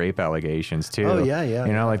fake rape allegations too. Oh, yeah, yeah,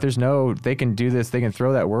 You know, yeah. like they can do this. They can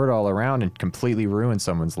throw that word all around and completely ruin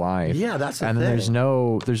someone's life. Yeah, that's the and then there's thing.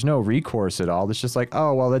 no recourse at all. It's just like,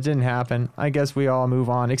 oh well, that didn't happen. I guess we all move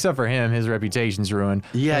on, except for him. His reputation's ruined.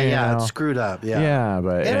 Yeah, you yeah, know? it's screwed up. Yeah, Yeah,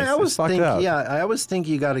 but and it's, I always it's fucked think, up. I always think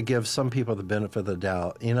you got to give some people the benefit of the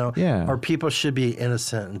doubt, Yeah. or people should be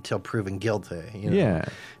innocent until proven guilty, Yeah.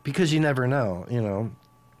 because you never know,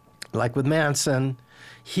 like with Manson,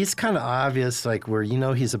 he's kind of obvious, like where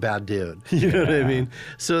he's a bad dude, you know what I mean?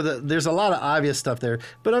 So there's a lot of obvious stuff there,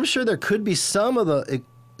 but I'm sure there could be some of the,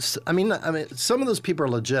 I mean, some of those people are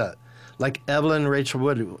legit, like Evelyn Rachel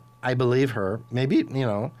Wood. I believe her, maybe,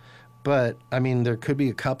 but I mean, there could be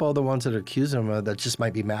a couple of the ones that are accusing him that just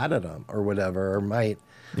might be mad at him or whatever, or might,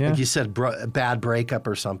 Yeah. like you said, bad breakup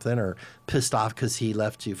or something, or pissed off because he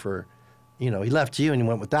left you for, he left you and you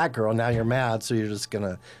went with that girl. Now you're mad, so you're just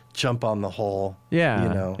gonna jump on the whole.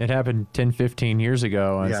 Yeah. It happened 10, 15 years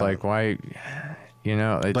ago, and it's Yeah. like, why?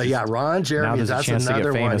 It's But yeah, just- Ron Jeremy, there's a that's chance to get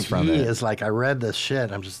another one. famous from He it. is like, I read this shit,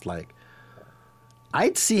 and I'm just like,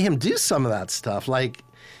 I'd see him do some of that stuff. Like,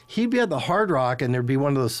 he'd be at the Hard Rock, and there'd be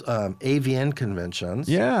one of those AVN conventions.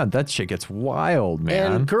 Yeah, that shit gets wild,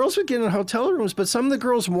 man. And girls would get in hotel rooms, but some of the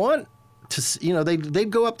girls want to, they'd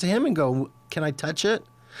go up to him and go, "Can I touch it?"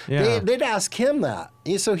 Yeah. They'd ask him that.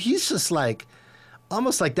 So he's just like,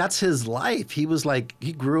 almost like that's his life. He was like,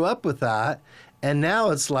 he grew up with that, and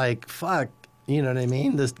now it's like, fuck, you know what I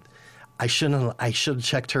mean? I should have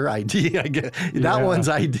checked her ID. I get that Yeah. one's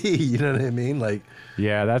ID. You know what I mean? Like,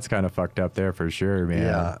 Yeah, that's kind of fucked up there for sure, man.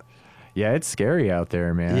 Yeah. Yeah, it's scary out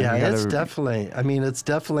there, man. yeah, You gotta- it's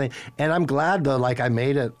definitely, and I'm glad though, like I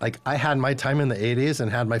made it, like I had my time in the 80s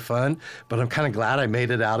and had my fun, but I'm kind of glad I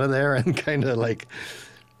made it out of there and kind of like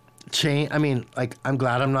like I'm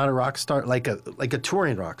glad I'm not a rock star, like a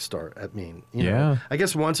touring rock star. Yeah. I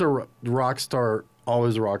guess once a rock star,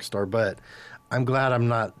 always a rock star, but I'm glad I'm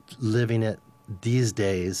not living it these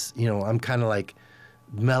days. I'm kind of like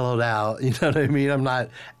mellowed out. You know what I mean? I'm not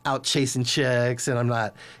out chasing chicks, and I'm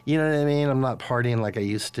not, you know what I mean? I'm not partying like I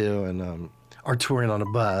used to, and or touring on a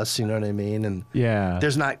bus. You know what I mean? And Yeah.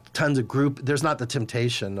 there's not tons of there's not the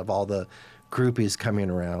temptation of all the groupies coming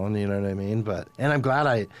around. You know what I mean? And I'm glad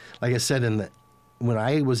like I said, when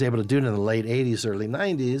I was able to do it in the late 80s, early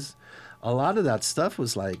 90s, a lot of that stuff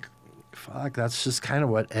was like, fuck, that's just kind of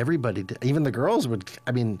what everybody did. Even the girls would,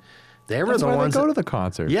 I mean, they were That's the why ones they go that, to the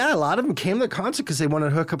concert. yeah, a lot of them came to the concert because they wanted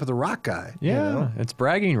to hook up with a rock guy. Yeah. You know? It's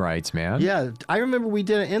bragging rights, man. Yeah, I remember we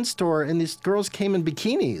did an in-store, and these girls came in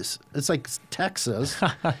bikinis. It's like Texas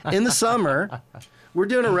in the summer. We're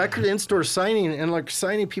doing a record in-store signing, and like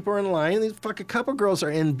signing, people are in line. And these fucking couple girls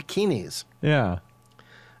are in bikinis. Yeah.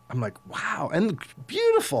 I'm like, wow, and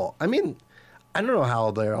beautiful. I mean, I don't know how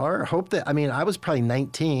old they are. I hope that. I mean, I was probably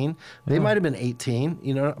 19. They might have been 18.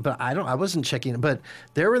 You know, but I wasn't checking. But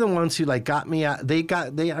they were the ones who like got me out.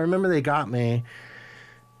 I remember they got me,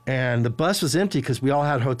 and the bus was empty because we all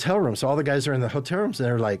had hotel rooms. So all the guys are in the hotel rooms, and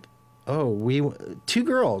they're like, oh, two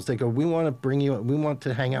girls. They go, we want to bring you. We want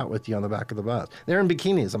to hang out with you on the back of the bus. They're in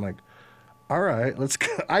bikinis. I'm like, all right, let's go.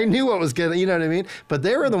 I knew what was getting, you know what I mean? But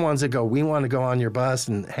they were the ones that go, we want to go on your bus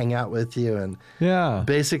and hang out with you. And Yeah.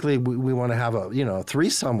 basically, we want to have a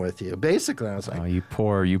threesome with you. Basically, I was like, Oh, you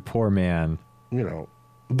poor man. you know,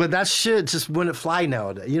 but that shit just wouldn't fly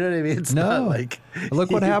nowadays. You know what I mean? It's not like.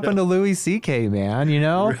 Look what you happened to Louis C.K., man, you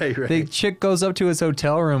know? Right. The chick goes up to his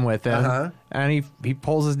hotel room with him, Uh-huh. and he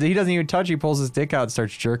doesn't even touch, he pulls his dick out and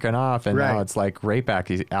starts jerking off, and now Right. it's like rape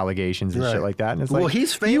allegations and shit Right. like that. And it's Well, like,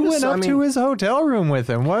 he's you famous, went I up to mean- his hotel room with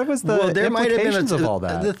him. What was the There might have been implications of all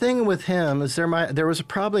that? The thing with him is there was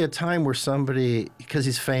probably a time where somebody, because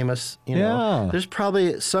he's famous, you know, Yeah. there's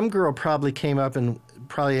probably some girl probably came up and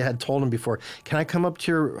probably had told him before, can I come up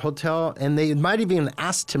to your hotel? And they might have even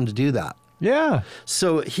asked him to do that. Yeah.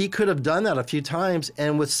 So he could have done that a few times.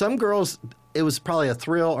 And with some girls, it was probably a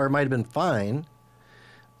thrill or it might have been fine.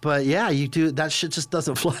 But yeah, you do that shit just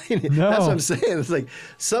doesn't fly. No. That's what I'm saying. It's like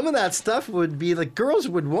some of that stuff would be like girls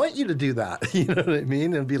would want you to do that. You know what I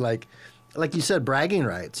mean? And be like you said, bragging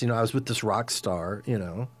rights. You know, I was with this rock star, you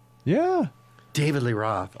know, Yeah. David Lee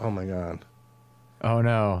Roth. Oh my God. Oh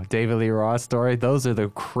no, David Lee Roth story. Those are the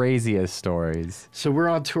craziest stories. So we're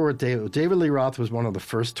on tour with David. David Lee Roth was one of the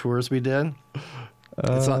first tours we did.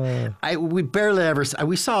 We barely ever.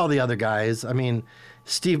 We saw all the other guys. I mean,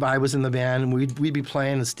 Steve Vai was in the band. We'd be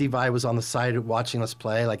playing, and Steve Vai was on the side watching us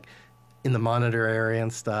play, like in the monitor area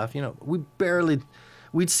and stuff. You know,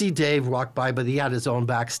 we'd see Dave walk by, but he had his own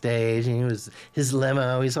backstage, and he was his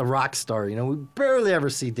limo. He's a rock star. You know, we barely ever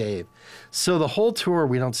see Dave. So the whole tour,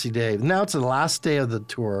 we don't see Dave. Now it's the last day of the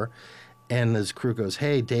tour, and his crew goes,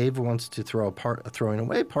 "Hey, Dave wants to throw a going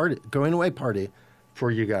away party for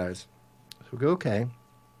you guys." So we go, okay.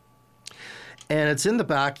 And it's in the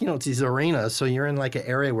back, you know, it's these arenas, so you're in like an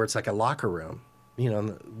area where it's like a locker room, you know,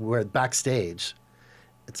 where backstage,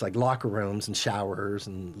 it's like locker rooms and showers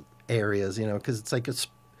and areas, you know, because it's like a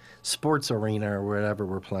sports arena or whatever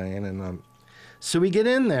we're playing. And so we get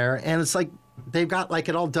in there, and it's like they've got like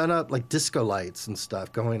it all done up, like disco lights and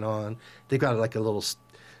stuff going on. They've got like a little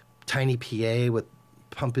tiny PA with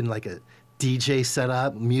pumping like a DJ set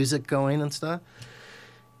up, music going and stuff.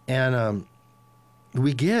 And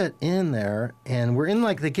we get in there, and we're in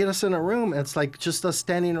like, they get us in a room, and it's like just us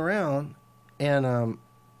standing around. And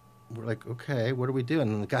we're like, okay, what do we do?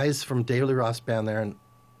 And the guys from David Lee Roth's band there and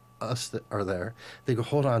us that are there, they go,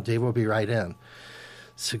 hold on, Dave will be right in.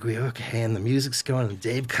 So we go, okay, and the music's going, and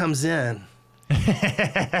Dave comes in.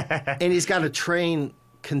 And he's got a train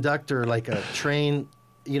conductor, like a train,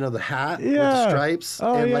 you know, the hat with the Yeah. stripes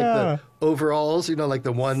Oh, and like yeah. the overalls, you know, like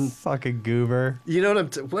the one, Fucking goober. you know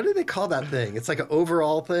what do they call that thing? It's like an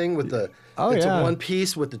overall thing with the, Oh, it's yeah. a one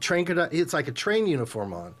piece with the train conductor. It's like a train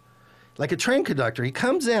uniform on, like a train conductor. He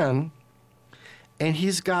comes in, and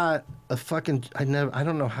he's got a fucking, I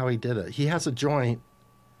don't know how he did it. He has a joint.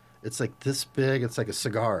 It's like this big. It's like a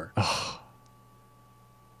cigar.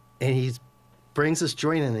 And he brings this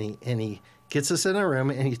joint in, and he gets us in a room,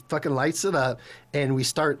 and he fucking lights it up, and we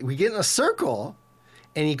get in a circle,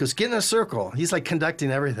 and he goes, get in a circle. He's like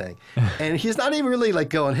conducting everything. And he's not even really like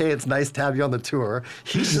going, hey, it's nice to have you on the tour.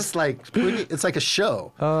 He's just like, it's like a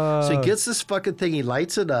show. So he gets this fucking thing, he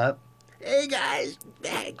lights it up. Hey guys,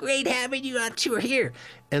 great having you on tour here.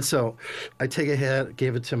 And so I take a hit,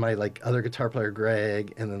 gave it to my like other guitar player,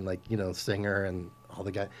 Greg, and then like, you know, singer and all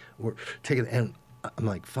the guys. We're taking, and I'm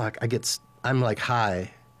like, fuck, I'm like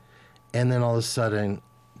high. And then all of a sudden,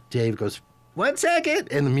 Dave goes, 1 second.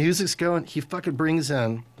 And the music's going. He fucking brings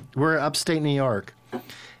in, we're upstate New York,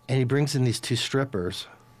 and he brings in these two strippers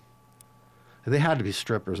They had to be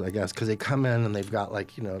strippers, I guess, because they come in and they've got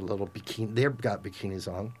like, you know, little bikini. They've got bikinis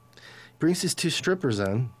on. Brings these 2 strippers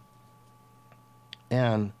in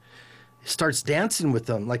and he starts dancing with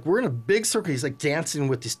them. Like, we're in a big circle. He's like dancing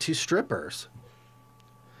with these 2 strippers.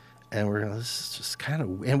 And we're going, this is just kind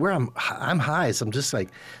of, and where I'm high, so I'm just like,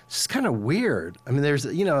 it's just kind of weird. I mean, there's,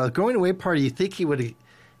 you know, a going away party, you think he would,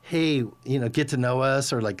 hey, you know, get to know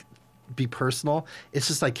us or like be personal. It's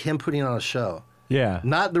just like him putting on a show. Yeah.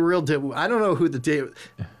 Not the real David. I don't know who the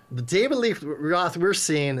David Lee Roth we're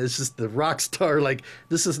seeing is just the rock star. Like,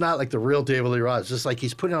 this is not like the real David Lee Roth. It's just like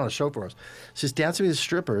he's putting on a show for us. So he's dancing with his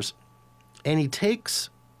strippers, and he takes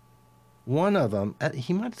one of them.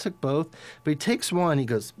 He might have took both, but he takes one. He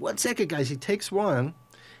goes, 1 second, guys. He takes one,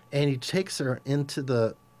 and he takes her into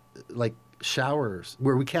the, like, showers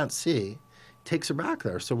where we can't see. Takes her back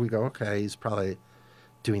there. So we go, okay, he's probably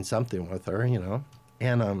doing something with her, you know.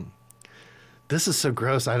 And this is so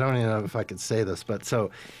gross. I don't even know if I could say this, but so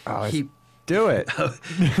he do it.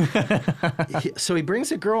 So he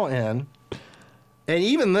brings a girl in, and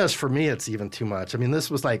even this for me, it's even too much. I mean, this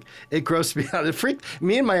was like it grossed me out. It freaked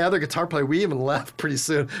me and my other guitar player. We even left pretty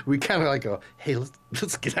soon. We kind of like go, hey,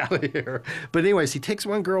 let's get out of here. But anyways, he takes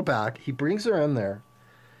one girl back. He brings her in there,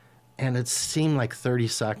 and it seemed like 30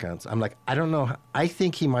 seconds. I'm like, I don't know. I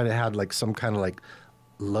think he might have had like some kind of like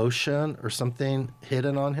lotion or something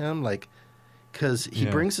hidden on him, like. Because he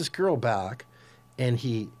brings this girl back, and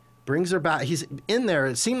he brings her back. He's in there.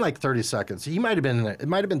 It seemed like 30 seconds. He might have been in there. It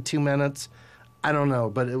might have been 2 minutes. I don't know.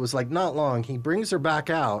 But it was like not long. He brings her back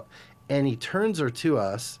out, and he turns her to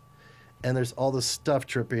us, and there's all this stuff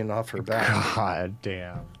dripping off her back. God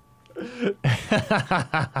damn.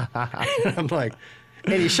 I'm like,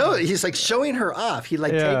 and he's like showing her off. He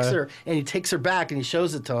like takes her, and he takes her back, and he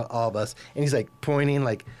shows it to all of us. And he's like pointing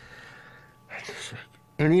like...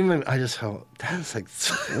 And even I just felt that's like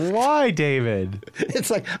why, David?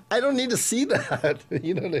 It's like I don't need to see that.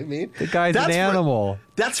 You know what I mean? The guy's an animal.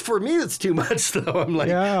 That's for me. That's too much, though. I'm like,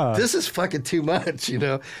 this is fucking too much. You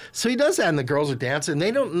know. So he does that, and the girls are dancing.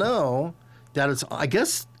 They don't know that it's. I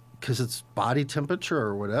guess because it's body temperature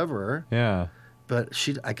or whatever. Yeah. But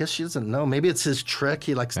I guess she doesn't know. Maybe it's his trick.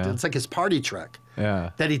 He likes. It's like his party trick.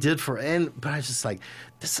 Yeah. That he did but I was just like,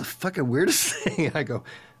 this is the fucking weirdest thing. I go.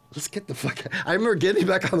 Let's get the fuck out. I remember getting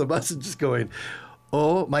back on the bus and just going,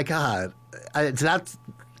 oh, my God. I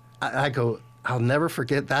go, I'll never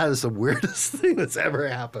forget. That is the weirdest thing that's ever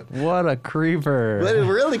happened. What a creeper. But it was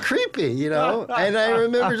really creepy, you know? And I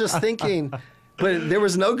remember just thinking, but there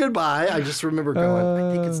was no goodbye. I just remember going,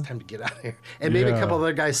 I think it's time to get out of here. And maybe a couple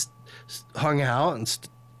other guys hung out and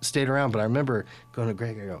stayed around. But I remember going to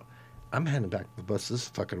Greg, I go, I'm heading back to the bus. This is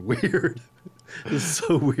fucking weird. This is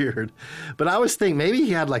so weird. But I always think maybe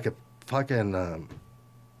he had like a fucking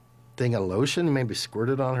thing of lotion, maybe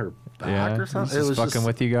squirted on her back or something. It was fucking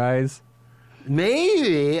with you guys.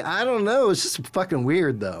 Maybe. I don't know. It's just fucking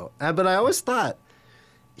weird though. But I always thought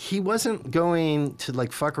he wasn't going to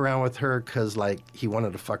like fuck around with her because like he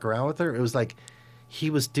wanted to fuck around with her. It was like he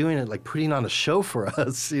was doing it like putting on a show for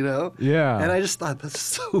us, you know? Yeah. And I just thought that's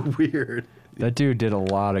so weird. That dude did a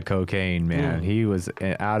lot of cocaine, man. He was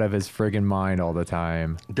out of his friggin' mind all the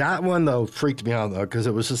time. That one, though, freaked me out, though, because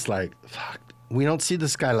it was just like, fuck, we don't see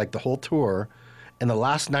this guy, like, the whole tour. And the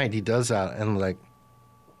last night he does that, and, like,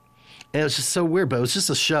 and it was just so weird, but it was just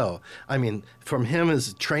a show. I mean, from him,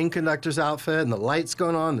 his train conductor's outfit, and the lights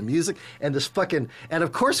going on, the music, and this fucking, and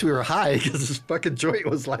of course we were high, because this fucking joint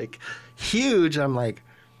was, like, huge. I'm like,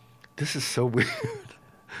 this is so weird.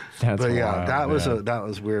 That's but yeah, wild, that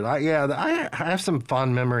was weird. I have some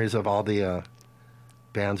fond memories of all the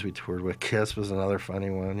bands we toured with. Kiss was another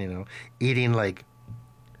funny one. You know, eating like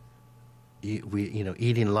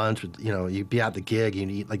eating lunch with, you know, you'd be at the gig,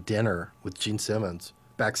 you'd eat like dinner with Gene Simmons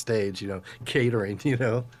backstage. You know, catering. You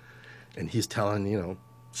know, and he's telling, you know,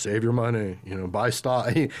 save your money. You know, buy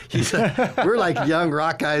stock. We're like young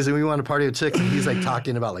rock guys, and we want to party with chicks, and he's like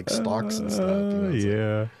talking about like stocks and stuff. You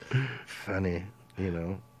know, funny. You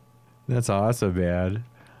know. That's awesome, man.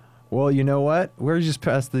 Well, you know what? We're just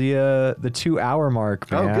past the 2 hour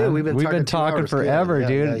mark, man. Oh, good. We've been talking forever, yeah,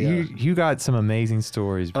 dude. Yeah. You got some amazing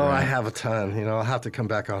stories, bro. Oh, I have a ton. You know, I'll have to come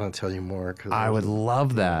back on and tell you more. I would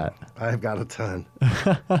love that. I've got a ton.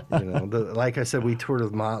 You know, like I said, we toured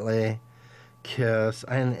with Motley, Kiss,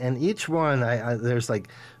 and each one, there's like,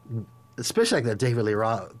 especially like that David Lee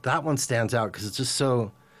Roth, that one stands out because it's just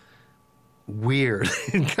so weird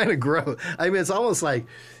and kind of gross. I mean, it's almost like,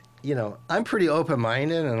 you know, I'm pretty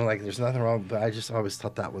open-minded and like there's nothing wrong, but I just always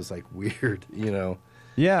thought that was like weird, you know.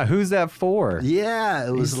 Yeah, who's that for? Yeah,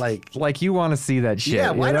 it was Like you want to see that shit.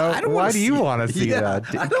 Yeah, why you know? I don't why wanna do you see- want to see Yeah,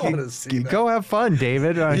 that? I don't wanna see that. Go have fun,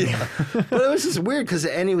 David. Yeah. But it was just weird because,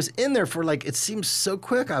 and he was in there for like, it seems so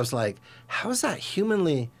quick. I was like, how is that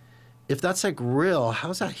humanly, if that's like real, how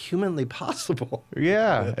is that humanly possible?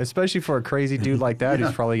 Yeah, especially for a crazy dude like that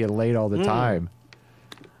who's probably getting laid all the time.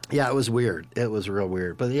 Yeah, it was weird. It was real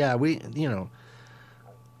weird. But yeah, we,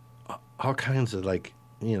 all kinds of like,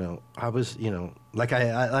 I was, like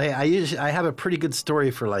I usually, I have a pretty good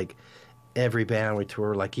story for like every band we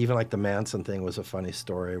tour. Like even like the Manson thing was a funny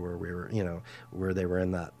story where we were, where they were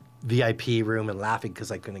in that VIP room and laughing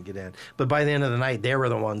because I couldn't get in. But by the end of the night, they were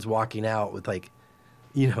the ones walking out with like,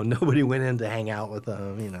 nobody went in to hang out with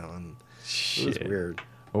them, and it was weird.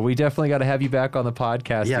 Well, we definitely got to have you back on the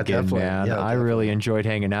podcast Yeah, again, definitely. man. Yeah, I really enjoyed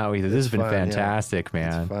hanging out with you. This has been fun, yeah. fantastic,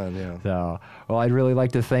 man. It's fun, yeah. So, well, I'd really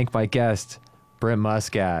like to thank my guest, Brent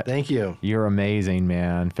Muscat. Thank you. You're amazing,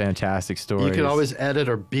 man. Fantastic stories. You can always edit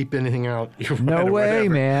or beep anything out. No way,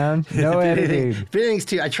 man. No editing. If anything's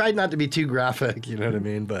too, I tried not to be too graphic. You know what I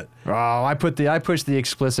mean? But Oh, I pushed the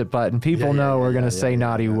explicit button. People Yeah, know yeah, we're gonna yeah, say yeah,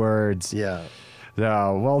 naughty yeah. words. yeah,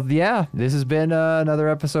 So, well, yeah, this has been another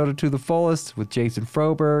episode of To the Fullest with Jason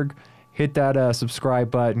Froberg. Hit that subscribe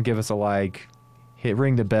button, give us a like,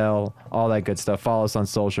 ring the bell, all that good stuff. Follow us on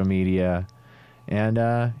social media, and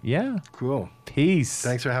yeah, cool. peace.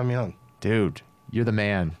 Thanks for having me on. Dude. You're the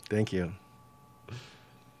man. Thank you.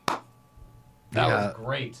 That Yeah. was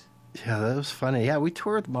great. Yeah, that was funny. Yeah, we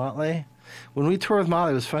toured with Motley. When we toured with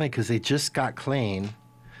Motley, it was funny because they just got clean.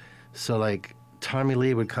 So like Tommy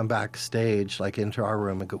Lee would come backstage like into our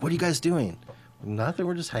room and go, "What are you guys doing?" Nothing.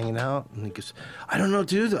 We're just hanging out. And he goes, "I don't know,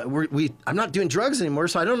 dude. I'm not doing drugs anymore,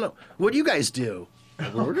 so I don't know. What do you guys do?"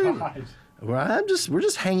 We're doing, we're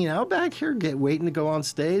just hanging out back here, waiting to go on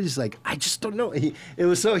stage. He's like, "I just don't know." He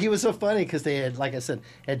was so funny because they had, like I said,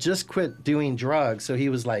 had just quit doing drugs. So he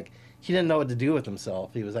was like, he didn't know what to do with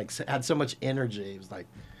himself. He was like, had so much energy. He was like,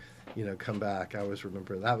 come back. I always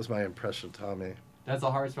remember that was my impression of Tommy. That's the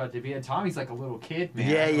hardest spot to be. And Tommy's like a little kid, man.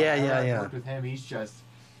 Yeah. I worked with him.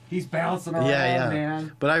 He's bouncing around, Yeah.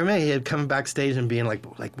 man. But I remember he had come backstage and being like,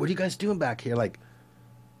 "What are you guys doing back here?" Like,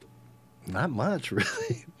 not much,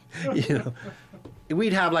 really.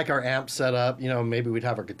 We'd have like our amp set up. Maybe we'd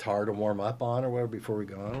have our guitar to warm up on or whatever before we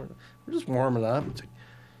go on. We're just warming up. It's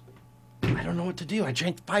like, I don't know what to do. I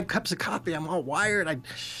drank 5 cups of coffee. I'm all wired.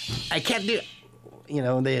 I can't do it.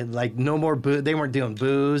 They had like no more booze. They weren't doing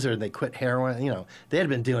booze or they quit heroin. They had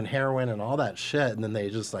been doing heroin and all that shit. And then they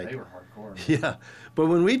just like. They were hardcore. Yeah. But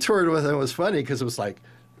when we toured with them, it was funny because it was like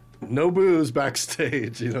no booze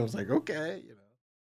backstage. It was like, okay.